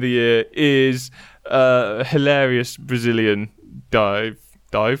story to end the year is a hilarious Brazilian dive.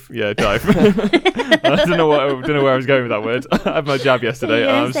 Yeah, dive. I don't know where I was going with that word. I had my jab yesterday,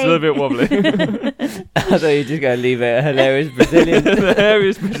 and I'm still a bit wobbly. I thought you were just going to leave it a hilarious Brazilian.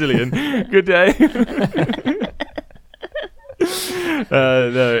 Hilarious Brazilian. Good day.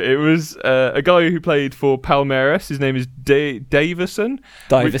 No, it was a guy who played for Palmeiras. His name is Davison.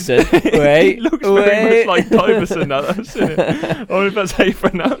 Diverson. Wait, He looks very wait. much like Diverson now that I've seen it. I wonder if that's how you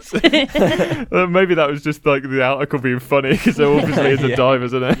pronounce it. Maybe that was just like the article being funny because there obviously is a Yeah. diver,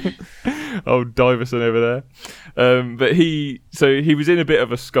 isn't it? Oh, Diverson over there. But he was in a bit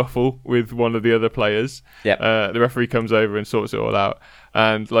of a scuffle with one of the other players. Yep. The referee comes over and sorts it all out.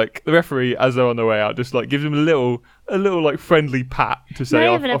 And like the referee, as they're on their way out, just like gives him a little like friendly pat to say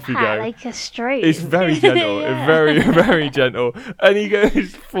Not off, even a off you pat, go. like a stroke. It's very gentle, Yeah. very, very gentle. And he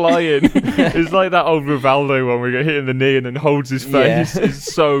goes flying. It's like that old Rivaldo one where he got hit in the knee and then holds his face. Yeah.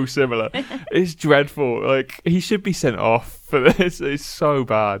 It's so similar. It's dreadful. Like, he should be sent off for this. It's so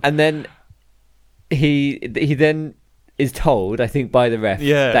bad. And then he then is told, I think, by the ref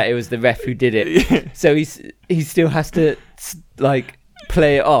Yeah. that it was the ref who did it. Yeah. So he still has to like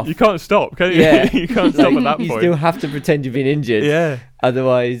play it off. You can't stop, can you? Yeah. You can't stop Like, at that you point. still have to pretend you've been injured. Yeah.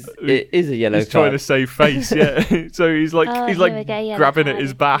 Otherwise, it is a yellow He's trying card. to save face, yeah. So he's like Oh, he's here like we go, yellow grabbing at card,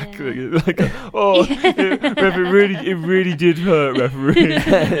 his back, yeah. like, oh, ref, it really did hurt, referee.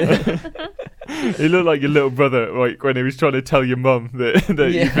 He looked like your little brother, like when he was trying to tell your mum that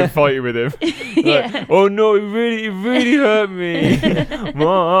you've Yeah. been fighting with him. Like, Yeah. oh no, it really hurt me,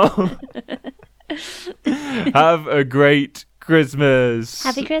 Mom. Have a great Christmas.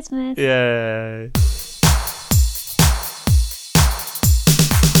 Happy Christmas. Yeah.